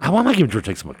 Why am I giving Georgia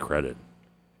Tech so much credit?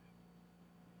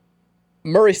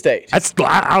 Murray State.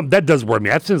 That does worry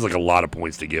me. That seems like a lot of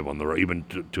points to give on the road, even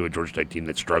to a Georgia Tech team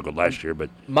that struggled last year.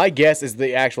 But my guess is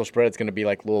the actual spread is going to be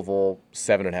like Louisville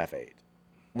 7.5, 8.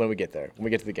 When we get there, when we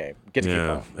get to the game, it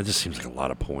just seems like a lot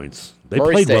of points. They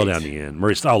Murray played State. well down the end.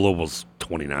 Murray State, Louisville's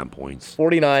 29 points,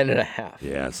 49.5.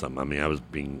 Yeah, I mean, I was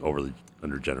being overly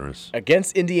under generous.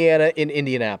 Against Indiana in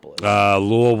Indianapolis.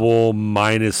 Louisville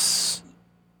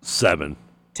 -7.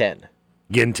 10.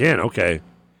 Getting 10, okay.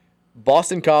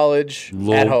 Boston College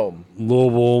at home.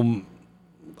 Louisville,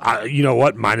 you know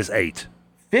what? -8.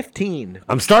 15.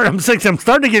 I'm starting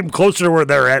to get closer to where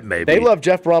they're at, maybe. They love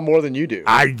Jeff Braun more than you do.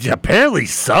 Apparently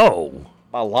so.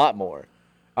 A lot more.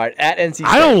 All right, at NC State.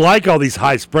 I don't like all these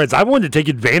high spreads. I wanted to take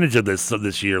advantage of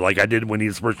this year like I did when he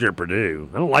was first year at Purdue.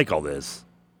 I don't like all this.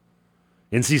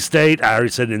 NC State, I already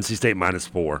said NC State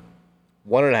 -4.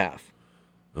 1.5.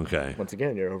 Okay. Once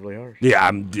again, you're overly harsh. Yeah,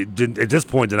 at this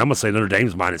point, then I'm going to say Notre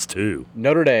Dame's -2.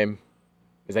 Notre Dame.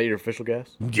 Is that your official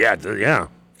guess? Yeah.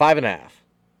 5.5.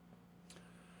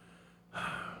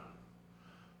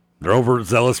 They're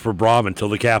overzealous for Braum until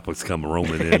the Catholics come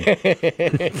roaming in.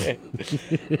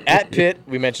 At Pitt,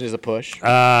 we mentioned is a push.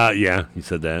 Yeah, you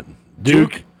said that.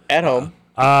 Duke at home.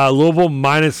 Louisville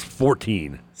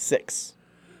 -14. 6.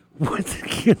 What?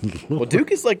 Well,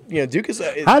 Duke is Duke is.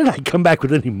 How did I come back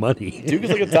with any money? Duke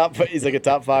is like he's like a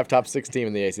top 5, top 6 team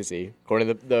in the ACC, according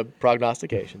to the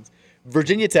prognostications.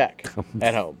 Virginia Tech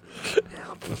at home.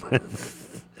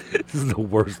 This is the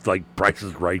worst, Price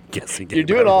is Right guessing game. You're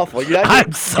doing awful. You're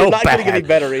not going to get any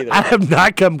better either. I have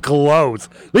not come close.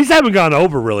 At least I haven't gone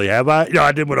over, really, have I? No,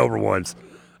 I did went over once.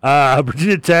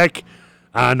 Virginia Tech,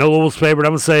 no Louisville's favorite.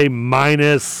 I'm going to say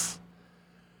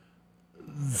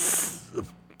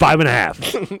 -5.5.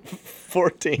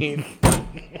 14.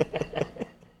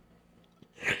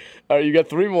 All right, you got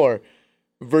 3 more.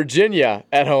 Virginia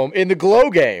at home in the Glow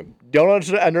game. Don't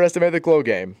underestimate the Glow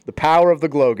game. The power of the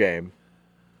Glow game.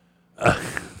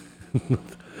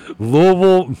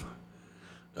 Louisville,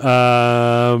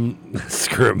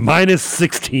 screw it,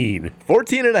 -16.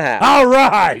 14.5. All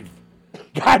right.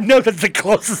 God knows that's the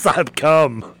closest I've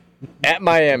come. At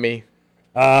Miami.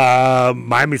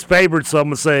 Miami's favored, so I'm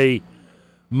going to say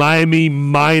Miami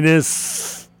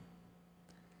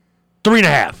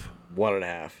 -3.5.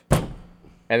 1.5.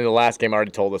 And in the last game, I already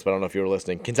told us, but I don't know if you were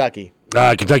listening. Kentucky.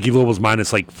 Kentucky Louisville's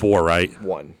 -4, right?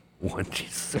 1. one.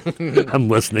 Jeez. I'm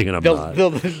listening and I'm not.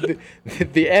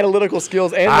 The analytical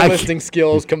skills and the listing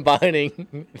skills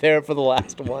combining there for the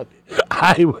last one.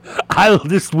 I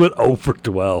just went 0 for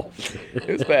 12. It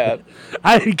was bad.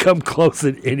 I didn't come close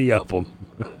in any of them.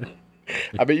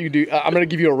 I bet you can do. I'm going to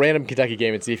give you a random Kentucky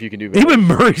game and see if you can do better. Even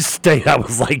Murray State, I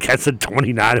was like, I said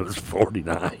 29. It was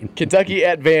 49. Kentucky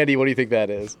at Vandy. What do you think that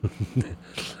is?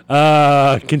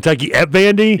 Kentucky at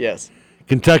Vandy? Yes.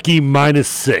 Kentucky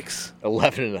 -6.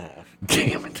 11.5.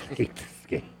 Damn it. I hate this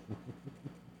game.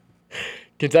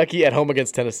 Kentucky at home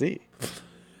against Tennessee.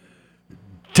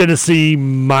 Tennessee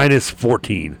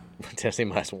 -14. Tennessee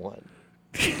 -1.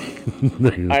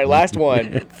 All right, last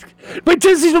one. But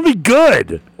Tennessee's going to be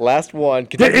good. Last one.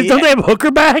 Don't they have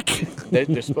Hooker back?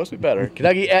 They're supposed to be better.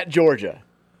 Kentucky at Georgia.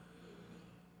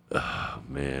 Oh,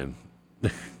 man.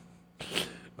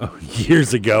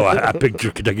 Years ago, I picked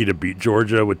Kentucky to beat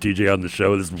Georgia with TJ on the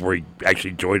show. This is before he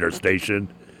actually joined our station.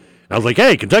 And I was like,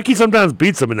 hey, Kentucky sometimes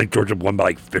beats them. And then Georgia won by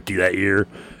like 50 that year.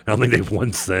 I don't think they've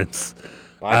won since.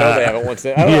 I know they haven't won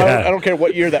since. I don't care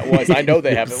what year that was. I know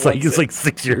they haven't won since. It's like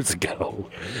 6 years ago.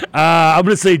 I'm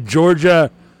going to say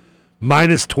Georgia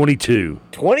 -22.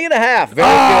 20.5.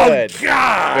 Very good. Oh,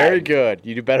 God. Very good.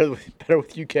 You do better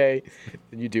with UK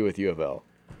than you do with U of L.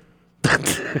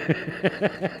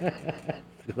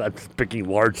 I'm just picking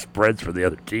large spreads for the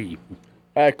other team.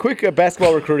 Quick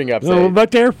basketball recruiting update. What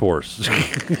about the Air Force?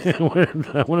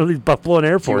 One of these Buffalo and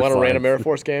Air Force. Do you want a lines. random Air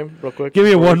Force game real quick? Give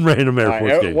me one random Air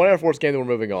Force game. One Air Force game, then we're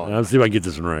moving on. Let's see if I can get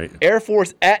this one right. Air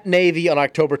Force at Navy on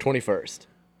October 21st.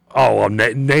 Oh, well,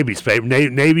 Navy's favorite.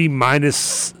 Navy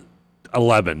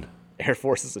 -11. Air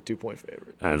Force is a 2-point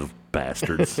favorite. Those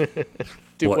bastards.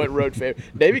 2-point road favorite.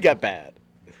 Navy got bad.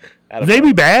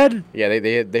 Navy bad? Yeah,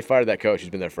 they fired that coach. He's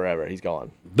been there forever. He's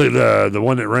gone. The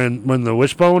one that ran the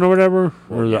wishbone or whatever,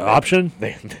 or the option.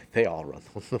 They all run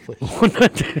the wishbone.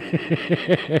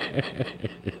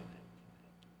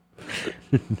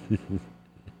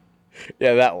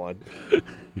 Yeah, that one.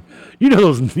 You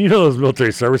know those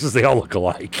military services. They all look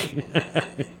alike.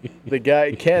 The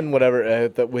guy Ken, whatever.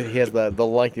 He has the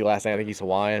lengthy last name. I think he's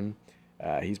Hawaiian.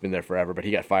 He's been there forever, but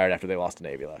he got fired after they lost to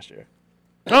Navy last year.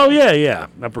 Oh yeah.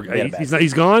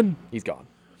 He's gone. He's gone.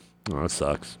 Oh, that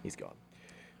sucks. He's gone.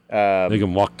 They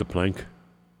can walk the plank.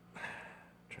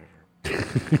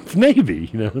 It's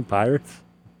Navy, Pirates.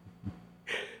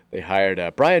 They hired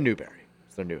Brian Newberry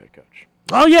as their new head coach.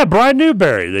 Oh yeah, Brian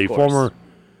Newberry, the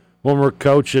former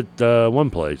coach at one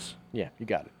place. Yeah, you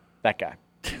got it. That guy.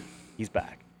 He's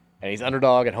back, and he's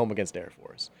underdog at home against Air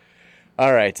Force.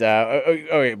 All right.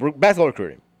 Okay, basketball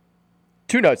recruiting.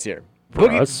 2 notes here.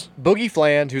 Boogie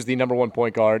Fland, who's the #1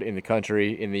 point guard in the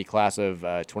country in the class of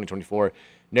 2024,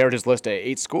 narrowed his list to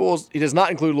 8 schools. He does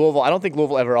not include Louisville. I don't think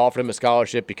Louisville ever offered him a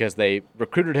scholarship because they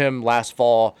recruited him last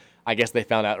fall. I guess they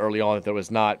found out early on that there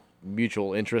was not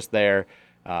mutual interest there,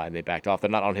 and they backed off. They're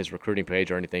not on his recruiting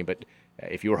page or anything, but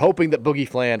if you were hoping that Boogie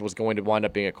Fland was going to wind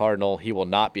up being a Cardinal, he will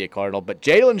not be a Cardinal. But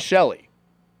Jalen Shelley,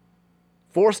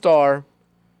 4-star,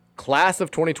 class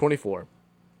of 2024,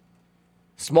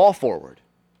 small forward,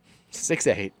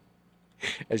 6'8",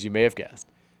 as you may have guessed.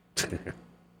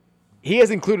 He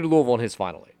has included Louisville in his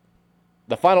final 8.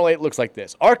 The final 8 looks like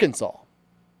this. Arkansas,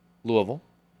 Louisville,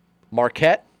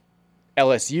 Marquette,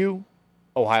 LSU,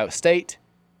 Ohio State,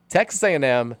 Texas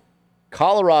A&M,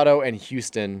 Colorado, and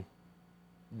Houston.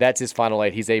 That's his final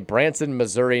 8. He's a Branson,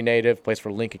 Missouri native, plays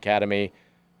for Link Academy.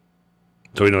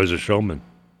 So we know he's a showman.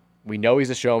 We know he's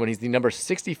a showman. He's the number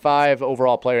 65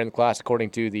 overall player in the class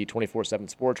according to the 24/7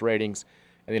 Sports ratings,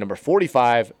 and the number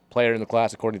 45 player in the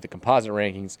class according to the composite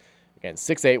rankings. Again,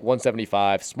 6'8",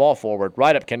 175, small forward,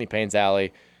 right up Kenny Payne's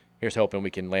alley. Here's hoping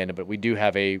we can land him. But we do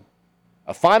have a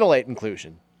final 8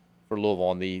 inclusion for Louisville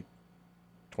on the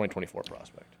 2024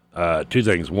 prospect. 2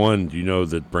 things. One, do you know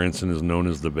that Branson is known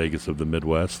as the Vegas of the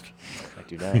Midwest? I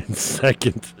do not.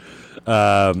 Second,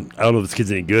 I don't know if this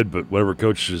kid's any good, but whatever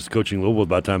coach is coaching Louisville,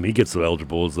 by the time he gets so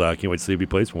eligible, I can't wait to see if he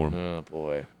plays for him. Oh,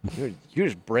 boy. You're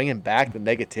just bringing back the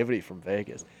negativity from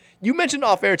Vegas. You mentioned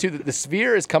off air, too, that the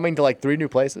Sphere is coming to 3 new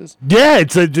places. Yeah,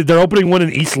 they're opening one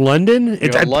in East London.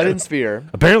 It's a London Sphere.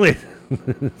 Apparently.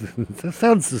 That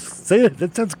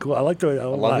sounds cool. I like the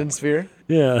London Sphere?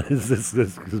 Yeah, is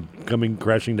this coming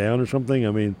crashing down or something?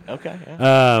 I mean, okay.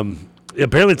 Yeah.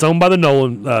 Apparently, it's owned by the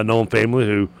Nolan family,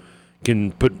 who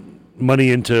can put money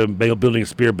into building a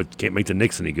Sphere, but can't make the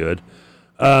Knicks any good.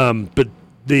 But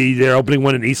they're opening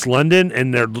one in East London,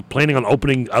 and they're planning on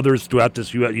opening others throughout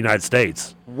this United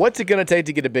States. What's it going to take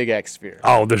to get a Big X Sphere?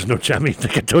 Oh, there's no chance. I mean,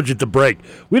 like I told you at the break,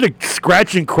 we had to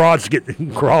scratch and crawl to get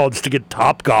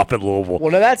Topgolf at Louisville.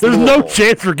 Well, now that's there's Louisville. no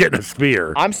chance we're getting a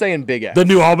Sphere. I'm saying Big X. The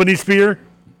new Albany Sphere?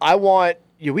 I want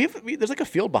there's like a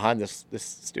field behind this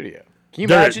studio. Can you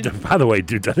imagine? By the way,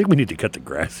 dude, I think we need to cut the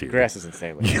grass here. Grass is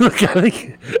insanely.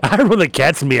 I heard when the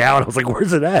cats meow, and I was like,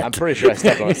 "Where's it at?" I'm pretty sure I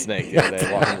stepped on a snake the other day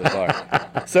walking to the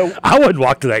car. So I wouldn't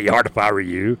walk to that yard if I were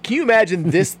you. Can you imagine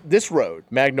this road,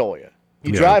 Magnolia?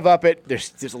 You drive up it.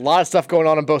 There's a lot of stuff going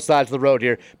on both sides of the road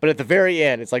here, but at the very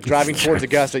end, it's like driving towards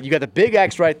Augusta. You got the big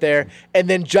X right there, and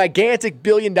then gigantic $1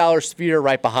 billion sphere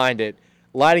right behind it,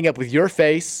 lining up with your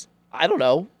face. I don't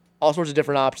know, all sorts of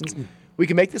different options. We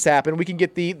can make this happen. We can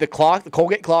get the clock, the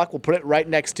Colgate clock. We'll put it right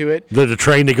next to it. The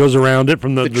train that goes around it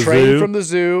from the train zoo. from the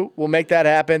zoo. We'll make that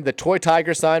happen. The toy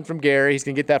tiger sign from Gary. He's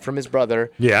gonna get that from his brother.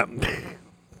 Yeah.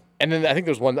 And then I think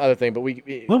there's one other thing, but we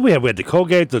had the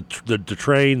Colgate, the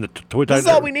train, the toy tiger. This is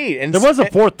all we need. And there was a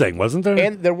fourth thing, wasn't there?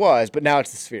 And there was, but now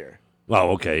it's the sphere.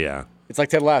 Oh, okay, yeah. It's like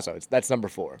Ted Lasso. That's number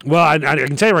 4. Well, I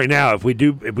can tell you right now, if we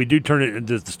do turn it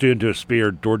into the studio into a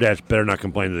sphere, DoorDash better not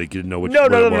complain that they didn't know which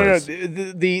one it was.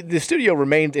 No. The studio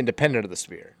remains independent of the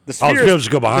sphere. The sphere just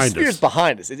go behind us. The sphere's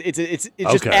behind us. It's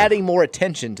just adding more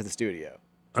attention to the studio.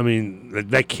 I mean,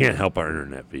 that can't help our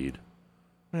internet feed.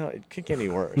 Well, it can't get any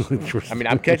worse. I mean,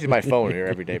 I'm catching my phone here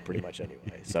every day pretty much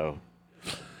anyway. So,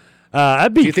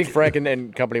 do you think Frank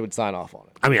and company would sign off on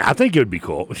it? I mean, I think it would be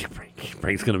cool.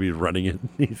 Frank's going to be running it.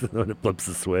 He's the one that flips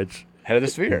the switch. Head of the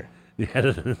sphere. Head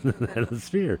of the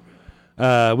sphere.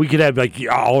 We could have like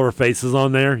all our faces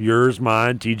on there. Yours,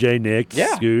 mine, TJ, Nick's,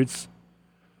 Scoots,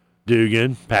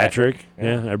 Dugan, Patrick.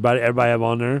 Yeah, everybody have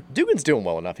on there. Dugan's doing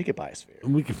well enough. He could buy a sphere.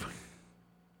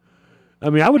 I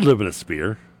mean, I would live in a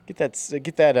sphere. Get that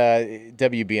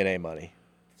WBNA money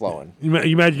flowing. You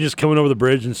imagine just coming over the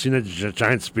bridge and seeing that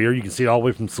giant sphere. You can see it all the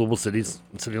way from Louisville City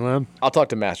Line. I'll talk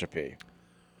to Master P.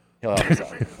 He'll help us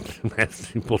out.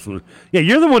 Yeah,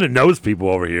 you're the one that knows people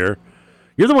over here.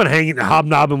 You're the one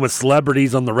hobnobbing with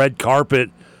celebrities on the red carpet.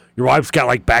 Your wife's got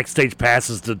like backstage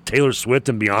passes to Taylor Swift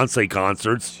and Beyonce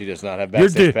concerts. She does not have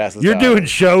backstage passes. You're doing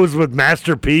shows with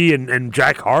Master P and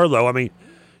Jack Harlow. I mean,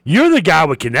 you're the guy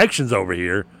with connections over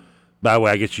here. By the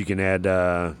way, I guess you can add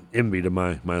envy to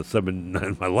my 7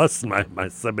 No,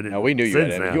 we knew you had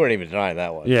envy. You weren't even denying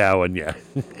that one. Yeah, I wasn't. Yeah.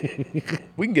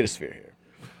 We can get a sphere here.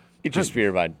 Get your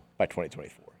sphere by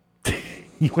 2024.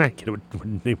 You might get it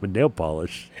with nail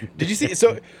polish. Did you see?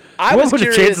 So I was curious. What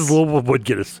are the chances Louisville would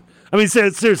get us? I mean,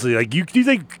 seriously, like, do you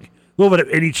think Louisville have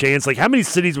any chance? Like, how many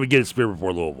cities would get a sphere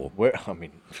before Louisville?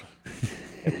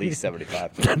 At least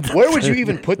 75. Where would you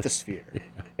even put the sphere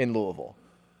in Louisville?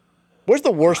 Where's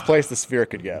the worst place the sphere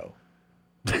could go?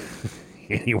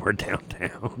 Anywhere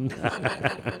downtown.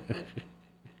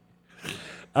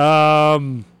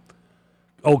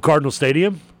 Old Cardinal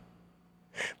Stadium.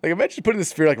 Like, imagine putting the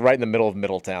sphere like right in the middle of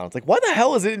Middletown. It's like, why the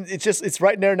hell is it? It's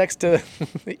right there next to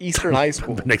Eastern High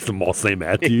School, next to Mall St.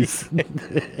 Matthews. You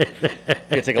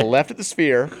gotta take a left at the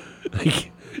sphere.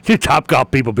 The Topgolf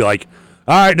people be like,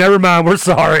 "All right, never mind. We're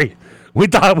sorry. We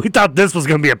thought this was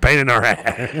going to be a pain in our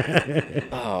ass."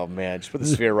 Oh, man. Just put the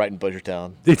sphere right in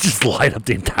Butchertown. They just light up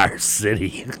the entire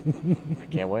city. I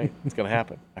can't wait. It's going to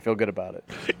happen. I feel good about it.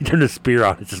 You turn the sphere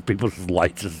on, it's just people's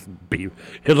lights just beam.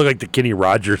 It look like the Kenny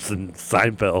Rogers and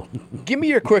Seinfeld. Give me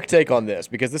your quick take on this,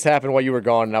 because this happened while you were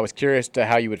gone, and I was curious to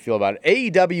how you would feel about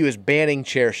it. AEW is banning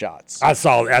chair shots. I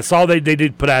saw they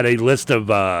did put out a list of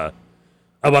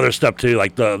other stuff too,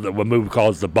 like the what movie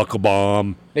calls the Buckle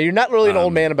Bomb. Now you're not really an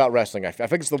old man about wrestling. I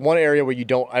think it's the one area where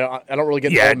I don't really get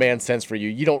the old man sense for you.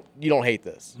 You don't hate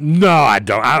this. No, I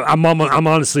don't. I'm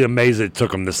honestly amazed it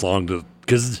took them this long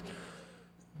because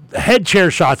head chair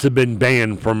shots have been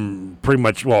banned from pretty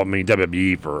much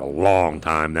WWE for a long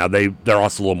time now. They're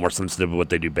also a little more sensitive to what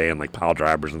they do ban, like pile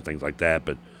drivers and things like that.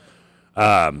 But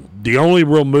the only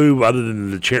real move other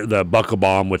than the Buckle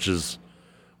Bomb, which is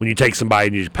when you take somebody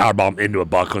and you just power bomb into a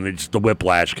buckle, and the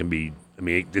whiplash can be. I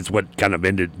mean, it's what kind of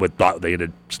ended they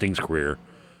ended Sting's career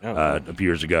a few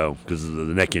years ago because of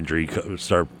the neck injury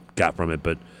Star got from it.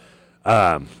 But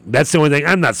that's the only thing.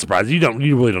 I'm not surprised. You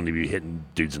really don't need to be hitting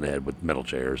dudes in the head with metal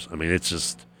chairs. I mean, it's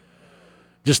just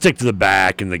stick to the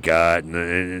back and the gut,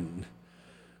 and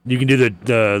you can do the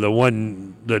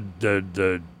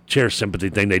chair sympathy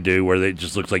thing they do where it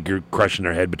just looks like you're crushing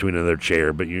their head between another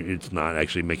chair, but it's not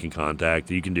actually making contact.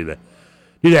 You can do that,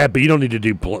 but you don't need to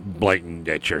do blatant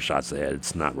chair shots to the head.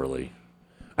 It's not really.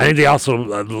 I think they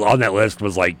also on that list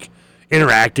was like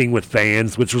interacting with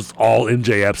fans, which was all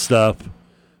MJF stuff,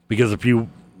 because a few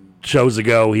shows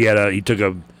ago he took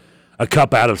a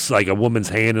cup out of like a woman's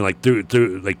hand and threw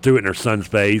it in her son's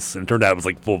face, and it turned out it was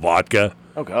like full vodka.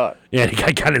 Oh God! Yeah,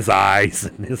 he got in his eyes,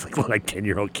 and it's like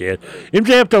 10-year-old kid.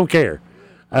 MJF don't care,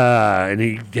 and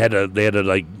they had to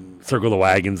like circle the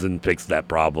wagons and fix that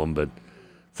problem. But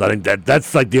so I think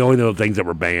that's like the only little things that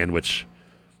were banned, which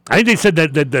I think they said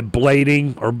that the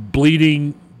blading or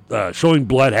bleeding, showing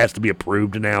blood has to be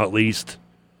approved now at least,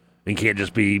 and can't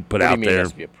just be put out there. It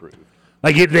has to be approved?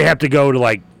 Like they have to go to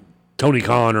like Tony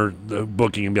Khan or the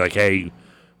booking and be like, "Hey,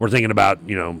 we're thinking about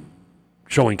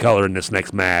showing color in this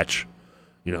next match.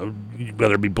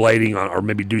 Whether it be blading or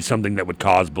maybe do something that would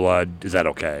cause blood. Is that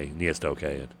okay?" And he has to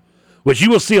okay it, which you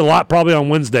will see a lot probably on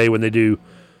Wednesday when they do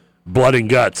blood and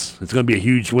guts. It's going to be a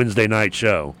huge Wednesday night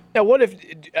show. Now, what if?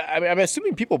 I'm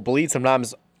assuming people bleed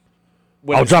sometimes.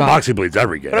 John Moxley bleeds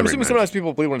every game. But I'm assuming sometimes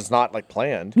people bleed when it's not like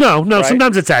planned. No. Right?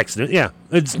 Sometimes it's accident. Yeah,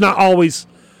 it's not always.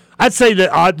 I'd say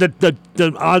the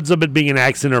odds of it being an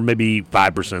accident are maybe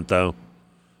 5% though.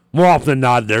 More often than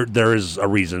not, there is a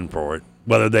reason for it.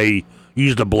 Whether they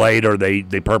used a blade or they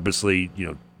purposely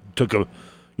took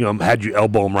had you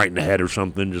elbow them right in the head or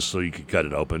something just so you could cut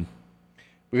it open.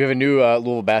 We have a new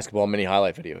Louisville basketball mini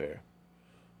highlight video here.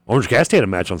 Orange Cassidy had a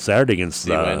match on Saturday against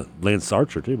Lance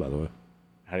Archer too, by the way.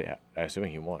 I'm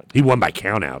assuming he won. He won by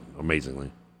count out,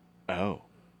 amazingly. Oh.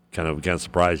 Kind of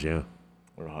surprised, yeah. I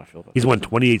don't know how I feel about He's won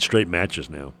 28 straight matches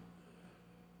now.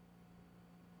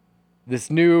 This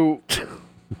new...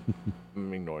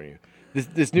 I'm ignoring you.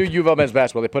 This new U of L men's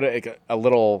basketball, they put a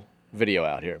little video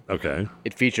out here. Okay.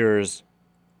 It features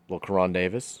little Karan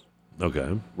Davis.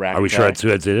 Okay. Rack Are we sure attack. that's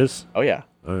who it is? Oh, yeah.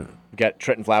 All right. We got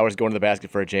Trenton Flowers going to the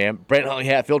basket for a jam. Brent Huntley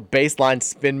Hatfield, baseline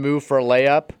spin move for a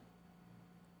layup.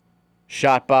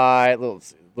 Shot by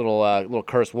little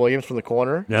Curtis Williams from the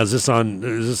corner. Now, did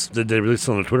they release this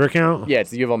on the Twitter account? Yeah,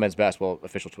 it's the U of L men's basketball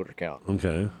official Twitter account.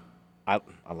 Okay. I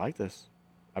like this.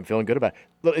 I'm feeling good about it.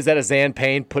 Look, is that a Zan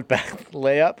Payne put back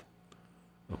layup?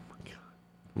 Oh, my God.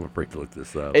 I'm afraid to look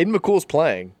this up. Aiden McCool's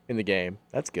playing in the game.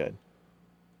 That's good.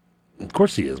 Of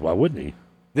course he is. Why wouldn't he?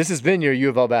 This has been your U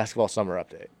of L basketball summer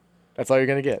update. That's all you're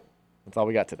going to get. That's all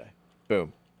we got today.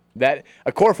 Boom.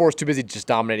 A core four is too busy just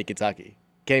dominating Kentucky.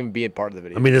 Can't even be a part of the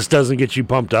video. I mean, this doesn't get you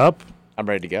pumped up? I'm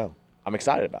ready to go. I'm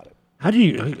excited about it. How do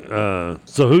you?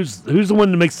 So who's the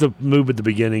one that makes the move at the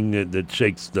beginning that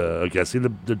shakes the? Okay, I see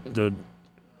the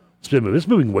spin move. It's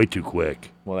moving way too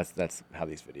quick. Well, that's how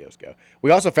these videos go. We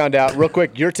also found out real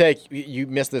quick. Your take. You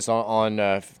missed this on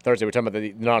Thursday. We're talking about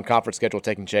the non-conference schedule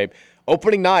taking shape.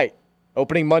 Opening night,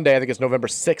 opening Monday. I think it's November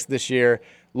 6th this year.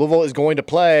 Louisville is going to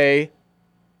play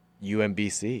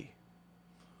UMBC.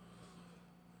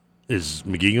 Is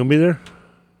McGee gonna be there?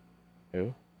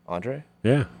 Who? Andre?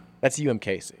 Yeah. That's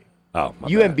UMKC. Oh, my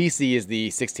UMBC is the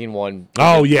 16-1.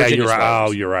 Oh, yeah, you're right.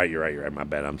 Oh, you're right. My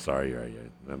bad. I'm sorry. You're right.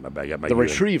 My bad. I got my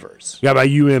Retrievers. Got my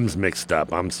UMs mixed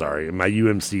up. I'm sorry. My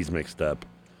UMC's mixed up.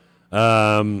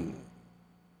 Who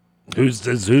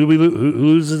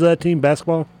loses that team?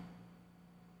 Basketball?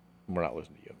 We're not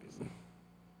losing to UMBC.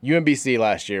 UMBC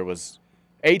last year was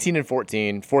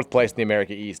 18-14, fourth place in the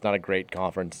America East. Not a great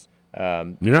conference.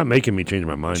 You're not making me change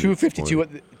my mind.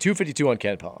 252 on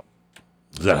Ken Palm.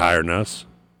 Is that higher than us?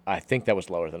 I think that was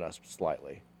lower than us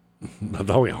slightly. I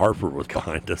thought Hartford was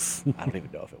behind us. I don't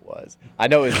even know if it was. I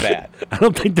know it was bad. I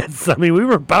don't think that's. I mean,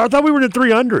 I thought we were in the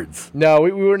 300s. No,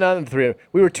 we were not in the 300s.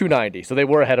 We were 290, so they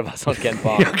were ahead of us on Ken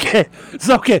Palm. Okay.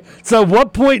 So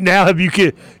what point now have you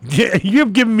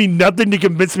given me nothing to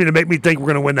convince me to make me think we're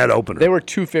going to win that opener? They were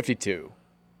 252.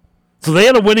 So they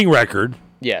had a winning record.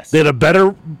 Yes. They had a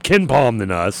better Ken Palm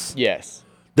than us. Yes.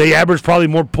 They averaged probably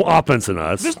more offense than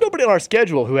us. There's nobody on our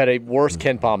schedule who had a worse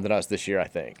Ken Palm than us this year, I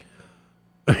think.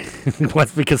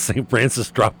 That's because St. Francis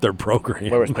dropped their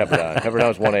program. Where was Pepperdine? Pepperdine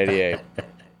was 188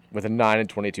 with a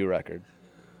 9-22 record.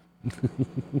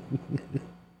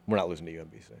 We're not losing to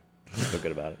UMBC. Feel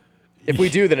good about it. If we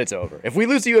do, then it's over. If we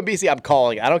lose to UMBC, I'm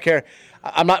calling. I don't care.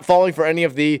 I'm not falling for any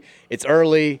of it's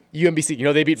early.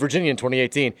 UMBC, they beat Virginia in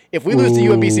 2018. If we lose to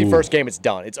UMBC first game, it's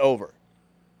done. It's over.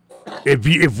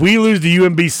 If we lose to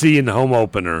UMBC in the home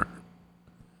opener,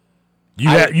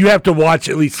 you have to watch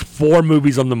at least 4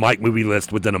 movies on the Mike movie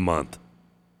list within a month.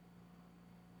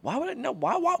 Why would I know?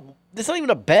 Why? This isn't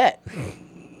even a bet.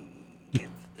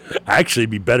 Actually,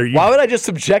 it'd be better. Why would I just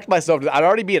subject myself to? I'd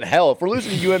already be in hell. If we're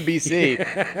losing to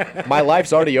UMBC, my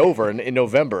life's already over in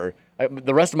November.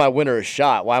 The rest of my winter is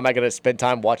shot. Why am I going to spend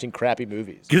time watching crappy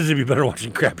movies? Because it'd be better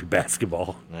watching crappy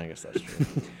basketball. I guess that's true.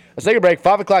 Let's take a break.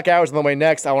 5 o'clock hours on the way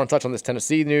next. I want to touch on this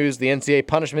Tennessee news. The NCAA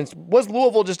punishments. Was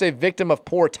Louisville just a victim of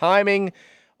poor timing?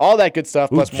 All that good stuff,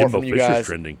 plus more from you guys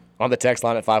trending on the text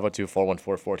line at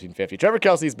 502-414-1450. Trevor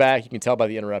Kelsey's back. You can tell by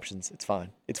the interruptions. It's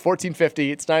fine. It's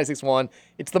 1450. It's 96.1.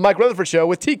 It's the Mike Rutherford Show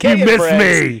with TK and Friends. You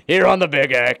missed me. Here on the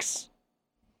Big X.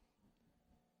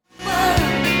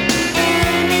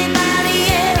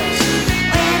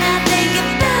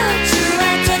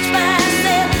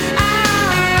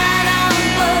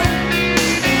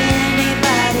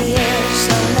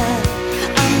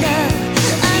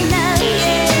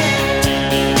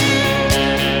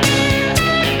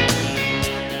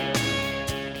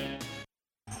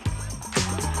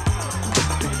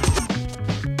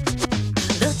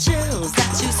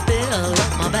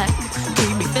 back.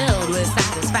 Keep me filled with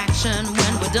satisfaction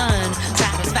when we're done.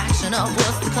 Satisfaction of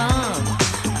what's to come.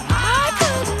 I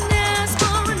couldn't ask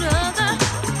for another.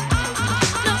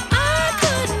 No, I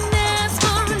couldn't ask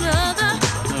for another.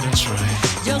 Oh, that's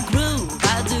right. Your groove,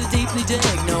 I do deeply dig.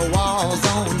 No walls,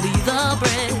 only the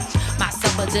bridge. My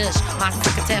supper dish, my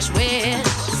crocketesh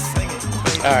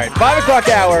wish. All right, 5 o'clock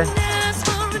hour.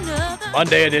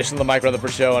 Monday edition of the Mike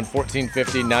Rutherford Show on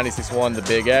 1450, 96.1 The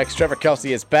Big X. Trevor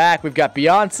Kelsey is back. We've got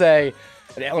Beyonce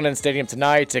at L&N Stadium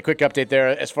tonight. A quick update there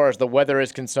as far as the weather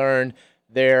is concerned.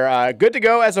 They're good to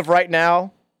go as of right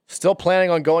now. Still planning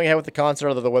on going ahead with the concert,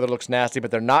 although the weather looks nasty,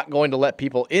 but they're not going to let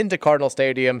people into Cardinal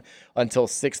Stadium until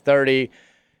 6:30.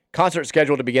 Concert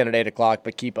scheduled to begin at 8 o'clock,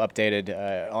 but keep updated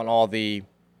on all the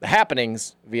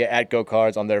happenings via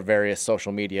 @GoCards on their various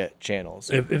social media channels.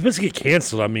 If this get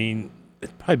canceled, I mean,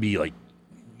 it'd probably be like,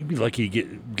 you'd be lucky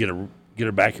to get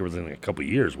her back here within like a couple of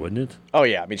years, wouldn't it? Oh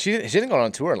yeah, I mean she hasn't gone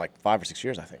on tour in like 5 or 6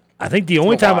 years, I think. I think the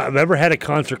only time I've ever had a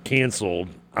concert canceled,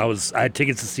 I had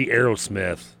tickets to see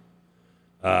Aerosmith.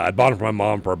 I bought them for my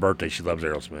mom for her birthday. She loves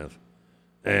Aerosmith,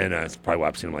 and it's probably why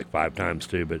I've seen them like 5 times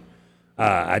too. But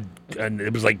and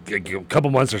it was like a couple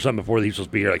months or something before he was supposed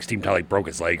to be here. Like Steve Tyler broke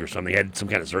his leg or something. He had some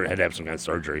kind of had to have some kind of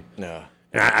surgery. Yeah.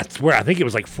 And I swear, I think it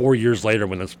was like 4 years later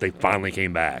when they finally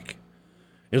came back.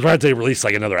 It was right they released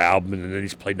like another album, and then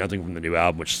he's played nothing from the new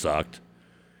album, which sucked.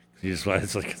 It's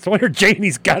like, so I hear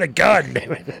Janie's got a gun.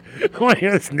 Damn it. I want to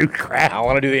hear this new crap. I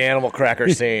want to do the animal cracker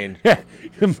scene.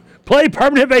 Play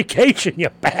Permanent Vacation, you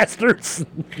bastards.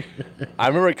 I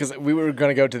remember because we were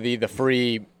going to go to the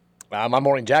free My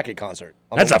Morning Jacket concert.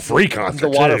 That's a free concert, the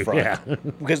waterfront. Yeah.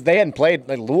 Because they hadn't played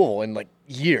like Louisville in like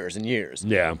years and years.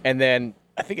 Yeah. And then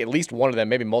I think at least one of them,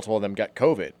 maybe multiple of them, got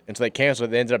COVID. And so they canceled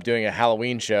it. They ended up doing a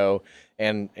Halloween show.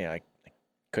 And I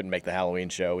couldn't make the Halloween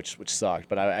show, which sucked.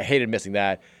 But I hated missing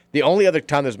that. The only other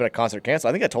time there's been a concert canceled,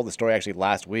 I think I told the story actually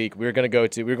last week. We were going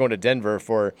to Denver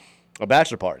for a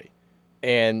bachelor party.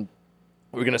 And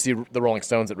we were going to see the Rolling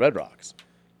Stones at Red Rocks.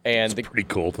 And it's a pretty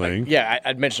cool thing.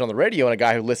 I'd mentioned on the radio, and a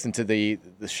guy who listened to the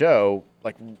show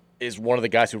is one of the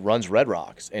guys who runs Red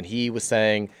Rocks. And he was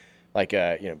saying,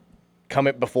 come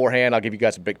in beforehand, I'll give you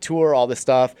guys a big tour, all this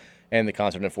stuff. And the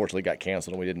concert unfortunately got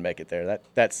canceled, and we didn't make it there.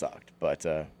 That sucked. But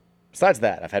besides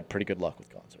that, I've had pretty good luck with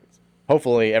concerts.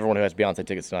 Hopefully, everyone who has Beyonce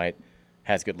tickets tonight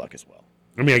has good luck as well.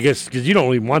 I mean, I guess because you don't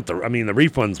really want the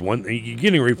refunds. You're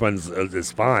getting refunds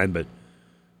is fine, but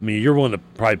I mean, you're willing to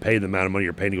probably pay the amount of money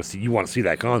you're paying to go see. You want to see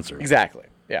that concert. Exactly.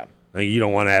 Yeah. You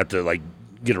don't want to have to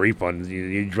get a refund.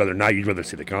 You'd rather not. You'd rather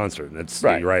see the concert. And that's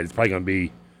right. You're right. It's probably going to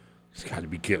be. It's got to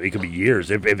be. It could be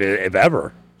years if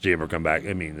ever she ever come back.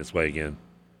 I mean, this way again.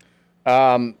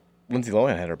 Lindsay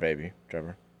Lohan had her baby,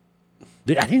 Trevor.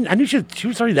 I knew she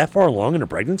was already that far along in her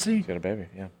pregnancy. She had a baby,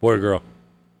 yeah. Boy or girl?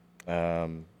 I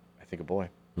think a boy.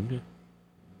 Okay.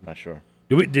 Not sure.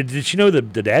 Did she know the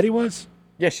daddy was?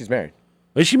 Yeah, she's married.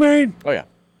 Is she married? Oh yeah.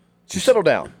 She settled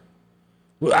down.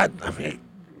 Well, I mean,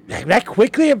 that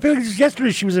quickly? I feel like just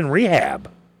yesterday she was in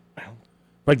rehab.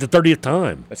 Like the 30th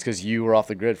time. That's because you were off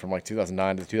the grid from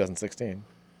 2009 to 2016.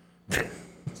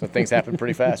 So things happened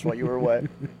pretty fast while you were away.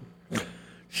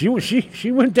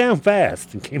 She went down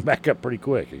fast and came back up pretty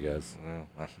quick, I guess.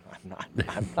 Well,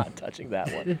 I'm not touching that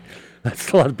one. That's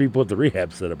a lot of people at the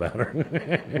rehab said about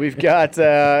her. We've got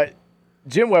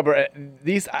Jim Weber.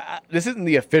 This isn't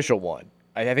the official one.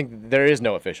 I think there is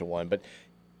no official one, but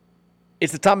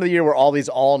it's the time of the year where all these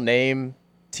all-name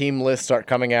team lists start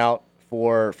coming out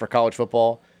for college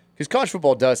football, because college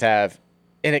football does have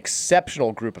an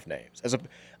exceptional group of names.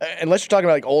 Unless you're talking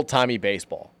about old-timey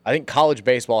baseball, I think college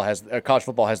football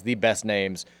has the best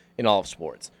names in all of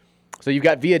sports. So you've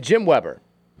got via Jim Weber.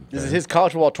 This is his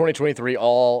college football 2023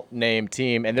 all-name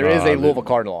team, and there is a Louisville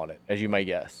Cardinal on it, as you might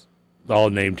guess.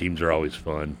 All-name teams are always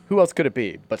fun. Who else could it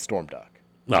be but Storm Duck?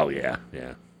 Oh, yeah.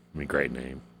 I mean, great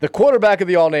name. The quarterback of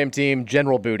the all-name team,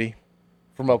 General Booty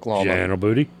from Oklahoma. General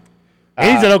Booty.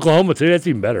 And he's in Oklahoma, too. That's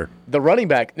even better. The running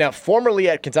back, now formerly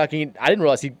at Kentucky, I didn't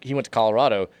realize he went to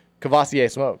Colorado, Cavassier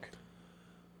Smoke.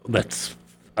 That's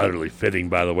utterly fitting,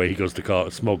 by the way. He goes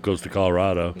to Smoke goes to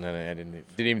Colorado. No, I didn't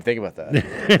even think about that.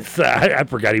 I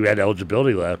forgot he had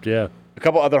eligibility left, yeah. A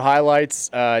couple other highlights.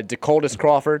 DeColdis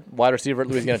Crawford, wide receiver at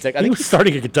Louisiana Tech. I think he was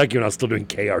starting at Kentucky when I was still doing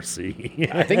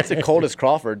KRC. I think DeColdis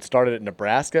Crawford started at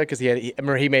Nebraska because he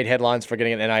made headlines for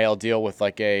getting an NIL deal with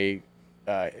a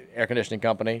air conditioning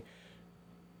company.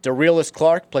 DeRealis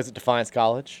Clark plays at Defiance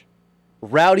College.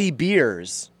 Rowdy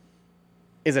Beers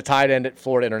is a tight end at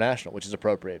Florida International, which is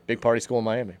appropriate. Big party school in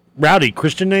Miami. Rowdy,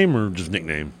 Christian name or just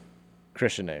nickname?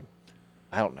 Christian name.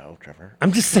 I don't know, Trevor.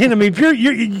 I'm just saying. I mean,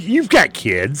 if you've got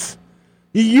kids,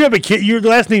 You have a kid. Your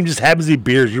last name just happens to be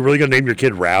Beers. You're really gonna name your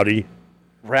kid Rowdy?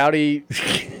 Rowdy.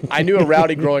 I knew a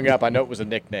Rowdy growing up. I know it was a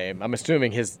nickname. I'm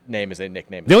assuming his name is a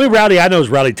nickname. The only Rowdy I know is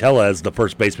Rowdy Tellez, the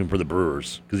first baseman for the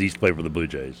Brewers, because he used to play for the Blue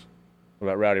Jays. What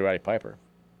about Roddy Piper?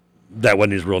 That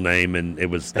wasn't his real name, and that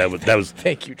was.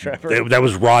 Thank you, Trevor. That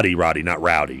was Roddy, not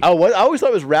Rowdy. Oh, what? I always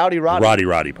thought it was Rowdy.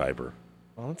 Roddy Piper.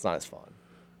 Well, that's not as fun.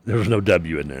 There was no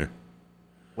W in there.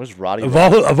 What's Roddy? Of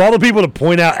all the people to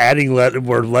point out adding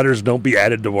where letters don't be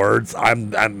added to words,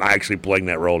 I'm actually playing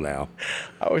that role now.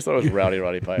 I always thought it was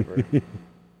Roddy Piper.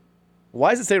 Why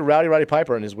does it say Roddy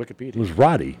Piper in his Wikipedia? It was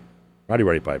Roddy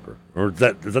Piper, or is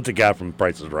that the guy from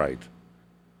Price is Right?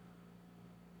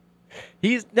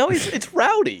 It's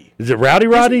Rowdy. Is it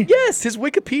Rowdy? Yes, his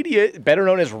Wikipedia, better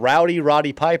known as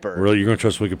Roddy Piper. Really, you're gonna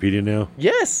trust Wikipedia now?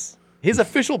 Yes, his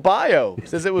official bio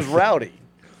says it was Rowdy.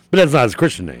 But that's not his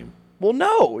Christian name. Well,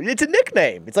 no, it's a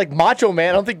nickname. It's like Macho Man.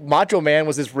 I don't think Macho Man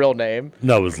was his real name.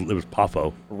 No, it was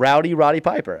Poffo. Roddy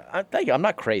Piper. Thank you. I'm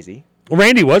not crazy. Well,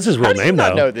 Randy was his real How do name, you not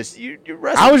though. know this?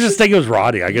 I was just thinking it was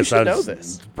Roddy. I guess I know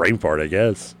this. Brain fart, I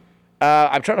guess.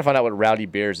 I'm trying to find out what Rowdy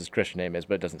Beers' Christian name is,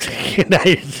 but it doesn't say.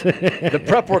 Nice. The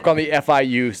prep work on the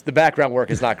FIU, the background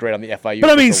work is not great on the FIU. But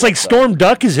I mean, it's like Storm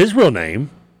Duck is his real name.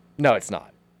 No, it's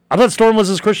not. I thought Storm was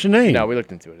his Christian name. No, we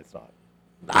looked into it. It's not.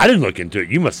 I didn't look into it.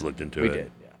 You must have looked into it. We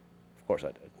did, yeah. Of course I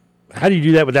did. How do you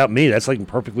do that without me? That's like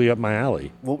perfectly up my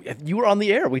alley. Well, you were on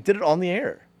the air. We did it on the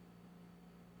air.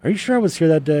 Are you sure I was here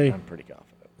that day? I'm pretty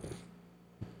confident.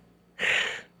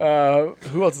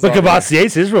 Who else is Look, on there?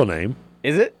 Cavassier's his real name.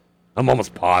 Is it? I'm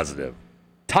almost positive.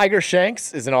 Tiger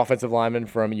Shanks is an offensive lineman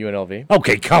from UNLV.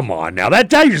 Okay, come on now. That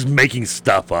guy just making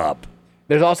stuff up.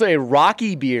 There's also a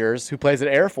Rocky Beers who plays at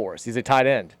Air Force. He's a tight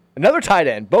end. Another tight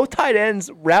end. Both tight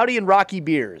ends, Rowdy and Rocky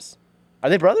Beers. Are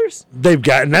they brothers? They've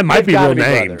got, and that might be real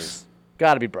names.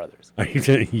 Got to be brothers. Are you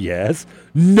saying yes?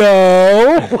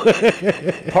 No.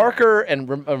 Parker, and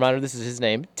reminder, this is his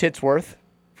name, Titsworth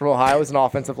from Ohio is an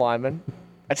offensive lineman.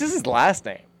 That's just his last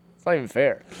name. It's not even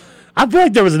fair. I feel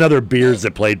like there was another Beers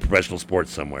that played professional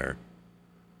sports somewhere.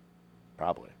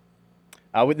 Probably.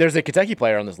 There's a Kentucky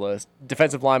player on this list.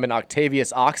 Defensive lineman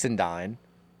Octavius Oxendine.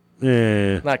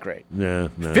 Not great. No.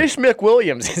 Fish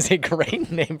McWilliams is a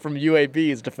great name from UAB.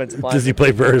 He's defensive lineman. Does he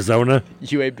play for Arizona?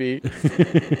 UAB.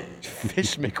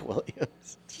 Fish McWilliams.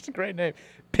 It's just a great name.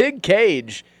 Pig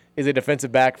Cage is a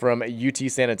defensive back from UT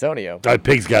San Antonio.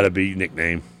 Pig's got to be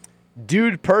nickname.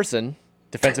 Dude Person,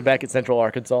 defensive back at Central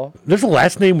Arkansas. There's a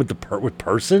last name with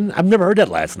Person? I've never heard that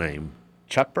last name.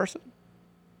 Chuck Person?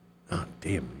 Oh,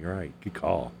 damn. You're right. Good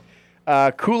call.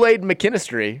 Kool-Aid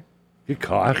McKinstry. Good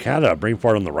call. I had a brain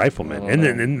fart on the Rifleman. And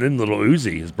then little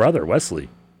Uzi, his brother, Wesley.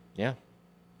 Yeah.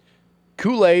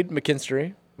 Kool-Aid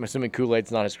McKinstry. I'm assuming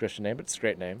Kool-Aid's not his Christian name, but it's a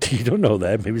great name. You don't know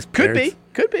that. Maybe his parents.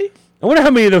 Could be. I wonder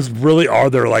how many of those really are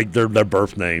their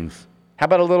birth names. How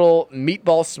about a little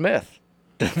Meatball Smith,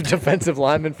 defensive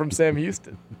lineman from Sam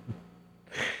Houston?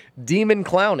 Demon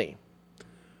Clowney.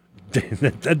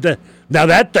 Now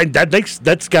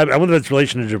that's got. I wonder if that's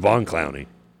relation to Javon Clowney.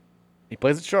 He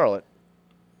plays at Charlotte.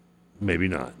 Maybe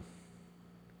not.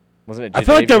 Wasn't it? I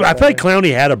feel like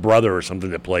Clowney had a brother or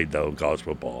something that played though in college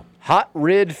football. Hot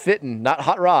Rid Fitton, not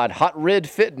Hot Rod. Hot Rid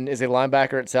Fitton is a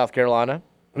linebacker at South Carolina.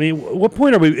 I mean, what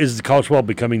point is college football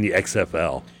becoming the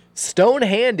XFL? Stone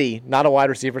Handy, not a wide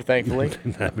receiver, thankfully.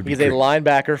 He's a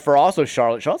linebacker for also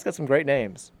Charlotte. Charlotte's got some great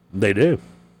names. They do.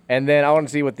 And then I want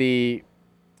to see what the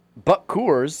Buck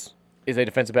Coors is a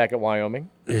defensive back at Wyoming.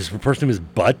 His first name is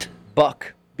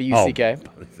Buck, B-U-C-K.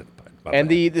 And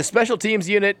the special teams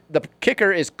unit, the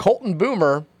kicker is Colton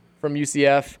Boomer from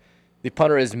UCF. The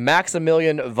punter is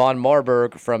Maximilian von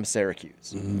Marburg from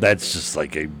Syracuse. That's just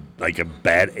like a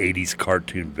bad 80s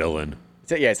cartoon villain.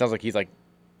 So, yeah, it sounds like he's like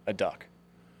a duck.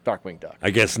 Darkwing Duck.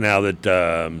 I guess now that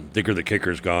Dicker the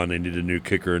kicker's gone, they need a new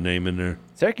kicker name in there.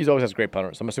 Syracuse always has great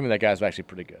punters. I'm assuming that guy's actually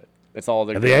pretty good. That's all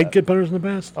they're Have they had good punters in the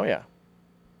past? Oh, yeah.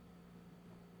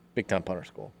 Big time punter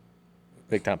school.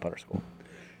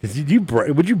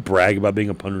 Would you brag about being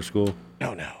a punter school?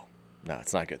 No,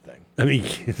 it's not a good thing. I mean,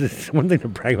 it's one thing to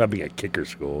brag about being a kicker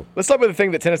school. Let's start with the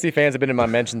thing that Tennessee fans have been in my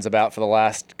mentions about for the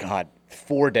last,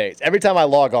 4 days. Every time I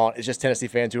log on, it's just Tennessee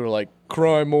fans who are like,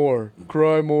 cry more, you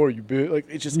bitch. Like,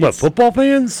 it's just football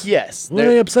fans? Yes. What are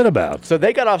they upset about? So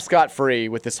they got off scot-free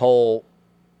with this whole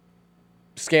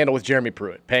scandal with Jeremy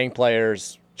Pruitt, paying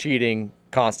players, cheating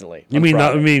constantly. You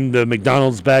mean the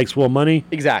McDonald's bags full of money?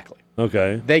 Exactly.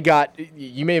 Okay. They got,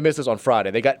 you may have missed this on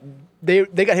Friday, they got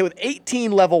hit with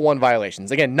 18 level 1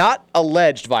 violations. Again, not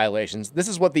alleged violations. This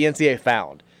is what the NCAA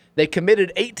found. They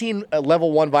committed 18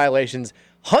 level 1 violations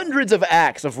Hundreds of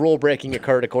acts of rule breaking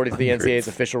occurred according to the NCAA's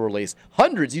official release.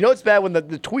 Hundreds. You know it's bad when the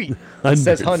tweet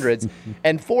says hundreds.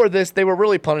 And for this, they were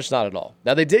really punished not at all.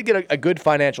 Now, they did get a good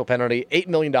financial penalty. $8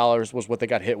 million was what they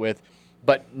got hit with.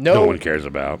 But no one cares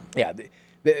about. Yeah.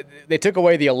 They took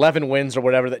away the 11 wins or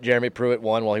whatever that Jeremy Pruitt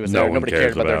won while he was there. Nobody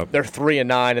cares about their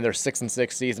 3-9 and their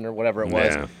 6-6 season or whatever it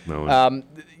was. Yeah,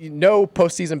 no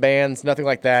postseason bans, nothing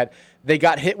like that. They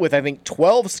got hit with, I think,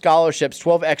 12 scholarships,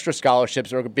 12 extra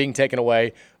scholarships are being taken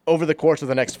away over the course of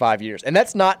the next 5 years. And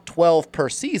that's not 12 per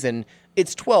season.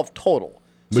 It's 12 total.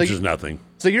 Which is nothing.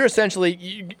 So you're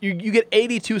essentially, you get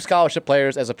 82 scholarship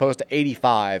players as opposed to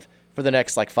 85 for the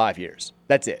next, 5 years.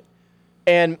 That's it.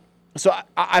 And so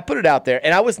I put it out there,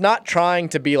 and I was not trying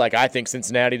to be like, I think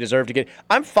Cincinnati deserved to get it.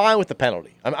 I'm fine with the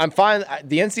penalty. I'm fine.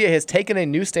 The NCAA has taken a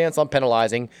new stance on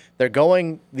penalizing. They're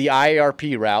going the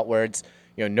IARP route where it's,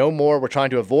 no more. We're trying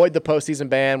to avoid the postseason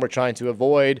ban. We're trying to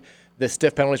avoid the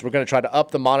stiff penalties. We're going to try to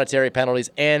up the monetary penalties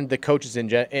and the coaches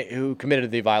who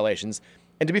committed the violations.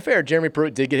 And to be fair, Jeremy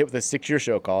Pruitt did get hit with a 6-year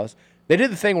show cause. They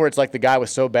did the thing where it's like the guy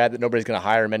was so bad that nobody's going to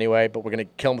hire him anyway, but we're going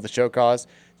to kill him with a show cause.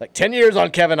 It's like 10 years on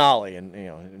Kevin Ollie,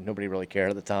 and nobody really cared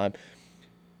at the time.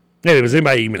 Yeah, was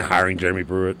anybody even hiring Jeremy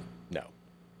Pruitt? No.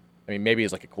 I mean, maybe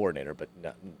he's like a coordinator, but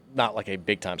not like a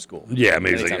big-time school. Yeah,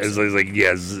 maybe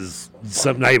it's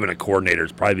not even a coordinator.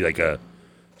 It's probably like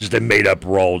just a made-up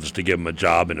role just to give him a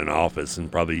job in an office and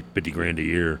probably $50,000 a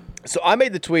year. So I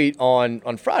made the tweet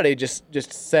on Friday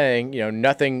just saying,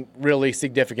 nothing really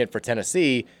significant for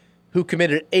Tennessee, who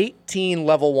committed 18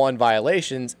 level 1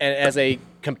 violations. And as a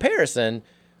comparison,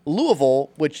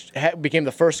 Louisville, which became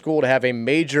the first school to have a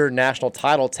major national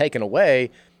title taken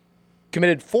away,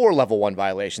 committed 4 level 1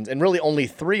 violations. And really only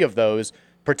 3 of those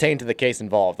pertain to the case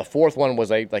involved. The 4th one was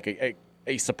a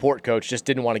support coach just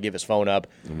didn't want to give his phone up.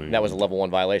 That was a level 1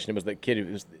 violation. It was the kid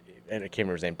who was, and I can't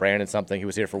remember his name, Brandon something. He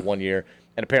was here for 1 year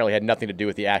and apparently had nothing to do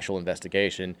with the actual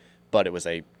investigation, but it was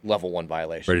a level 1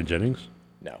 violation. Brandon Jennings?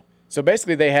 No. So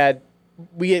basically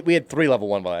we had 3 level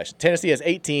 1 violations. Tennessee has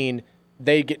 18.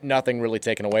 They get nothing really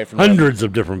taken away from them. Hundreds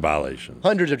of different violations.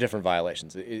 Hundreds of different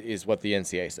violations is what the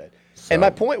NCAA said. So. And my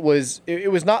point was, it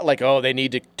was not like, they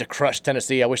need to crush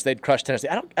Tennessee. I wish they'd crush Tennessee.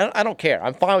 I don't care.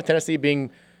 I'm fine with Tennessee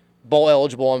being bowl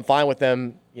eligible. I'm fine with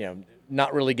them,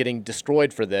 not really getting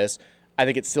destroyed for this. I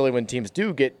think it's silly when teams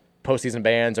do get postseason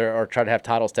bans or try to have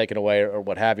titles taken away or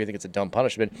what have you. I think it's a dumb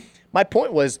punishment. My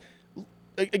point was,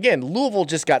 again, Louisville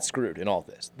just got screwed in all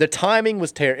this. The timing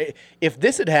was terrible. If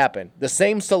this had happened, the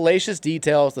same salacious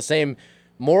details, the same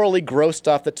morally gross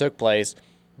stuff that took place,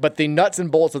 but the nuts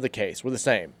and bolts of the case were the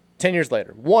same. 10 years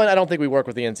later. One, I don't think we work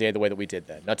with the NCAA the way that we did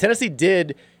then. Now, Tennessee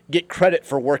did get credit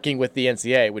for working with the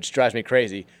NCAA, which drives me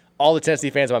crazy. All the Tennessee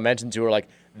fans I mentioned to are like,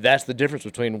 that's the difference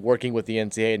between working with the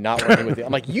NCAA and not working with the.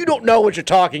 I'm like, you don't know what you're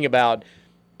talking about,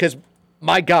 because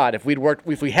my God, if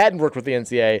we hadn't worked with the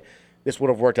NCAA, this would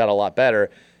have worked out a lot better.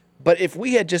 But if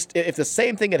the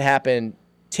same thing had happened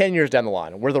 10 years down the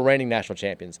line, and we're the reigning national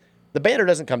champions, the banner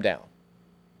doesn't come down.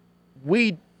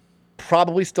 We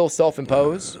probably still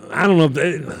self-impose. I don't know.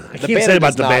 I can't say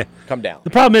about the banner come down.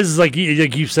 The problem is like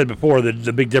you've said before,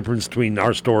 the big difference between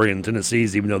our story and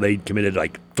Tennessee's, even though they committed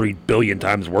like 3 billion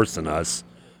times worse than us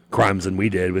crimes than we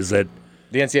did, was that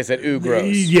the NCAA said, "Ooh,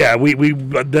 gross." Yeah,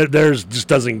 theirs just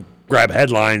doesn't grab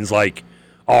headlines like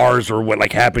ours or what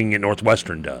like happening at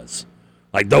Northwestern does.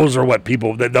 Like those are what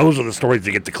those are the stories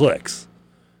that get the clicks.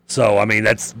 So I mean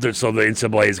so the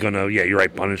NCAA is gonna you're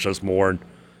right, punish us more. And,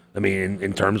 I mean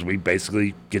in terms we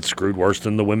basically get screwed worse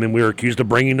than the women we were accused of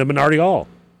bringing to Menardi Hall.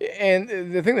 And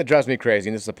the thing that drives me crazy,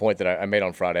 and this is a point that I made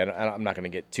on Friday, and I'm not going to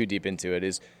get too deep into it,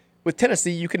 is with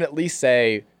Tennessee you can at least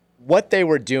say what they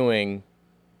were doing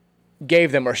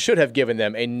gave them or should have given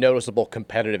them a noticeable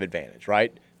competitive advantage,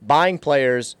 right? Buying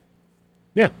players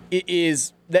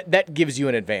is that gives you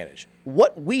an advantage.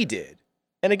 What we did,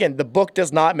 and again, the book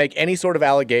does not make any sort of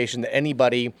allegation that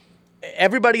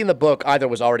everybody in the book either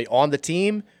was already on the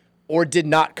team or did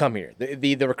not come here.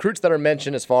 The recruits that are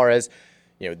mentioned as far as,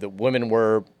 the women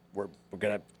were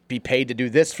going to be paid to do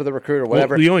this for the recruit or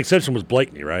whatever. Well, the only exception was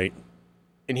Blakeney, right?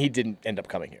 And he didn't end up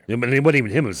coming here. Yeah, but it wasn't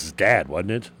even him, it was his dad,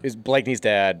 wasn't it? It was Blakeney's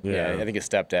dad. Yeah, I think his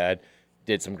stepdad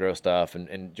did some gross stuff,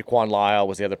 and Jaquan Lyle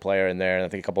was the other player in there, and I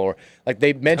think a couple more. Like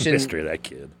they mentioned, mystery of that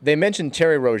kid. They mentioned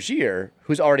Terry Rozier,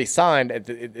 who's already signed at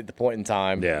the point in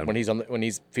time when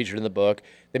he's featured in the book.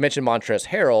 They mentioned Montrezl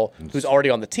Harrell, who's already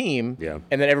on the team,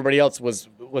 and then everybody else was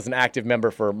an active member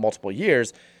for multiple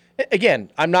years.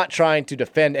 Again, I'm not trying to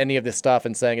defend any of this stuff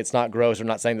and saying it's not gross or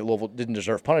not saying that Louisville didn't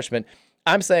deserve punishment.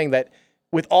 I'm saying that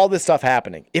with all this stuff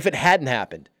happening, if it hadn't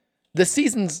happened, the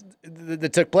seasons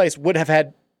that took place would have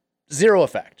had zero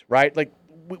effect, right? Like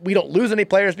we don't lose any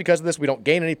players because of this. We don't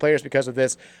gain any players because of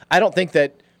this. I don't think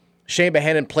that Shane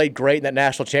Bohannon played great in that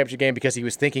national championship game because he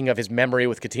was thinking of his memory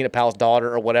with Katina Powell's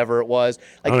daughter or whatever it was.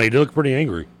 Like, I don't know, he did look pretty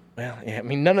angry. Well, yeah, I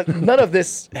mean, none of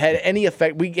this had any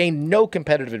effect. We gained no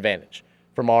competitive advantage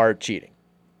from our cheating.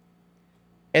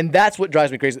 And that's what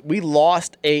drives me crazy. We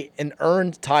lost an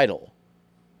earned title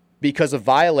because of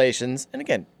violations. And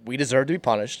again, we deserve to be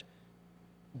punished.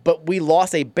 But we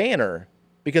lost a banner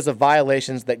because of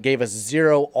violations that gave us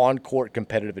zero on-court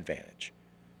competitive advantage.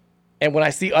 And when I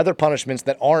see other punishments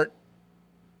that aren't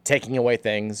taking away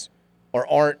things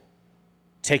or aren't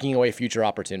taking away future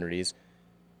opportunities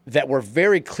that were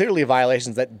very clearly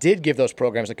violations that did give those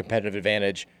programs a competitive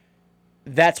advantage,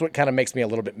 that's what kind of makes me a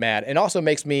little bit mad. And also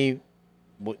makes me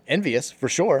envious, for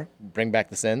sure. Bring back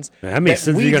the sins. How many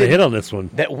sins are you going to hit on this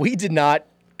one? That we did not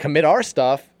commit our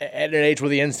stuff at an age where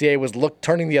the NCAA was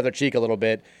turning the other cheek a little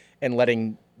bit and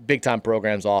letting big-time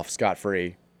programs off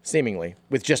scot-free, seemingly,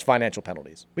 with just financial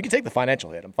penalties. We can take the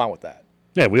financial hit. I'm fine with that.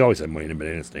 Yeah, we always have money in a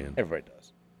banana stand. Everybody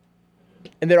does.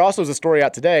 And there also is a story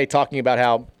out today talking about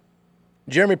how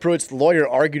Jeremy Pruitt's lawyer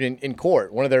argued in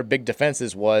court. One of their big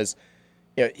defenses was,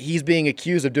 he's being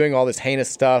accused of doing all this heinous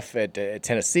stuff at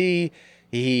Tennessee.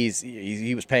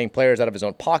 He was paying players out of his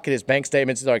own pocket, his bank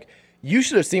statements. He's like, you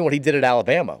should have seen what he did at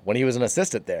Alabama when he was an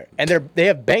assistant there. And they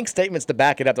have bank statements to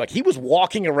back it up. Like, he was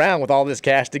walking around with all this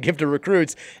cash to give to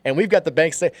recruits, and we've got the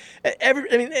bank statement.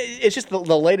 It's just the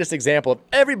latest example of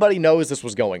everybody knows this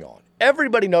was going on.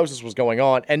 Everybody knows this was going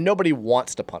on, and nobody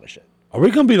wants to punish it. Are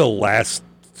we going to be the last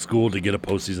school to get a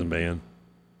postseason ban?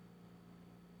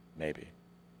 Maybe.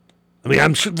 I mean,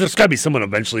 I'm sure there's got to be someone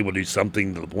eventually will do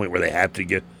something to the point where they have to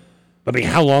get. I mean,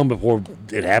 how long before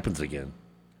it happens again?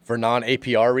 For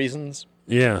non-APR reasons?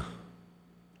 Yeah.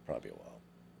 Probably a while.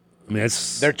 I mean,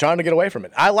 they're trying to get away from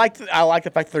it. I like the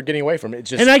fact that they're getting away from it. It's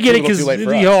just, and I get it because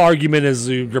the whole argument is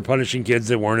you're punishing kids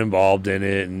that weren't involved in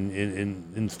it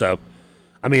and stuff.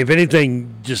 I mean, if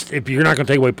anything, just if you're not going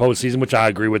to take away postseason, which I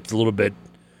agree with a little bit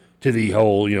to the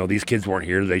whole, these kids weren't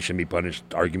here, they shouldn't be punished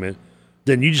argument,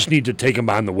 then you just need to take them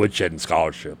behind the woodshed in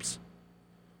scholarships.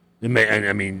 I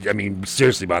mean,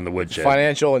 seriously, behind the woodshed.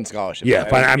 Financial and scholarship. Yeah,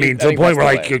 to the point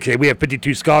where, okay, we have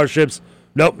 52 scholarships.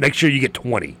 Nope, make sure you get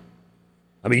 20.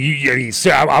 I mean,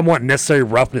 I want necessary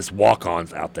roughness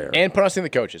walk-ons out there. And punishing the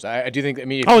coaches. I do think,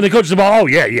 and the coaches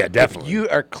yeah, definitely. If you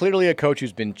are clearly a coach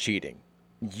who's been cheating,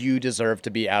 you deserve to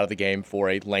be out of the game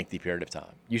for a lengthy period of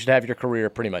time. You should have your career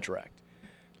pretty much wrecked.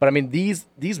 But, I mean, these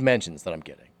mentions that I'm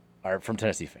getting are from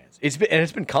Tennessee fans. It's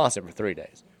been constant for 3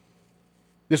 days.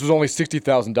 This was only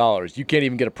 $60,000. You can't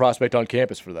even get a prospect on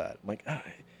campus for that. I'm like,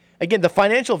 again, the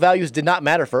financial values did not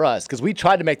matter for us because we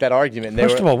tried to make that argument.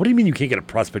 First of all, what do you mean you can't get a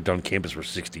prospect on campus for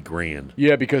 $60,000?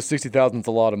 Yeah, because $60,000 is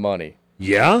a lot of money.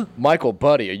 Yeah? Michael,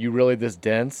 buddy, are you really this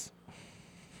dense?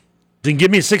 Then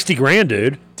give me $60,000,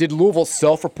 dude. Did Louisville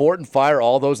self-report and fire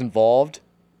all those involved?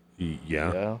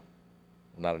 Yeah. Yeah.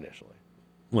 Not initially.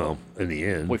 Well, in the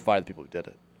end. We fired the people who did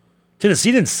it.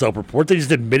 Tennessee didn't self-report. They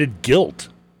just admitted guilt.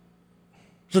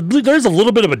 So there's a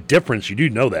little bit of a difference. You do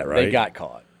know that, right? They got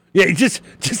caught. Yeah, just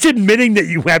admitting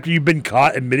that after you've been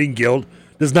caught admitting guilt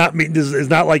does not mean is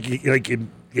not like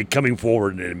coming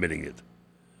forward and admitting it.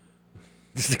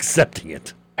 Just accepting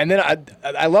it. And then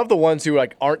I love the ones who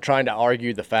aren't trying to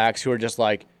argue the facts, who are just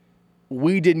like,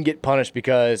 we didn't get punished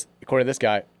because, according to this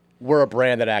guy, we're a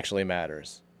brand that actually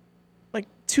matters. Like,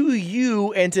 to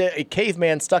you and to a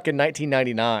caveman stuck in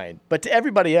 1999, but to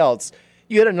everybody else,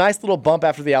 you had a nice little bump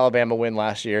after the Alabama win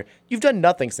last year. You've done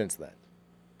nothing since then.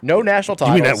 No national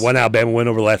titles. You mean that one Alabama win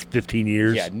over the last 15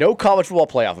 years? Yeah, no college football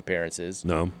playoff appearances.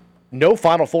 No. No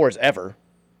Final Fours ever.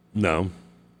 No.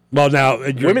 Well, now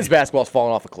women's basketball's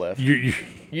fallen off a cliff.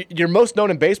 You're most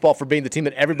known in baseball for being the team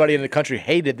that everybody in the country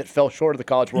hated that fell short of the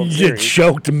College World Series. You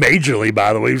choked majorly,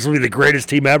 by the way. It was the greatest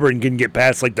team ever and couldn't get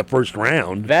past the first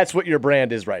round. That's what your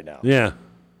brand is right now. Yeah.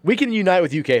 We can unite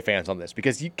with UK fans on this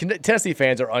because Tennessee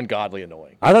fans are ungodly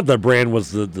annoying. I thought their brand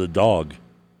was the dog.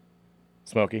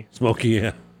 Smokey,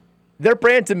 yeah. Their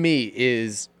brand to me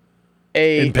is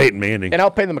and Peyton Manning. And I'll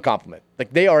pay them a compliment.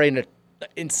 They are an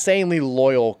insanely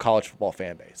loyal college football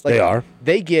fan base. They are.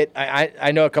 They get,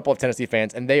 I know a couple of Tennessee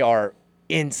fans, and they are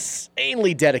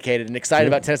insanely dedicated and excited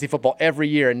about Tennessee football every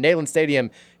year. And Neyland Stadium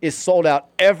is sold out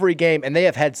every game, and they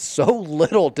have had so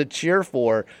little to cheer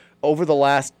for over the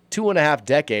last 2.5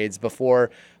 decades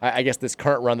before, I guess, this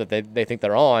current run that they think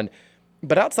they're on.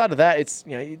 But outside of that, it's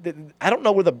I don't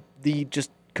know where the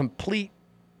just complete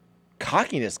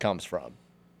cockiness comes from.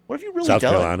 What have you really South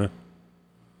done? Carolina.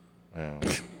 Well,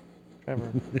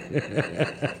 Trevor.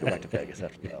 Let's go back to Vegas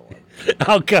after that one.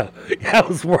 I'll go. That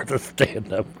was worth a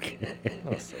stand-up.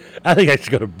 I think I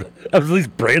should go to. I was at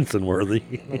least Branson worthy.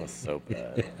 That was so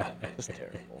bad. Just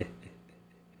terrible.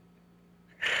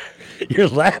 You're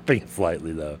laughing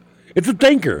slightly though. It's a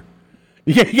thinker.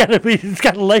 You gotta be. It's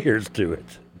got layers to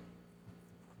it.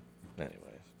 Anyways,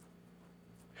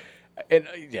 and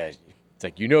yeah, it's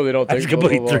like they don't think. I just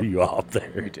completely threw you off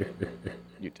there. You did.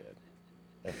 You did.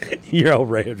 Your old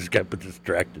Ray just got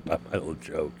distracted by my little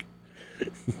joke.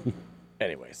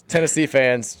 Anyways, Tennessee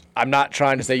fans, I'm not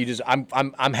trying to say you just.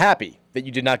 I'm happy that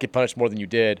you did not get punished more than you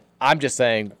did. I'm just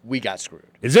saying we got screwed.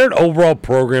 Is there an overall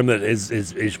program that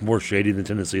is more shady than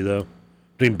Tennessee though?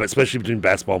 Especially between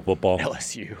basketball and football.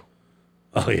 LSU.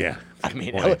 Oh yeah. I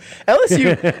mean,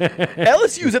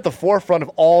 LSU is at the forefront of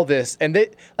all this, and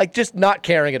they just not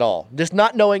caring at all, just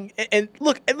not knowing. And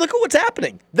look at what's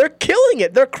happening. They're killing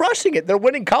it. They're crushing it. They're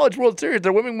winning College World Series.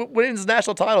 They're winning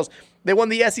national titles. They won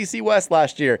the SEC West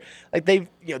last year.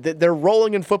 They're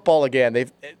rolling in football again.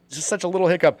 They've just such a little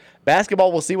hiccup.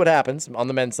 Basketball, we'll see what happens on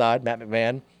the men's side. Matt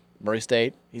McMahon, Murray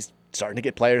State. He's starting to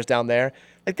get players down there.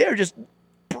 They're just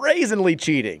brazenly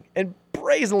cheating and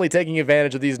brazenly taking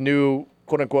advantage of these new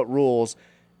quote-unquote rules,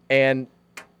 and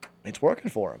it's working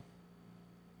for him.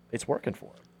 It's working for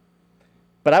him.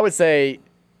 But I would say,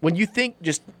 when you think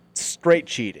just straight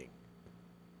cheating,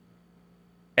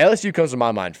 LSU comes to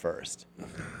my mind first.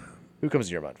 Who comes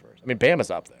to your mind first? I mean,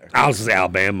 Bama's up there. I was say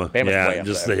Alabama. Bama's way up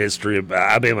just there. The history of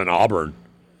Alabama and Auburn.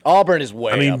 Auburn is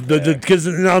way up there. Because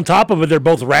on top of it, they're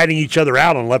both ratting each other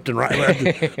out on left and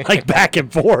right, like back and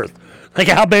forth. Like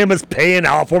Alabama's paying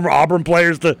former Auburn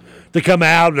players to come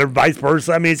out, or vice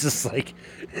versa. I mean, it's just like,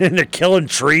 and they're killing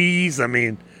trees. I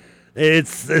mean,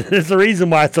 it's the reason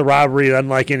why it's a rivalry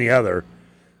unlike any other.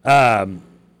 Ohio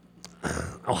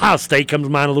State comes to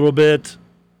mind a little bit,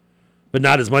 but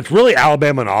not as much. Really,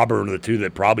 Alabama and Auburn are the two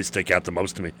that probably stick out the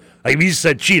most to me. Like if you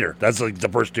said cheater, that's like the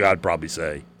first two I'd probably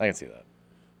say. I can see that.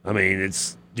 I mean,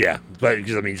 just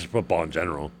football in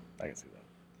general. I can see that.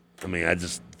 I mean,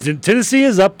 Tennessee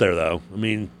is up there though. I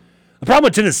mean, the problem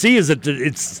with Tennessee is that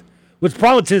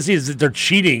they're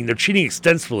cheating. They're cheating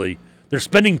extensively. They're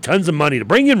spending tons of money to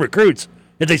bring in recruits,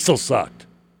 and they still sucked.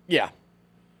 Yeah.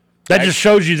 That just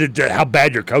shows you how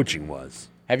bad your coaching was.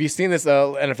 Have you seen this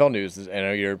NFL news? I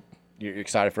know you're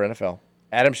excited for NFL.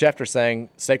 Adam Schefter saying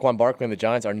Saquon Barkley and the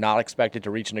Giants are not expected to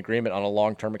reach an agreement on a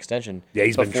long-term extension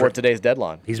before today's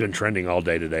deadline. He's been trending all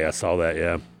day today. I saw that,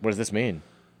 yeah. What does this mean?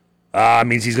 It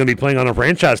means he's going to be playing on a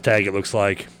franchise tag, it looks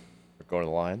like. We're going to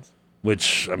the Lions?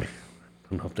 Which, I mean, I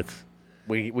don't know if that's...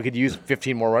 We could use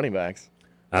 15 more running backs.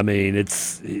 I mean,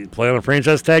 playing on a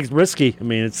franchise tag is risky. I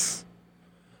mean, it's...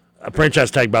 A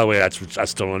franchise tag, by the way, I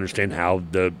still don't understand how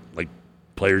the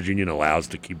players union allows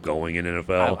to keep going in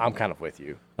NFL. I'm kind of with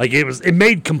you. It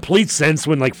made complete sense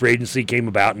when free agency came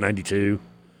about in '92,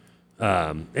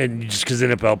 and just because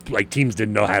NFL teams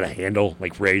didn't know how to handle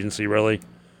free agency really,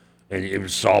 and it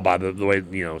was saw by the way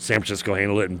San Francisco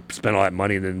handled it and spent all that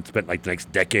money and then spent the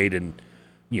next decade in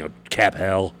cap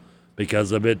hell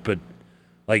because of it. But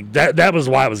that was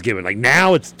why it was given.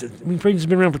 Now free agency's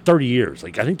been around for 30 years. I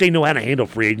think they know how to handle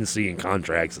free agency and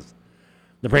contracts.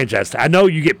 The franchise, I know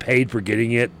you get paid for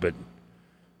getting it, but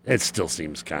it still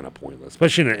seems kind of pointless,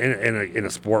 especially in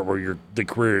a sport where the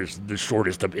career is the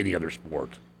shortest of any other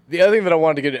sport. The other thing that I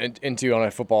wanted to get into on a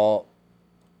football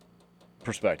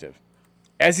perspective,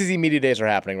 SEC Media Days are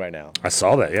happening right now. I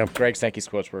saw that, yeah. Greg Sankey's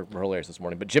quotes were hilarious this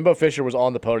morning, but Jimbo Fisher was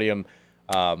on the podium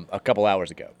a couple hours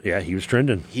ago. Yeah, he was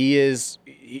trending. He's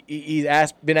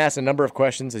been asked a number of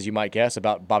questions, as you might guess,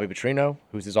 about Bobby Petrino,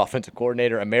 who's his offensive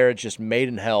coordinator, a marriage just made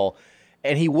in hell.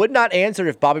 And he would not answer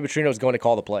if Bobby Petrino was going to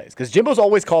call the plays, because Jimbo's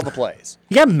always called the plays.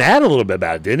 He got mad a little bit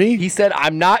about it, didn't he? He said,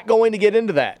 I'm not going to get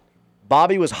into that.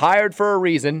 Bobby was hired for a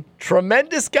reason.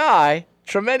 Tremendous guy,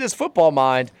 tremendous football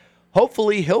mind.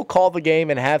 Hopefully he'll call the game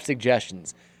and have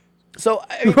suggestions. So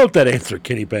who wrote that answer,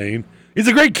 Kenny Payne? He's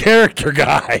a great character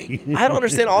guy. I don't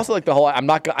understand also the whole I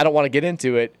don't want to get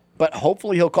into it. But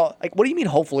hopefully he'll call. What do you mean?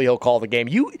 Hopefully he'll call the game.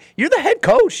 You're the head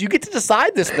coach. You get to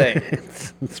decide this thing.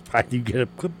 It's fine. You get a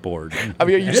clipboard. I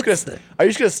mean, are you just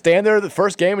gonna stand there the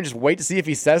first game and just wait to see if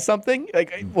he says something?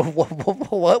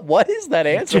 What is that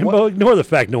answer? Jimbo, ignore the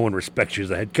fact no one respects you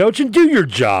as a head coach and do your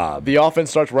job. The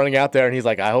offense starts running out there, and he's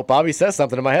like, "I hope Bobby says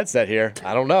something in my headset here.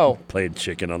 I don't know." Playing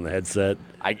chicken on the headset.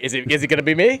 Is it gonna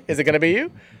be me? Is it gonna be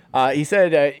you? He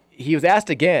said he was asked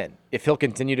again if he'll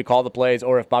continue to call the plays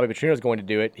or if Bobby Petrino is going to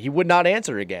do it. He would not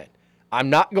answer again. I'm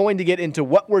not going to get into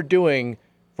what we're doing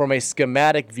from a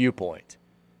schematic viewpoint.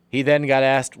 He then got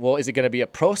asked, well, is it going to be a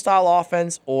pro-style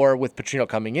offense or with Petrino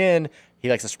coming in, He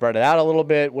likes to spread it out a little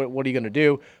bit. What are you going to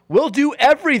do? We'll do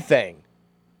everything.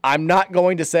 I'm not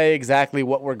going to say exactly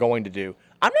what we're going to do.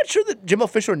 I'm not sure that Jimbo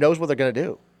Fisher knows what they're going to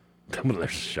do.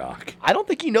 There's shock. I don't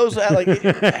think he knows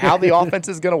how the offense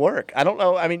is going to work. I don't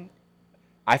know. I mean,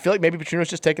 I feel like maybe Petrino's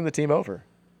just taking the team over.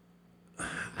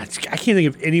 I can't think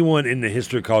of anyone in the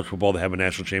history of college football that have a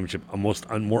national championship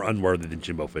more unworthy than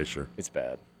Jimbo Fisher. It's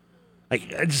bad.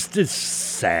 It's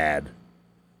sad.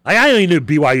 I only knew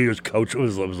BYU's coach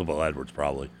was Will Edwards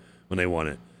probably when they won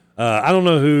it. I don't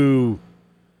know who.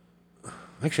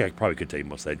 Actually, I probably could tell you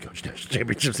most head coach national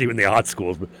championships, even the odd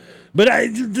schools. But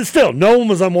still, no one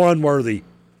was more unworthy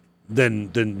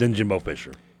than Jimbo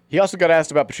Fisher. He also got asked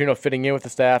about Petrino fitting in with the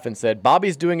staff and said,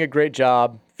 Bobby's doing a great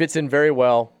job, fits in very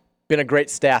well, been a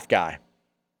great staff guy.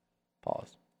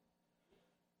 Pause.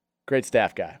 Great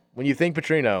staff guy. When you think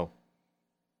Petrino,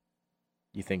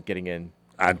 you think getting in.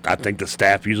 I think the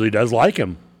staff usually does like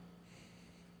him.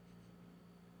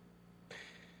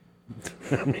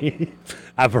 I mean,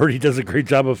 I've heard he does a great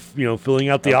job of filling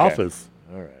out the office.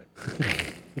 All right.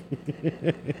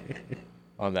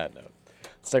 On that note,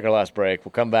 let's take our last break.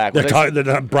 We'll come back.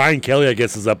 Brian Kelly, I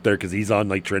guess, is up there because he's on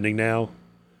trending now.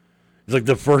 It's like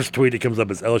the first tweet that comes up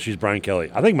is LSU's Brian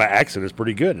Kelly. I think my accent is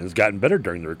pretty good and has gotten better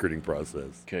during the recruiting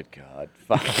process. Good God.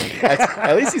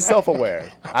 At least he's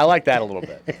self-aware. I like that a little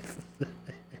bit.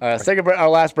 Let's take our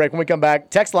last break. When we come back,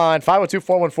 text line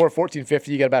 502-414-1450.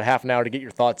 You got about half an hour to get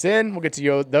your thoughts in. We'll get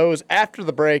to those after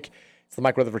the break. It's the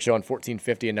Mike Rutherford Show on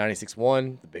 1450 and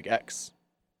 96.1, the Big X.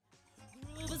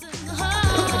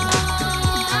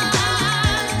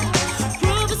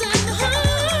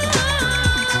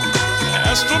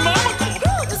 Astronomical.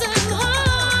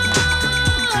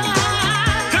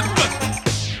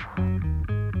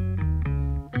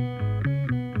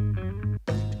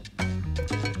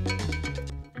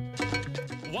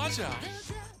 Watch out.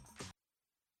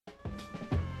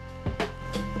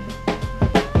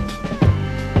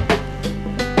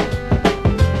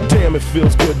 Damn, it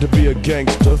feels good to be a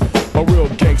gangster. A real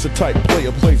gangster type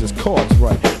player plays his cards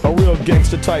right. A real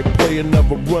gangster type player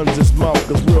never runs his mouth,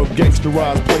 cause real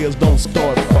gangsterized players don't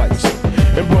start fights.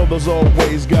 And brothers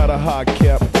always got a high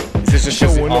cap. This is just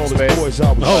showing all his boys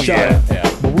I was shot.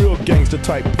 Yeah. But real gangster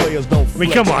type players don't flex. I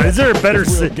mean, come on, is there a better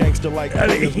gangster like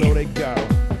players know they got 'em.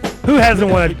 Who hasn't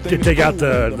wanted to take out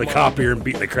the copier and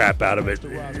beat the crap out of it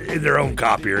in their own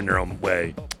copier in their own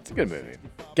way? It's a good movie.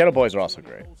 Ghetto Boys are also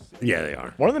great. Yeah, they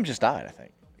are. One of them just died, I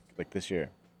think, like this year.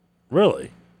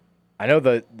 Really? I know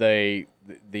the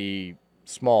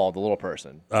little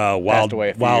person passed Wild away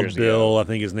a few Wild years Bill, ago. I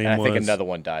think his name and was. I think another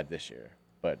one died this year.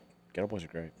 But Ghetto Boys are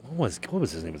great. What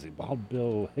was his name? Was it Wild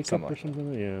Bill Hiccup or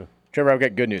something? Yeah. Trevor, I've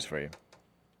got good news for you.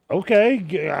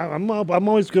 Okay, I'm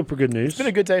always good for good news. It's been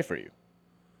a good day for you.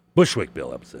 Bushwick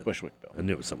Bill, that was it. Bushwick Bill. I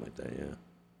knew it was something like that. Yeah.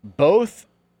 Both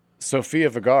Sofia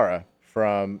Vergara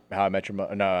from How I Met Your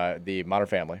the Modern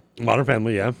Family. Modern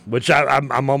Family, yeah. Which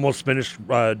I'm almost finished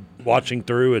watching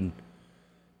through, and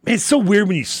man, it's so weird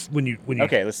when you.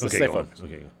 Okay, let's stay focused.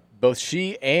 Okay. Both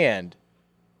she and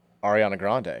Ariana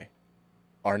Grande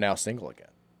are now single again.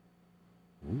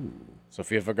 Ooh.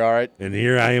 Sofia Vergara. And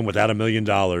here I am without $1 million.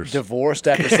 Divorced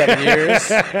after 7 years.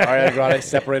 Ariana Grande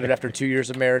separated after 2 years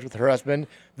of marriage with her husband.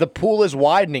 The pool is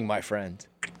widening, my friend.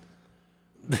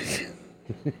 The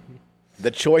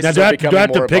choices are becoming more abundant. Do I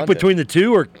have to pick between the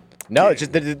two, or no? It's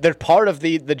just they're part of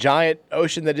the giant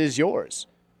ocean that is yours.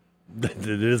 That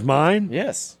is mine?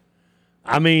 Yes.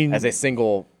 I mean, as a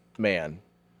single man,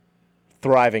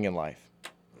 thriving in life.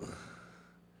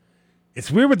 It's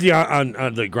weird with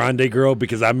the Grande girl,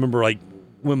 because I remember like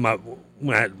when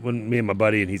me and my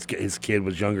buddy and his kid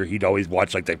was younger, he'd always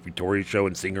watch like that Victoria show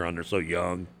and sing her on They're So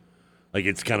Young. Like,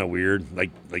 it's kind of weird.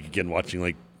 Like again, watching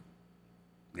like,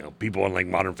 people on like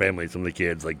Modern Family, some of the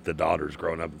kids, like the daughters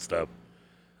growing up and stuff.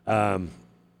 Yeah,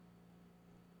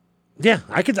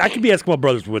 I could be Eskimo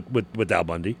Brothers with Al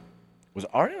Bundy. Was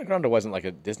Ariana Grande wasn't like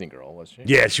a Disney girl, was she?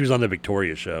 Yeah, she was on the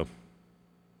Victoria show.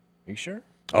 Are you sure?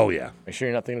 Oh yeah. Are you sure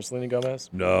you're not thinking of Selena Gomez?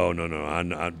 No.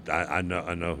 I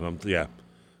know. Yeah,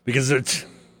 because it's.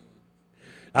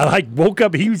 I woke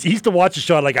up. He used to watch the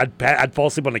show. Like I'd fall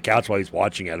asleep on the couch while he's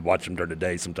watching it. I'd watch him during the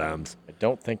day sometimes. I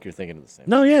don't think you're thinking of the same.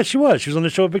 No, yeah, she was. She was on the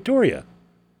show with Victoria.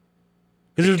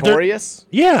 Victorious?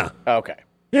 Yeah. Oh, okay.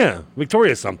 Yeah,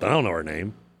 Victoria something. I don't know her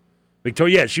name.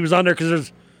 Victoria. Yeah, she was on there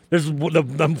because there's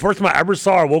the first time I ever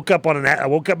saw her. I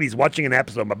woke up. He's watching an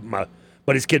episode. My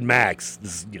buddy's kid Max.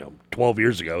 This is 13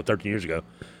 years ago,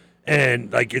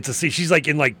 and like she's like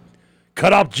in like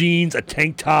cut off jeans, a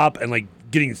tank top, and like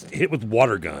getting hit with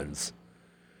water guns.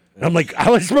 And I'm like, I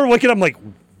just remember waking up. I'm like,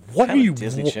 what are you?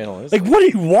 Disney Channel is like, what are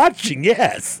you watching?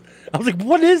 Yes, I was like,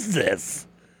 what is this?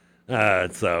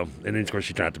 So, and then of course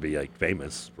she tried to be like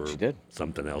famous for She did.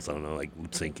 something else. I don't know, like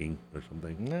lip syncing or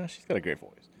something. No, she's got a great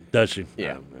voice. Does she?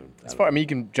 Yeah. As far, I mean, you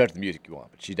can judge the music you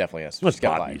want, but she definitely has. That's She's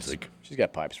got pop pipes. music. She's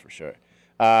got pipes for sure.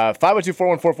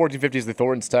 502-414-1450 is the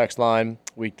Thornton's text line.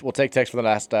 We'll take text for the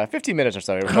last 15 minutes or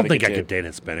so. I don't think I could date a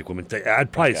Hispanic woman.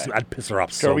 I'd probably I'd piss her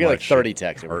off so much. We got like 30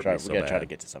 texts. Hurt We me so got to try bad. to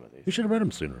get to some of these. You should have read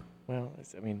them sooner. Well,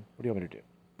 I mean, what do you want me to do?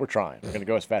 We're trying. We're going to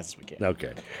go as fast as we can.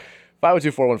 Okay.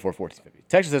 502-414-1450.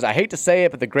 Texas says, I hate to say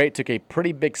it, but The Great took a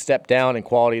pretty big step down in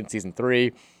quality in season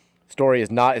 3. Story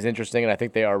is not as interesting, and I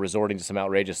think they are resorting to some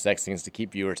outrageous sex scenes to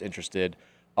keep viewers interested.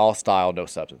 All style, no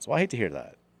substance. Well, I hate to hear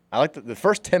that. I like the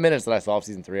first 10 minutes that I saw of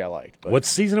season 3. I liked. But What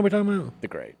season are we talking about? The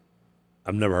Great.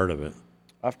 I've never heard of it.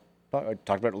 I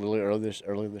talked about it a little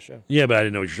earlier this show. Yeah, but I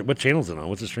didn't know what channel is it on.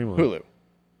 What's the stream on? Hulu.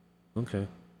 Okay.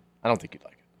 I don't think you'd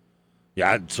like it.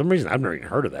 Yeah, for some reason I've never even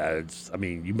heard of that. I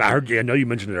know you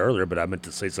mentioned it earlier, but I meant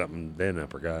to say something then and I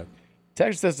forgot.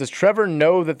 Text says, does Trevor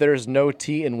know that there is no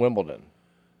tea in Wimbledon?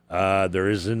 There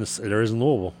is in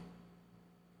Louisville.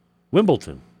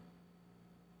 Wimbledon.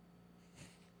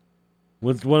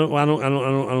 I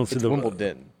don't see It's the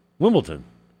Wimbledon. Wimbledon.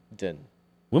 Din.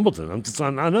 Wimbledon.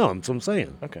 I know. That's what I'm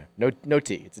saying. Okay. No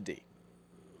T. It's a D.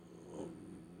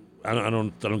 I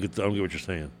don't get what you're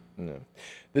saying. No.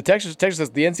 The text says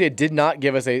the NCAA did not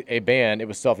give us a ban. It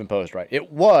was self-imposed, right?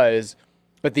 It was,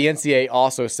 but the NCAA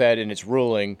also said in its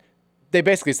ruling, they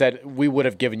basically said we would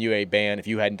have given you a ban if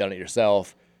you hadn't done it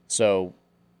yourself. So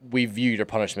we view your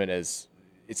punishment as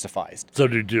it sufficed. So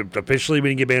officially we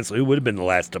didn't get banned. So who would have been the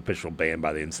last official ban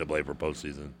by the NCAA for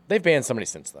postseason? They've banned somebody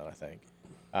since then, I think.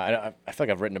 I feel like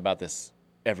I've written about this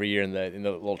every year in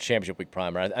the little championship week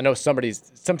primer. I know some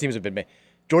teams have been banned.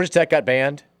 Georgia Tech got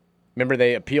banned. Remember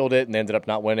they appealed it and they ended up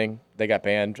not winning. They got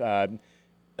banned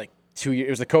like 2 years. It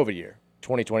was the COVID year,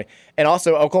 2020. And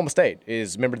also Oklahoma State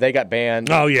remember they got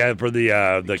banned. Oh yeah, for the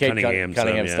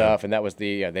Cunningham stuff, and that was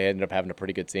they ended up having a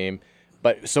pretty good team.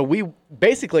 But so we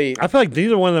basically, I feel like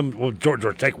neither one of them. Well,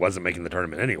 Georgia Tech wasn't making the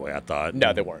tournament anyway. I thought.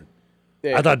 No, they weren't.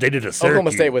 I thought they did a Syracuse.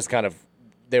 Oklahoma State was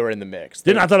they were in the mix.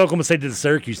 I thought Oklahoma State did the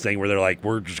Syracuse thing where they're like,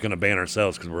 we're just going to ban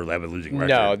ourselves because we're having a losing record.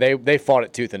 No, they fought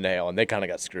it tooth and nail, and they kind of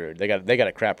got screwed. They got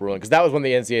a crap ruling because that was when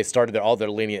the NCAA started all their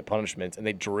lenient punishments, and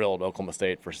they drilled Oklahoma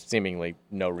State for seemingly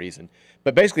no reason.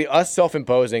 But basically, us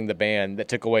self-imposing the ban that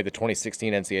took away the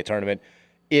 2016 NCAA tournament,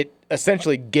 it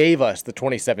essentially gave us the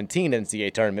 2017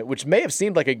 NCAA tournament, which may have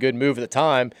seemed like a good move at the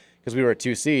time because we were a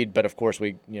 2 seed, but of course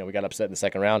we got upset in the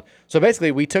second round. So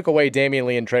basically, we took away Damian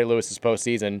Lee and Trey Lewis's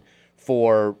postseason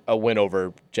for a win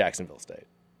over Jacksonville State,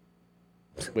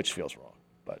 which feels wrong,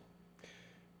 but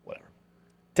whatever.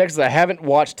 Texas, I haven't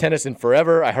watched tennis in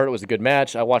forever. I heard it was a good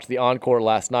match. I watched the encore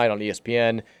last night on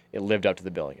ESPN. It lived up to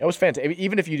the billing. It was fantastic.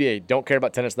 Even if you don't care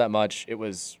about tennis that much, it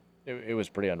was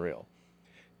pretty unreal.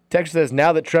 Texas says,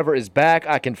 now that Trevor is back,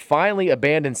 I can finally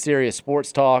abandon serious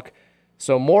sports talk.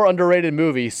 So more underrated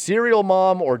movie, Serial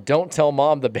Mom or Don't Tell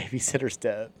Mom the Babysitter's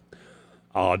Dead.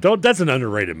 Oh, that's an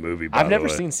underrated movie. I've never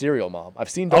seen Serial Mom. I've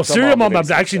seen. Serial Mom.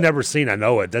 I've actually never seen. I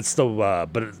know it. That's the.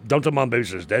 But Don't Tell Mom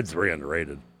Babysitter's Dead's very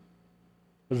underrated. I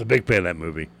was a big fan of that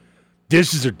movie.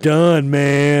 Dishes are done,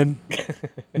 man.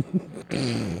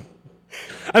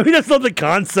 I mean, that's not the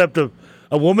concept of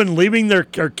a woman leaving her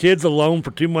kids alone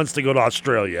for 2 months to go to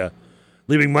Australia,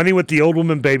 leaving money with the old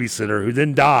woman babysitter who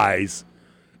then dies,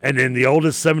 and then the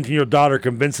oldest 17-year-old daughter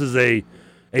convinces a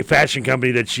fashion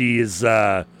company that she is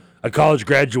a college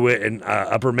graduate in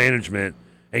upper management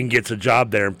and gets a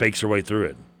job there and fakes her way through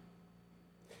it.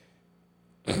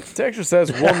 Texture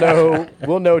says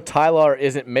we'll know Tyler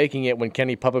isn't making it when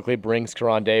Kenny publicly brings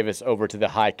Karan Davis over to the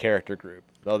high character group.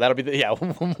 So that'll be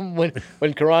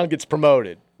when Karan gets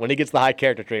promoted, when he gets the high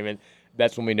character treatment,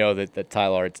 that's when we know that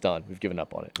Tyler, it's done. We've given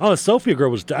up on it. Oh, the Sophia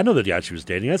girl I know the guy she was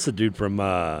dating. That's the dude from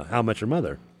How I Met Your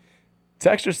Mother.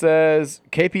 Texture says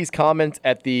KP's comment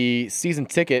at the season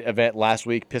ticket event last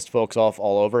week pissed folks off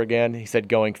all over again. He said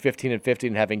going 15-50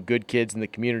 and having good kids in the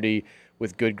community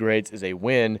with good grades is a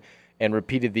win, and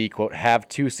repeated the, quote, have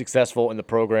too successful in the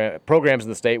programs in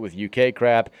the state with UK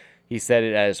crap. He said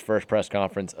it at his first press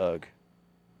conference. Ugh.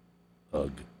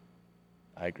 Ugh.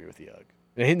 I agree with the ugh.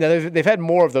 They've had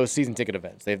more of those season ticket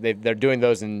events. They're doing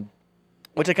those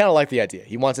which I kind of like the idea.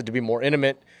 He wants it to be more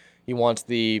intimate. He wants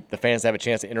the fans to have a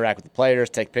chance to interact with the players,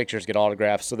 take pictures, get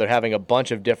autographs. So they're having a bunch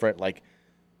of different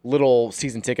little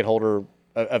season ticket holder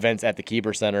events at the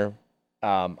Kieber Center.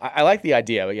 I like the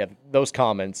idea, but yeah, those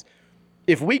comments.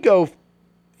 If we go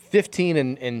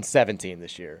 15 and 17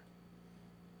 this year,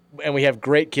 and we have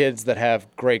great kids that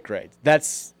have great grades,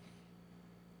 that's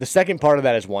the second part of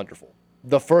that is wonderful.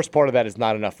 The first part of that is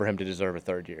not enough for him to deserve a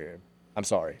third year. I'm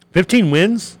sorry. 15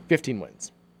 wins? 15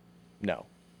 wins. No.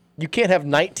 You can't have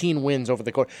 19 wins over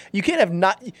the course. You can't have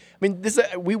not. I mean,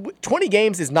 20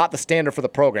 games is not the standard for the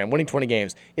program. Winning 20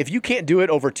 games. If you can't do it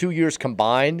over 2 years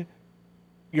combined,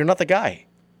 you're not the guy.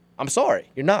 I'm sorry,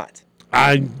 you're not.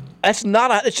 It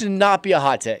should not be a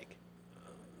hot take.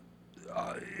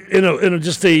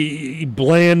 Just a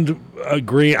bland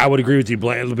agree. I would agree with you,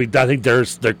 bland. I think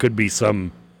there could be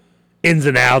some ins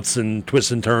and outs and twists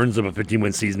and turns of a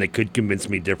 15-win season that could convince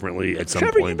me differently at some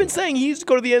Trevor, point. you've been saying he used to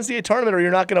go to the NCAA tournament or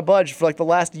you're not going to budge for like the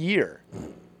last year.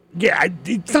 Yeah,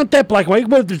 it's not that black and white.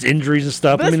 What if there's injuries and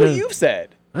stuff? But that's what you've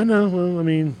said. I know.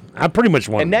 Well, I pretty much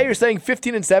want. And now you're saying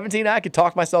 15 and 17. I could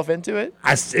talk myself into it.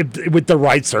 With the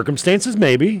right circumstances,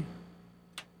 maybe.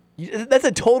 That's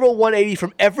a total 180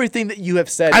 from everything that you have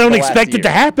said. I don't expect it to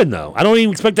happen, though. I don't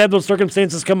even expect to have those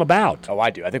circumstances come about. Oh, I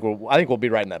do. I think we'll be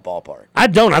right in that ballpark. I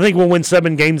don't. I think we'll win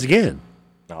 7 games again.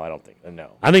 No, I don't think.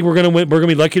 No. I think we're gonna win. We're gonna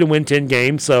be lucky to win 10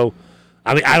 games. So,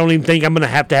 I don't even think I'm gonna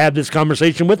have to have this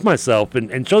conversation with myself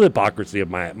and show the hypocrisy of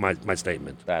my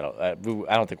statement. I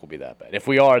don't think we'll be that bad. If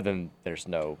we are, then there's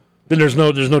no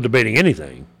debating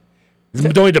anything.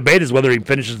 The only debate is whether he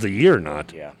finishes the year or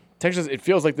not. Yeah. Texas, it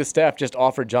feels like this staff just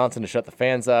offered Johnson to shut the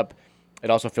fans up.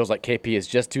 It also feels like KP is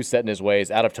just too set in his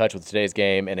ways, out of touch with today's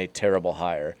game, and a terrible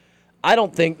hire. I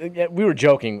don't think we were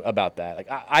joking about that. Like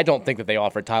I don't think that they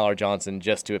offered Tyler Johnson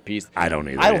just to appease. I don't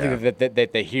either. I don't think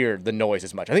that they hear the noise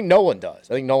as much. I think Nolan does.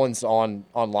 I think Nolan's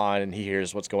online and he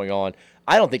hears what's going on.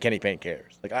 I don't think Kenny Payne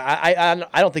cares. Like I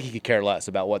don't think he could care less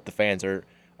about what the fans are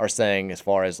saying as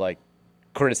far as like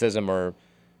criticism or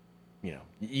you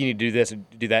need to do this or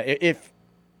do that.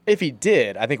 If he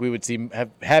did, I think we would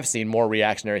have seen more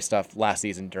reactionary stuff last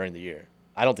season during the year.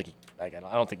 I don't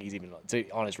think he's even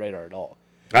on his radar at all.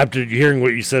 After hearing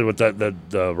what you said with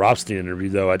the Rothstein interview,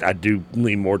 though, I do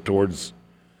lean more towards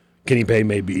Kenny Payne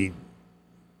may be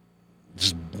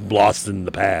just lost in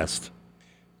the past.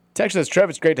 Text says,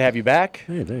 Trev, it's great to have you back.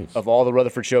 Hey, thanks. Of all the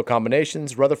Rutherford show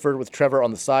combinations, Rutherford with Trevor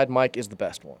on the side mic is the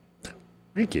best one.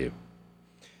 Thank you.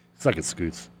 Suck it,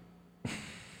 Scoots.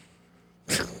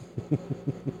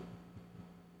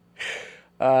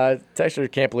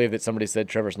 Texter can't believe that somebody said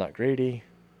Trevor's not greedy.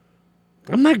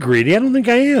 I'm not greedy. I don't think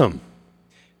I am.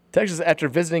 Texas, after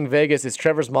visiting Vegas, is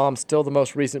Trevor's mom still the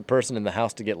most recent person in the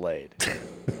house to get laid?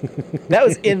 That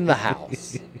was in the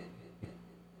house.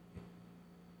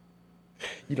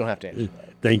 You don't have to answer that.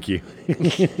 Thank you.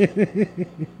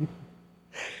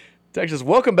 Texas,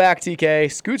 welcome back,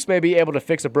 TK. Scoots may be able to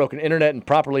fix a broken internet and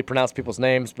properly pronounce people's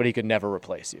names, but he could never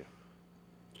replace you.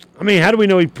 I mean, how do we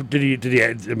know did he?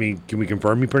 I mean, can we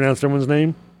confirm he pronounced everyone's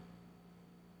name?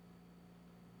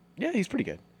 Yeah, he's pretty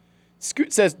good.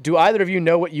 Scoot says, do either of you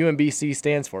know what UMBC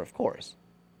stands for? Of course.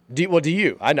 Do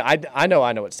you? I know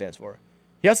what it stands for.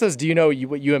 He also says, do you know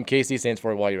what UMKC stands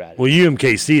for while you're at it? Well,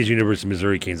 UMKC is University of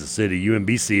Missouri, Kansas City.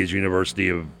 UMBC is University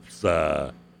of,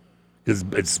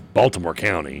 it's Baltimore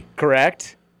County.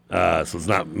 Correct. So it's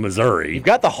not Missouri. You've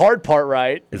got the hard part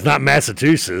right. It's not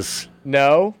Massachusetts.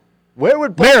 No. Where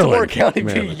would Baltimore Maryland. County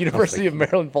Maryland. be? University of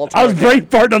Maryland, Baltimore. I was brain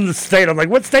farting on the state. I'm like,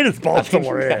 what state is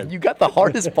Baltimore in? You got the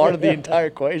hardest part of the entire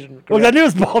equation. Well, I knew it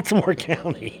was Baltimore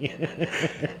County.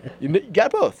 You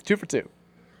got both. 2 for 2.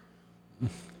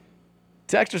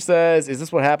 Texter says, is this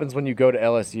what happens when you go to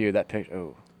LSU? That picture.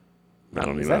 Oh. I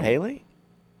don't even know. Is that Haley?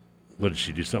 What, did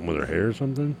she do something with her hair or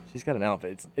something? She's got an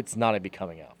outfit. It's not a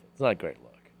becoming outfit. It's not a great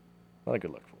look. Not a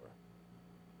good look for her.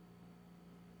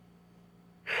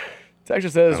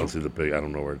 Texter says, I don't see the pig. I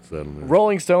don't know where it's at.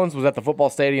 Rolling Stones was at the football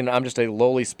stadium, and I'm just a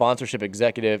lowly sponsorship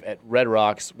executive at Red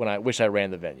Rocks when I wish I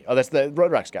ran the venue. Oh, that's the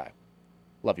Red Rocks guy.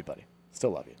 Love you, buddy.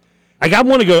 Still love you. Like, I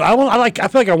want to go. I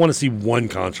feel like I want to see one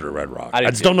concert at Red Rocks. I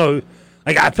just don't know.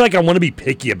 Like, I feel like I want to be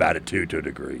picky about it too, to a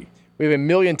degree. We have a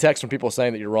million texts from people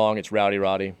saying that you're wrong. It's Rowdy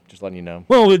Roddy. Just letting you know.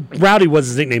 Well, Rowdy was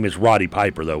his nickname. Is Roddy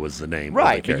Piper though was the name.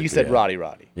 Right, but you said Roddy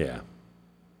Roddy. Yeah.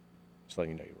 Just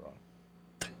letting you know you're wrong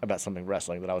about something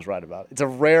wrestling that I was right about. It's a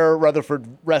rare Rutherford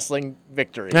wrestling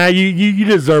victory. Nah, you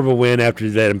deserve a win after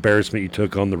that embarrassment you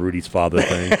took on the Rudy's father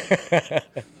thing.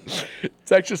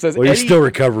 Texture says, well, you're still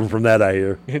recovering from that, I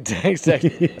hear. Thanks, Texture.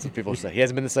 That's what people say. He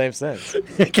hasn't been the same since.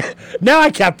 Now I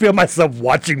can't feel myself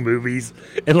watching movies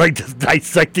and like just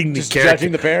dissecting the character.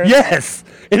 Judging the parents? Yes,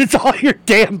 and it's all your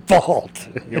damn fault.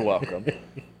 You're welcome.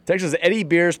 Texture says, Eddie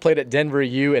Beers played at Denver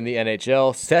U in the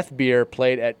NHL. Seth Beer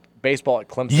played at baseball at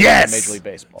Clemson in Major League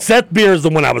Baseball. Seth Beer is the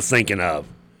one I was thinking of.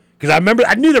 Because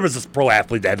I knew there was this pro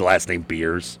athlete that had the last name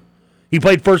Beers. He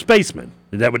played first baseman.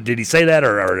 Did he say that?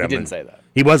 Or he didn't say that.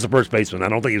 He was the first baseman. I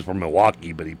don't think he was from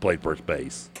Milwaukee, but he played first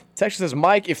base. Texture says,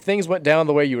 Mike, if things went down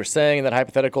the way you were saying in that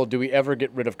hypothetical, do we ever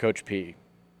get rid of Coach P?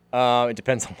 It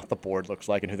depends on what the board looks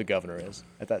like and who the governor is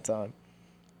at that time.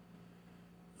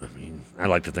 I mean, I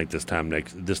like to think this time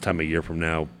of year from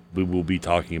now, we will be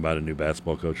talking about a new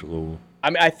basketball coach at Louisville. I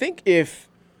mean, I think if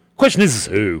question is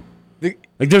who.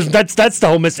 That's the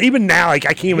whole miss. Even now, I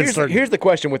can't even start. Here's the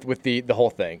question with the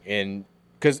whole thing, and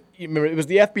because remember it was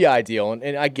the FBI deal,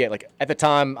 and I get at the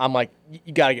time I'm like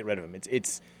you got to get rid of him.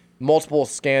 It's multiple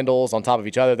scandals on top of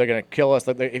each other. They're gonna kill us.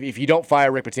 If you don't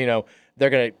fire Rick Pitino, they're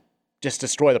gonna just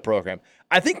destroy the program.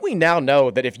 I think we now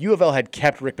know that if U of L had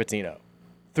kept Rick Pitino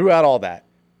throughout all that,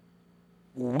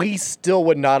 we still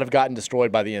would not have gotten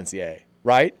destroyed by the NCAA,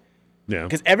 right? Yeah.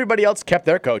 Because everybody else kept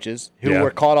their coaches who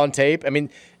were caught on tape. I mean,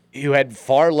 who had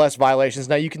far less violations.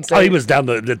 Now you can say he was down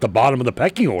at the bottom of the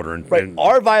pecking order. And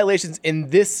our violations in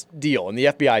this deal, in the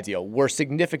FBI deal, were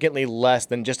significantly less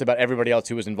than just about everybody else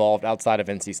who was involved outside of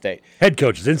NC State. Head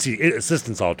coaches, NC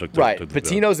assistants all took the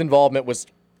Pitino's involvement was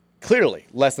clearly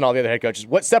less than all the other head coaches.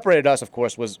 What separated us, of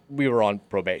course, was we were on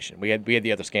probation. We had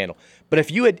the other scandal. But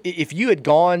if you had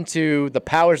gone to the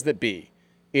powers that be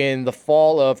in the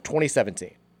fall of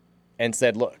 2017 and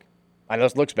said, look, I know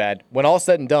this looks bad. When all's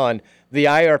said and done, the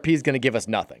IRP is going to give us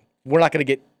nothing. We're not going to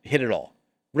get hit at all.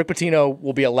 Rick Pitino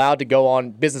will be allowed to go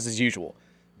on business as usual.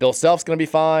 Bill Self's going to be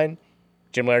fine.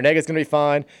 Jim Larrañaga's going to be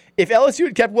fine. If LSU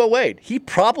had kept Will Wade, he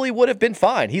probably would have been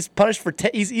fine. He's punished for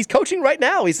he's coaching right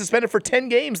now. He's suspended for 10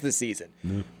 games this season.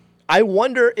 Mm-hmm. I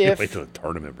wonder if wait till the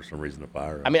tournament for some reason to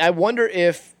fire him. I mean, I wonder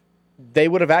if they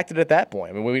would have acted at that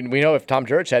point. I mean, we know if Tom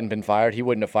Jurich hadn't been fired, he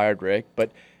wouldn't have fired Rick.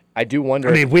 But I do wonder.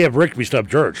 I mean, if we have Rick, we still have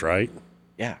Jurich, right?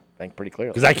 Yeah, I think pretty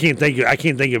clearly. Because I can't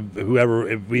think of whoever.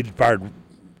 If we'd fired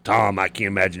Tom, I can't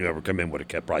imagine whoever come in would have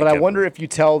kept. But I wonder if you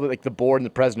tell the board and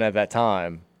the president at that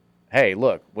time, hey,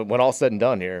 look, when all's said and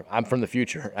done here, I'm from the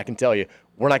future. I can tell you,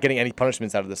 we're not getting any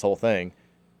punishments out of this whole thing.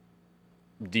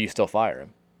 Do you still fire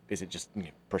him? Is it just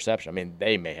perception? I mean,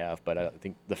 they may have, but I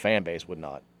think the fan base would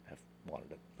not have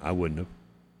wanted it. I wouldn't have.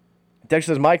 Text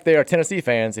says, Mike, they are Tennessee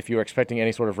fans. If you were expecting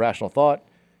any sort of rational thought,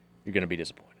 you're going to be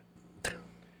disappointed.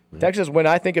 Yeah. Text says, when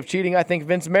I think of cheating, I think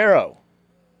Vince Marrow.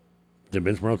 Did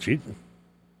Vince Marrow cheat?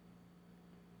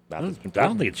 I don't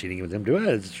think it's cheating with him, do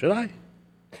I? Should I?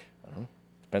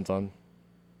 Depends on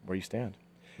where you stand.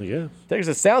 Yeah. Text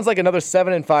says, sounds like another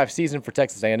 7-5 season for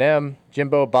Texas A&M.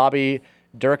 Jimbo, Bobby,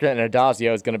 Durkin, and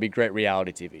Adazio is going to be great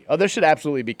reality TV. Oh, there should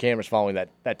absolutely be cameras following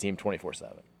that team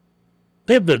 24/7.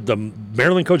 They have the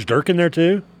Maryland coach Durkin there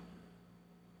too?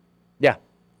 Yeah.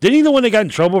 Didn't he the one that got in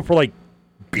trouble for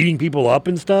beating people up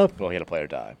and stuff? Well, he had a player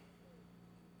die.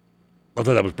 I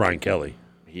thought that was Brian Kelly.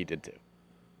 He did too.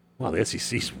 Well, the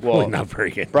SEC's really not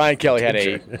very good. Brian Kelly had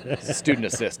a student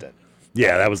assistant.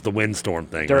 Yeah, that was the windstorm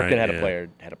thing. Durkin right?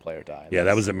 had a player die. Yeah,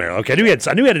 that was at Maryland. Okay, I knew he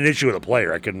had an issue with a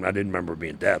player. I didn't remember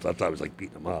being deaf. I thought it was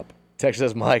beating him up. Text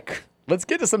says, Mike, let's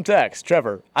get to some text.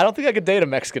 Trevor, I don't think I could date a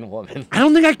Mexican woman. I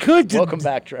don't think I could. Welcome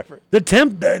back, Trevor. The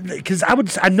temp, because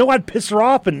I know I'd piss her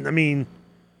off, and I mean,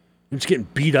 I'm just getting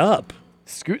beat up.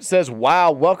 Scoot says,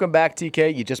 wow, welcome back,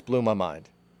 TK. You just blew my mind.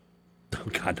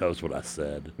 God knows what I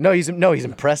said. No, he's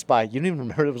impressed by. You didn't even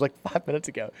remember. It was 5 minutes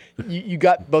ago. You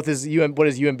got both his what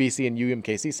does UMBC and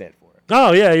UMKC stand for?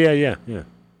 Oh yeah.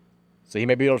 So he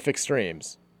may be able to fix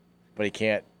streams, but he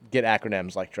can't get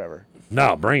acronyms like Trevor.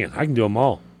 No, bring it. I can do them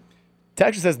all.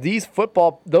 Texas says those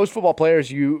football players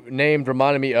you named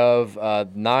reminded me of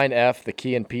 9F, the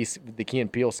Key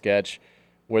and Peele sketch,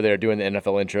 where they're doing the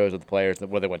NFL intros of the players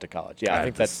where they went to college. Yeah, I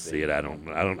think that's. See it.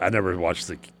 I never watched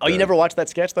the. Oh, you never watched that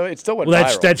sketch though? It still went viral.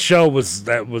 Viral. That show was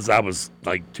I was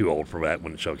too old for that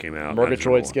when the show came out.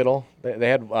 Murgatroyd Skittle. They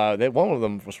had one of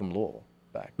them was from Louisville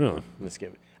back. Really? In the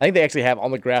skit. I think they actually have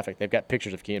on the graphic. They've got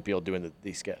pictures of Key and Peele doing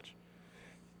the sketch.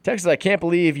 Texas, I can't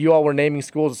believe you all were naming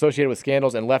schools associated with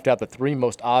scandals and left out the three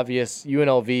most obvious: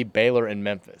 UNLV, Baylor, and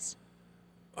Memphis.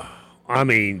 I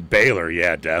mean, Baylor,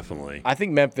 yeah, definitely. I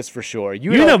think Memphis for sure.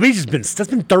 UNLV's that's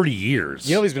been 30 years.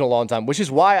 UNLV's been a long time, which is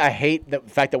why I hate the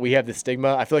fact that we have this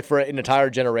stigma. I feel like for an entire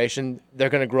generation, they're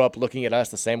going to grow up looking at us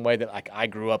the same way that I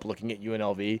grew up looking at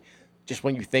UNLV. Just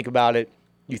when you think about it,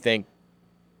 you think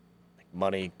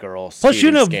money, girls,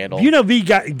 scandal.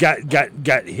 UNLV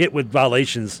got hit with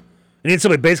violations, and then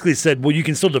somebody basically said, "Well, you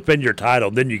can still defend your title,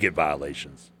 then you get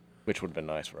violations." Which would have been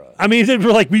nice for us. I mean, they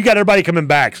were we got everybody coming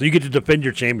back, so you get to defend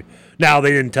your champion. Now, they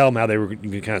didn't tell them how you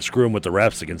could kind of screw them with the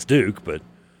refs against Duke, but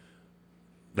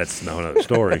that's another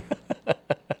story.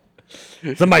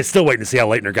 Somebody's still waiting to see how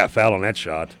Leitner got fouled on that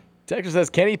shot. Texas says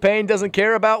Kenny Payne doesn't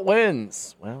care about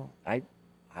wins. Well, I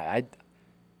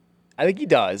think he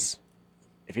does.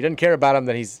 If he doesn't care about them,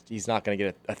 then he's not going to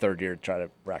get a third year to try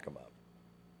to rack them up.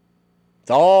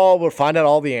 We'll find out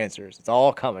all the answers. It's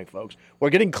all coming, folks.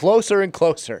 We're getting closer and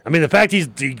closer. I mean, the fact he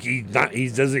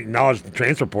doesn't acknowledge the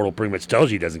transfer portal pretty much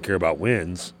tells you he doesn't care about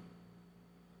wins.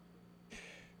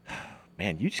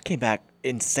 Man, you just came back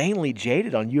insanely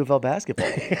jaded on U of L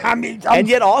basketball. I mean, and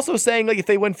yet also saying like if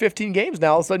they win 15 games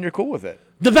now, all of a sudden you're cool with it.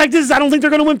 The fact is, I don't think they're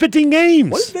going to win 15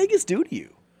 games. What does Vegas do to you?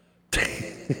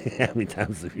 How many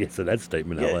times have you said that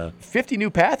statement out loud? 50 new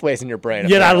pathways in your brain.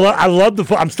 Yeah, I love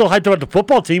the. I'm still hyped about the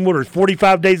football team. We're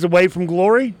 45 days away from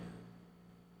glory.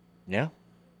 Yeah,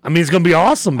 I mean it's going to be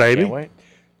awesome, baby. Can't wait.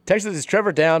 Texas is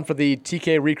Trevor down for the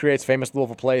TK Recreates Famous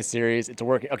Louisville Plays series. It's a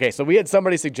working. Okay, so we had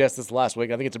somebody suggest this last week.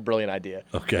 I think it's a brilliant idea.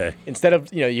 Okay. Instead of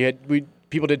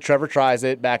people did Trevor Tries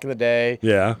It back in the day.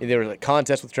 Yeah. And there was a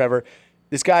contest with Trevor.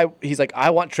 This guy, he's like,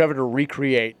 I want Trevor to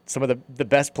recreate some of the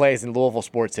best plays in Louisville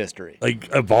sports history. Like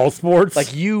of all sports?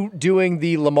 Like you doing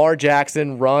the Lamar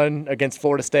Jackson run against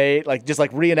Florida State, like just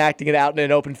like reenacting it out in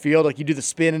an open field. Like you do the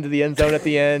spin into the end zone at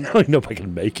the end. I don't know if I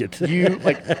can make it. You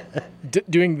like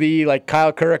doing the like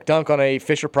Kyle Kirk dunk on a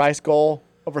Fisher-Price goal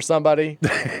over somebody,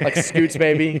 like Scoots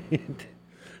maybe.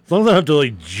 As long as I don't have to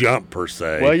like jump per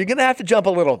se. Well, you're gonna have to jump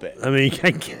a little bit. I mean,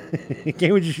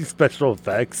 can't we just use special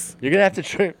effects? You're gonna have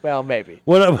to. Well, maybe.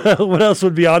 What else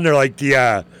would be on there? Like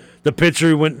the pitcher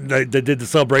who went they did the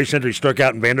celebration after he struck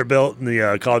out in Vanderbilt in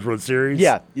the College World Series.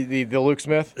 Yeah, the Luke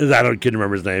Smith. I can't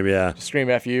remember his name. Yeah, just scream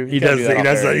 "F you." He does. He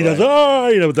does.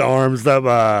 Oh, with the arms up.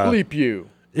 Bleep you.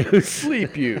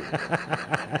 Sleep you.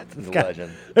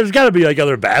 Legend. There's got to be like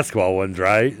other basketball ones,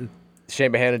 right?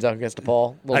 Shane Bohannon dunk against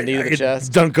DePaul. Little knee to the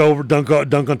chest. Dunk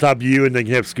on top of you, and then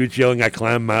you have Scooch yelling, "I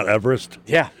climb Mount Everest."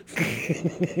 Yeah.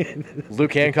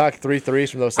 Luke Hancock 3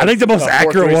 threes from those. I think the most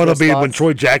accurate one will be spots. when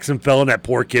Troy Jackson fell on that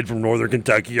poor kid from Northern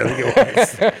Kentucky. I think it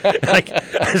was.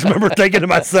 I just remember thinking to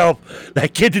myself,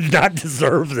 that kid did not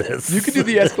deserve this. You could do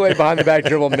the Escalade behind the back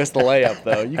dribble and miss the layup,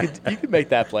 though. You could make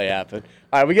that play happen.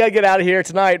 All right, we got to get out of here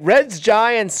tonight. Reds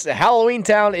Giants. Halloween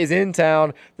Town is in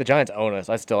town. The Giants own us.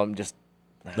 I still am just.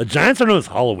 The Giants are known as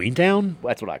Halloween Town?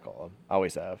 That's what I call them. I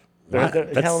always have.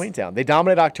 They're Halloween Town. They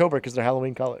dominate October because they're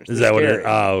Halloween colors. Is that what it is?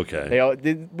 Oh, okay.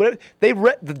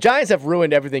 The Giants have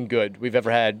ruined everything good we've ever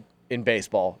had in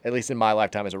baseball, at least in my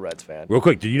lifetime as a Reds fan. Real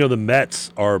quick, did you know the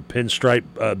Mets are pinstripe?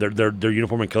 Their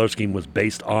uniform and color scheme was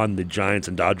based on the Giants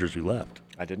and Dodgers who left.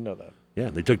 I didn't know that. Yeah,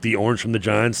 they took the orange from the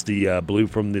Giants, the blue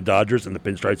from the Dodgers, and the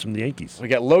pinstripes from the Yankees. We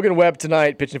got Logan Webb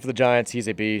tonight pitching for the Giants. He's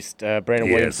a beast.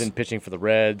 Brandon Williamson pitching for the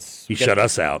Reds. He shut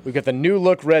us out. We've got the new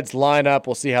look Reds lineup.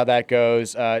 We'll see how that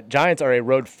goes. Giants are a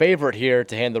road favorite here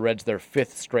to hand the Reds their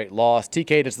 5th straight loss.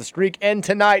 TK, does the streak end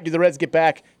tonight? Do the Reds get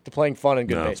back to playing fun and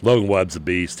good baseball? Logan Webb's a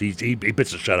beast. He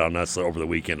pitched a shutout on us over the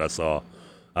weekend. I saw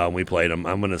when we played him.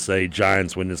 I'm going to say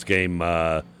Giants win this game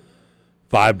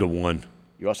 5-1.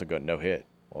 You also got no hit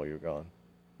while you were gone.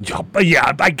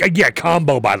 Yeah,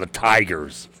 combo by the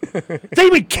Tigers. They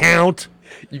would count.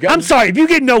 I'm sorry, if you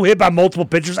get no hit by multiple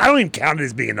pitchers, I don't even count it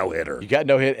as being a no hitter. You got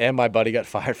no hit, and my buddy got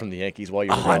fired from the Yankees while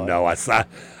you were gone. No,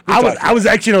 I was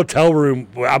actually in a hotel room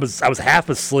where I was half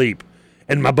asleep,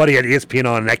 and my buddy had ESPN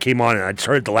on, and that came on, and I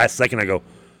heard it the last second. I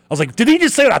was like, did he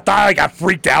just say what I thought? I got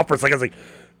freaked out for a second. I was like,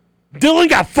 Dylan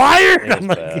got fired? I'm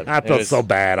like, I felt so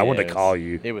bad. I wanted to call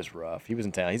you. It was rough. He was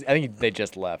in town. I think they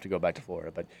just left to go back to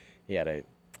Florida, but he had a.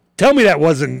 Tell me that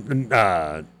wasn't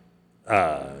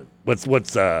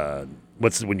what's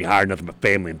when you hire nothing but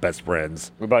family and best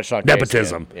friends? We brought Sean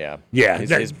nepotism. Yeah.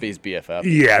 His BFF.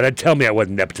 Yeah, tell me that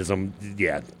wasn't nepotism.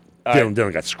 Yeah,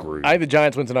 Dylan got screwed. I think the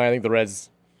Giants win tonight. I think the Reds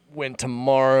win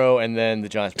tomorrow, and then the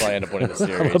Giants probably end up winning the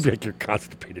series. I'll be like you're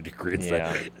constipated agree and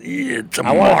say,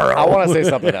 tomorrow. I want to say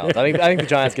something else. I think the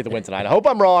Giants get the win tonight. I hope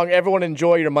I'm wrong. Everyone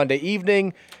enjoy your Monday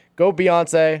evening. Go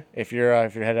Beyonce if you're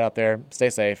headed out there. Stay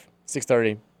safe.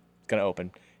 6:30. Going to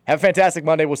open. Have a fantastic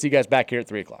Monday. We'll see you guys back here at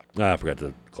 3 o'clock. I forgot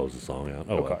to close the song out.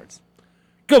 Go Cards.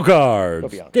 Go Cards. Go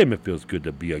Beyonce. Damn, it feels good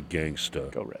to be a gangster.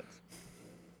 Go Reds.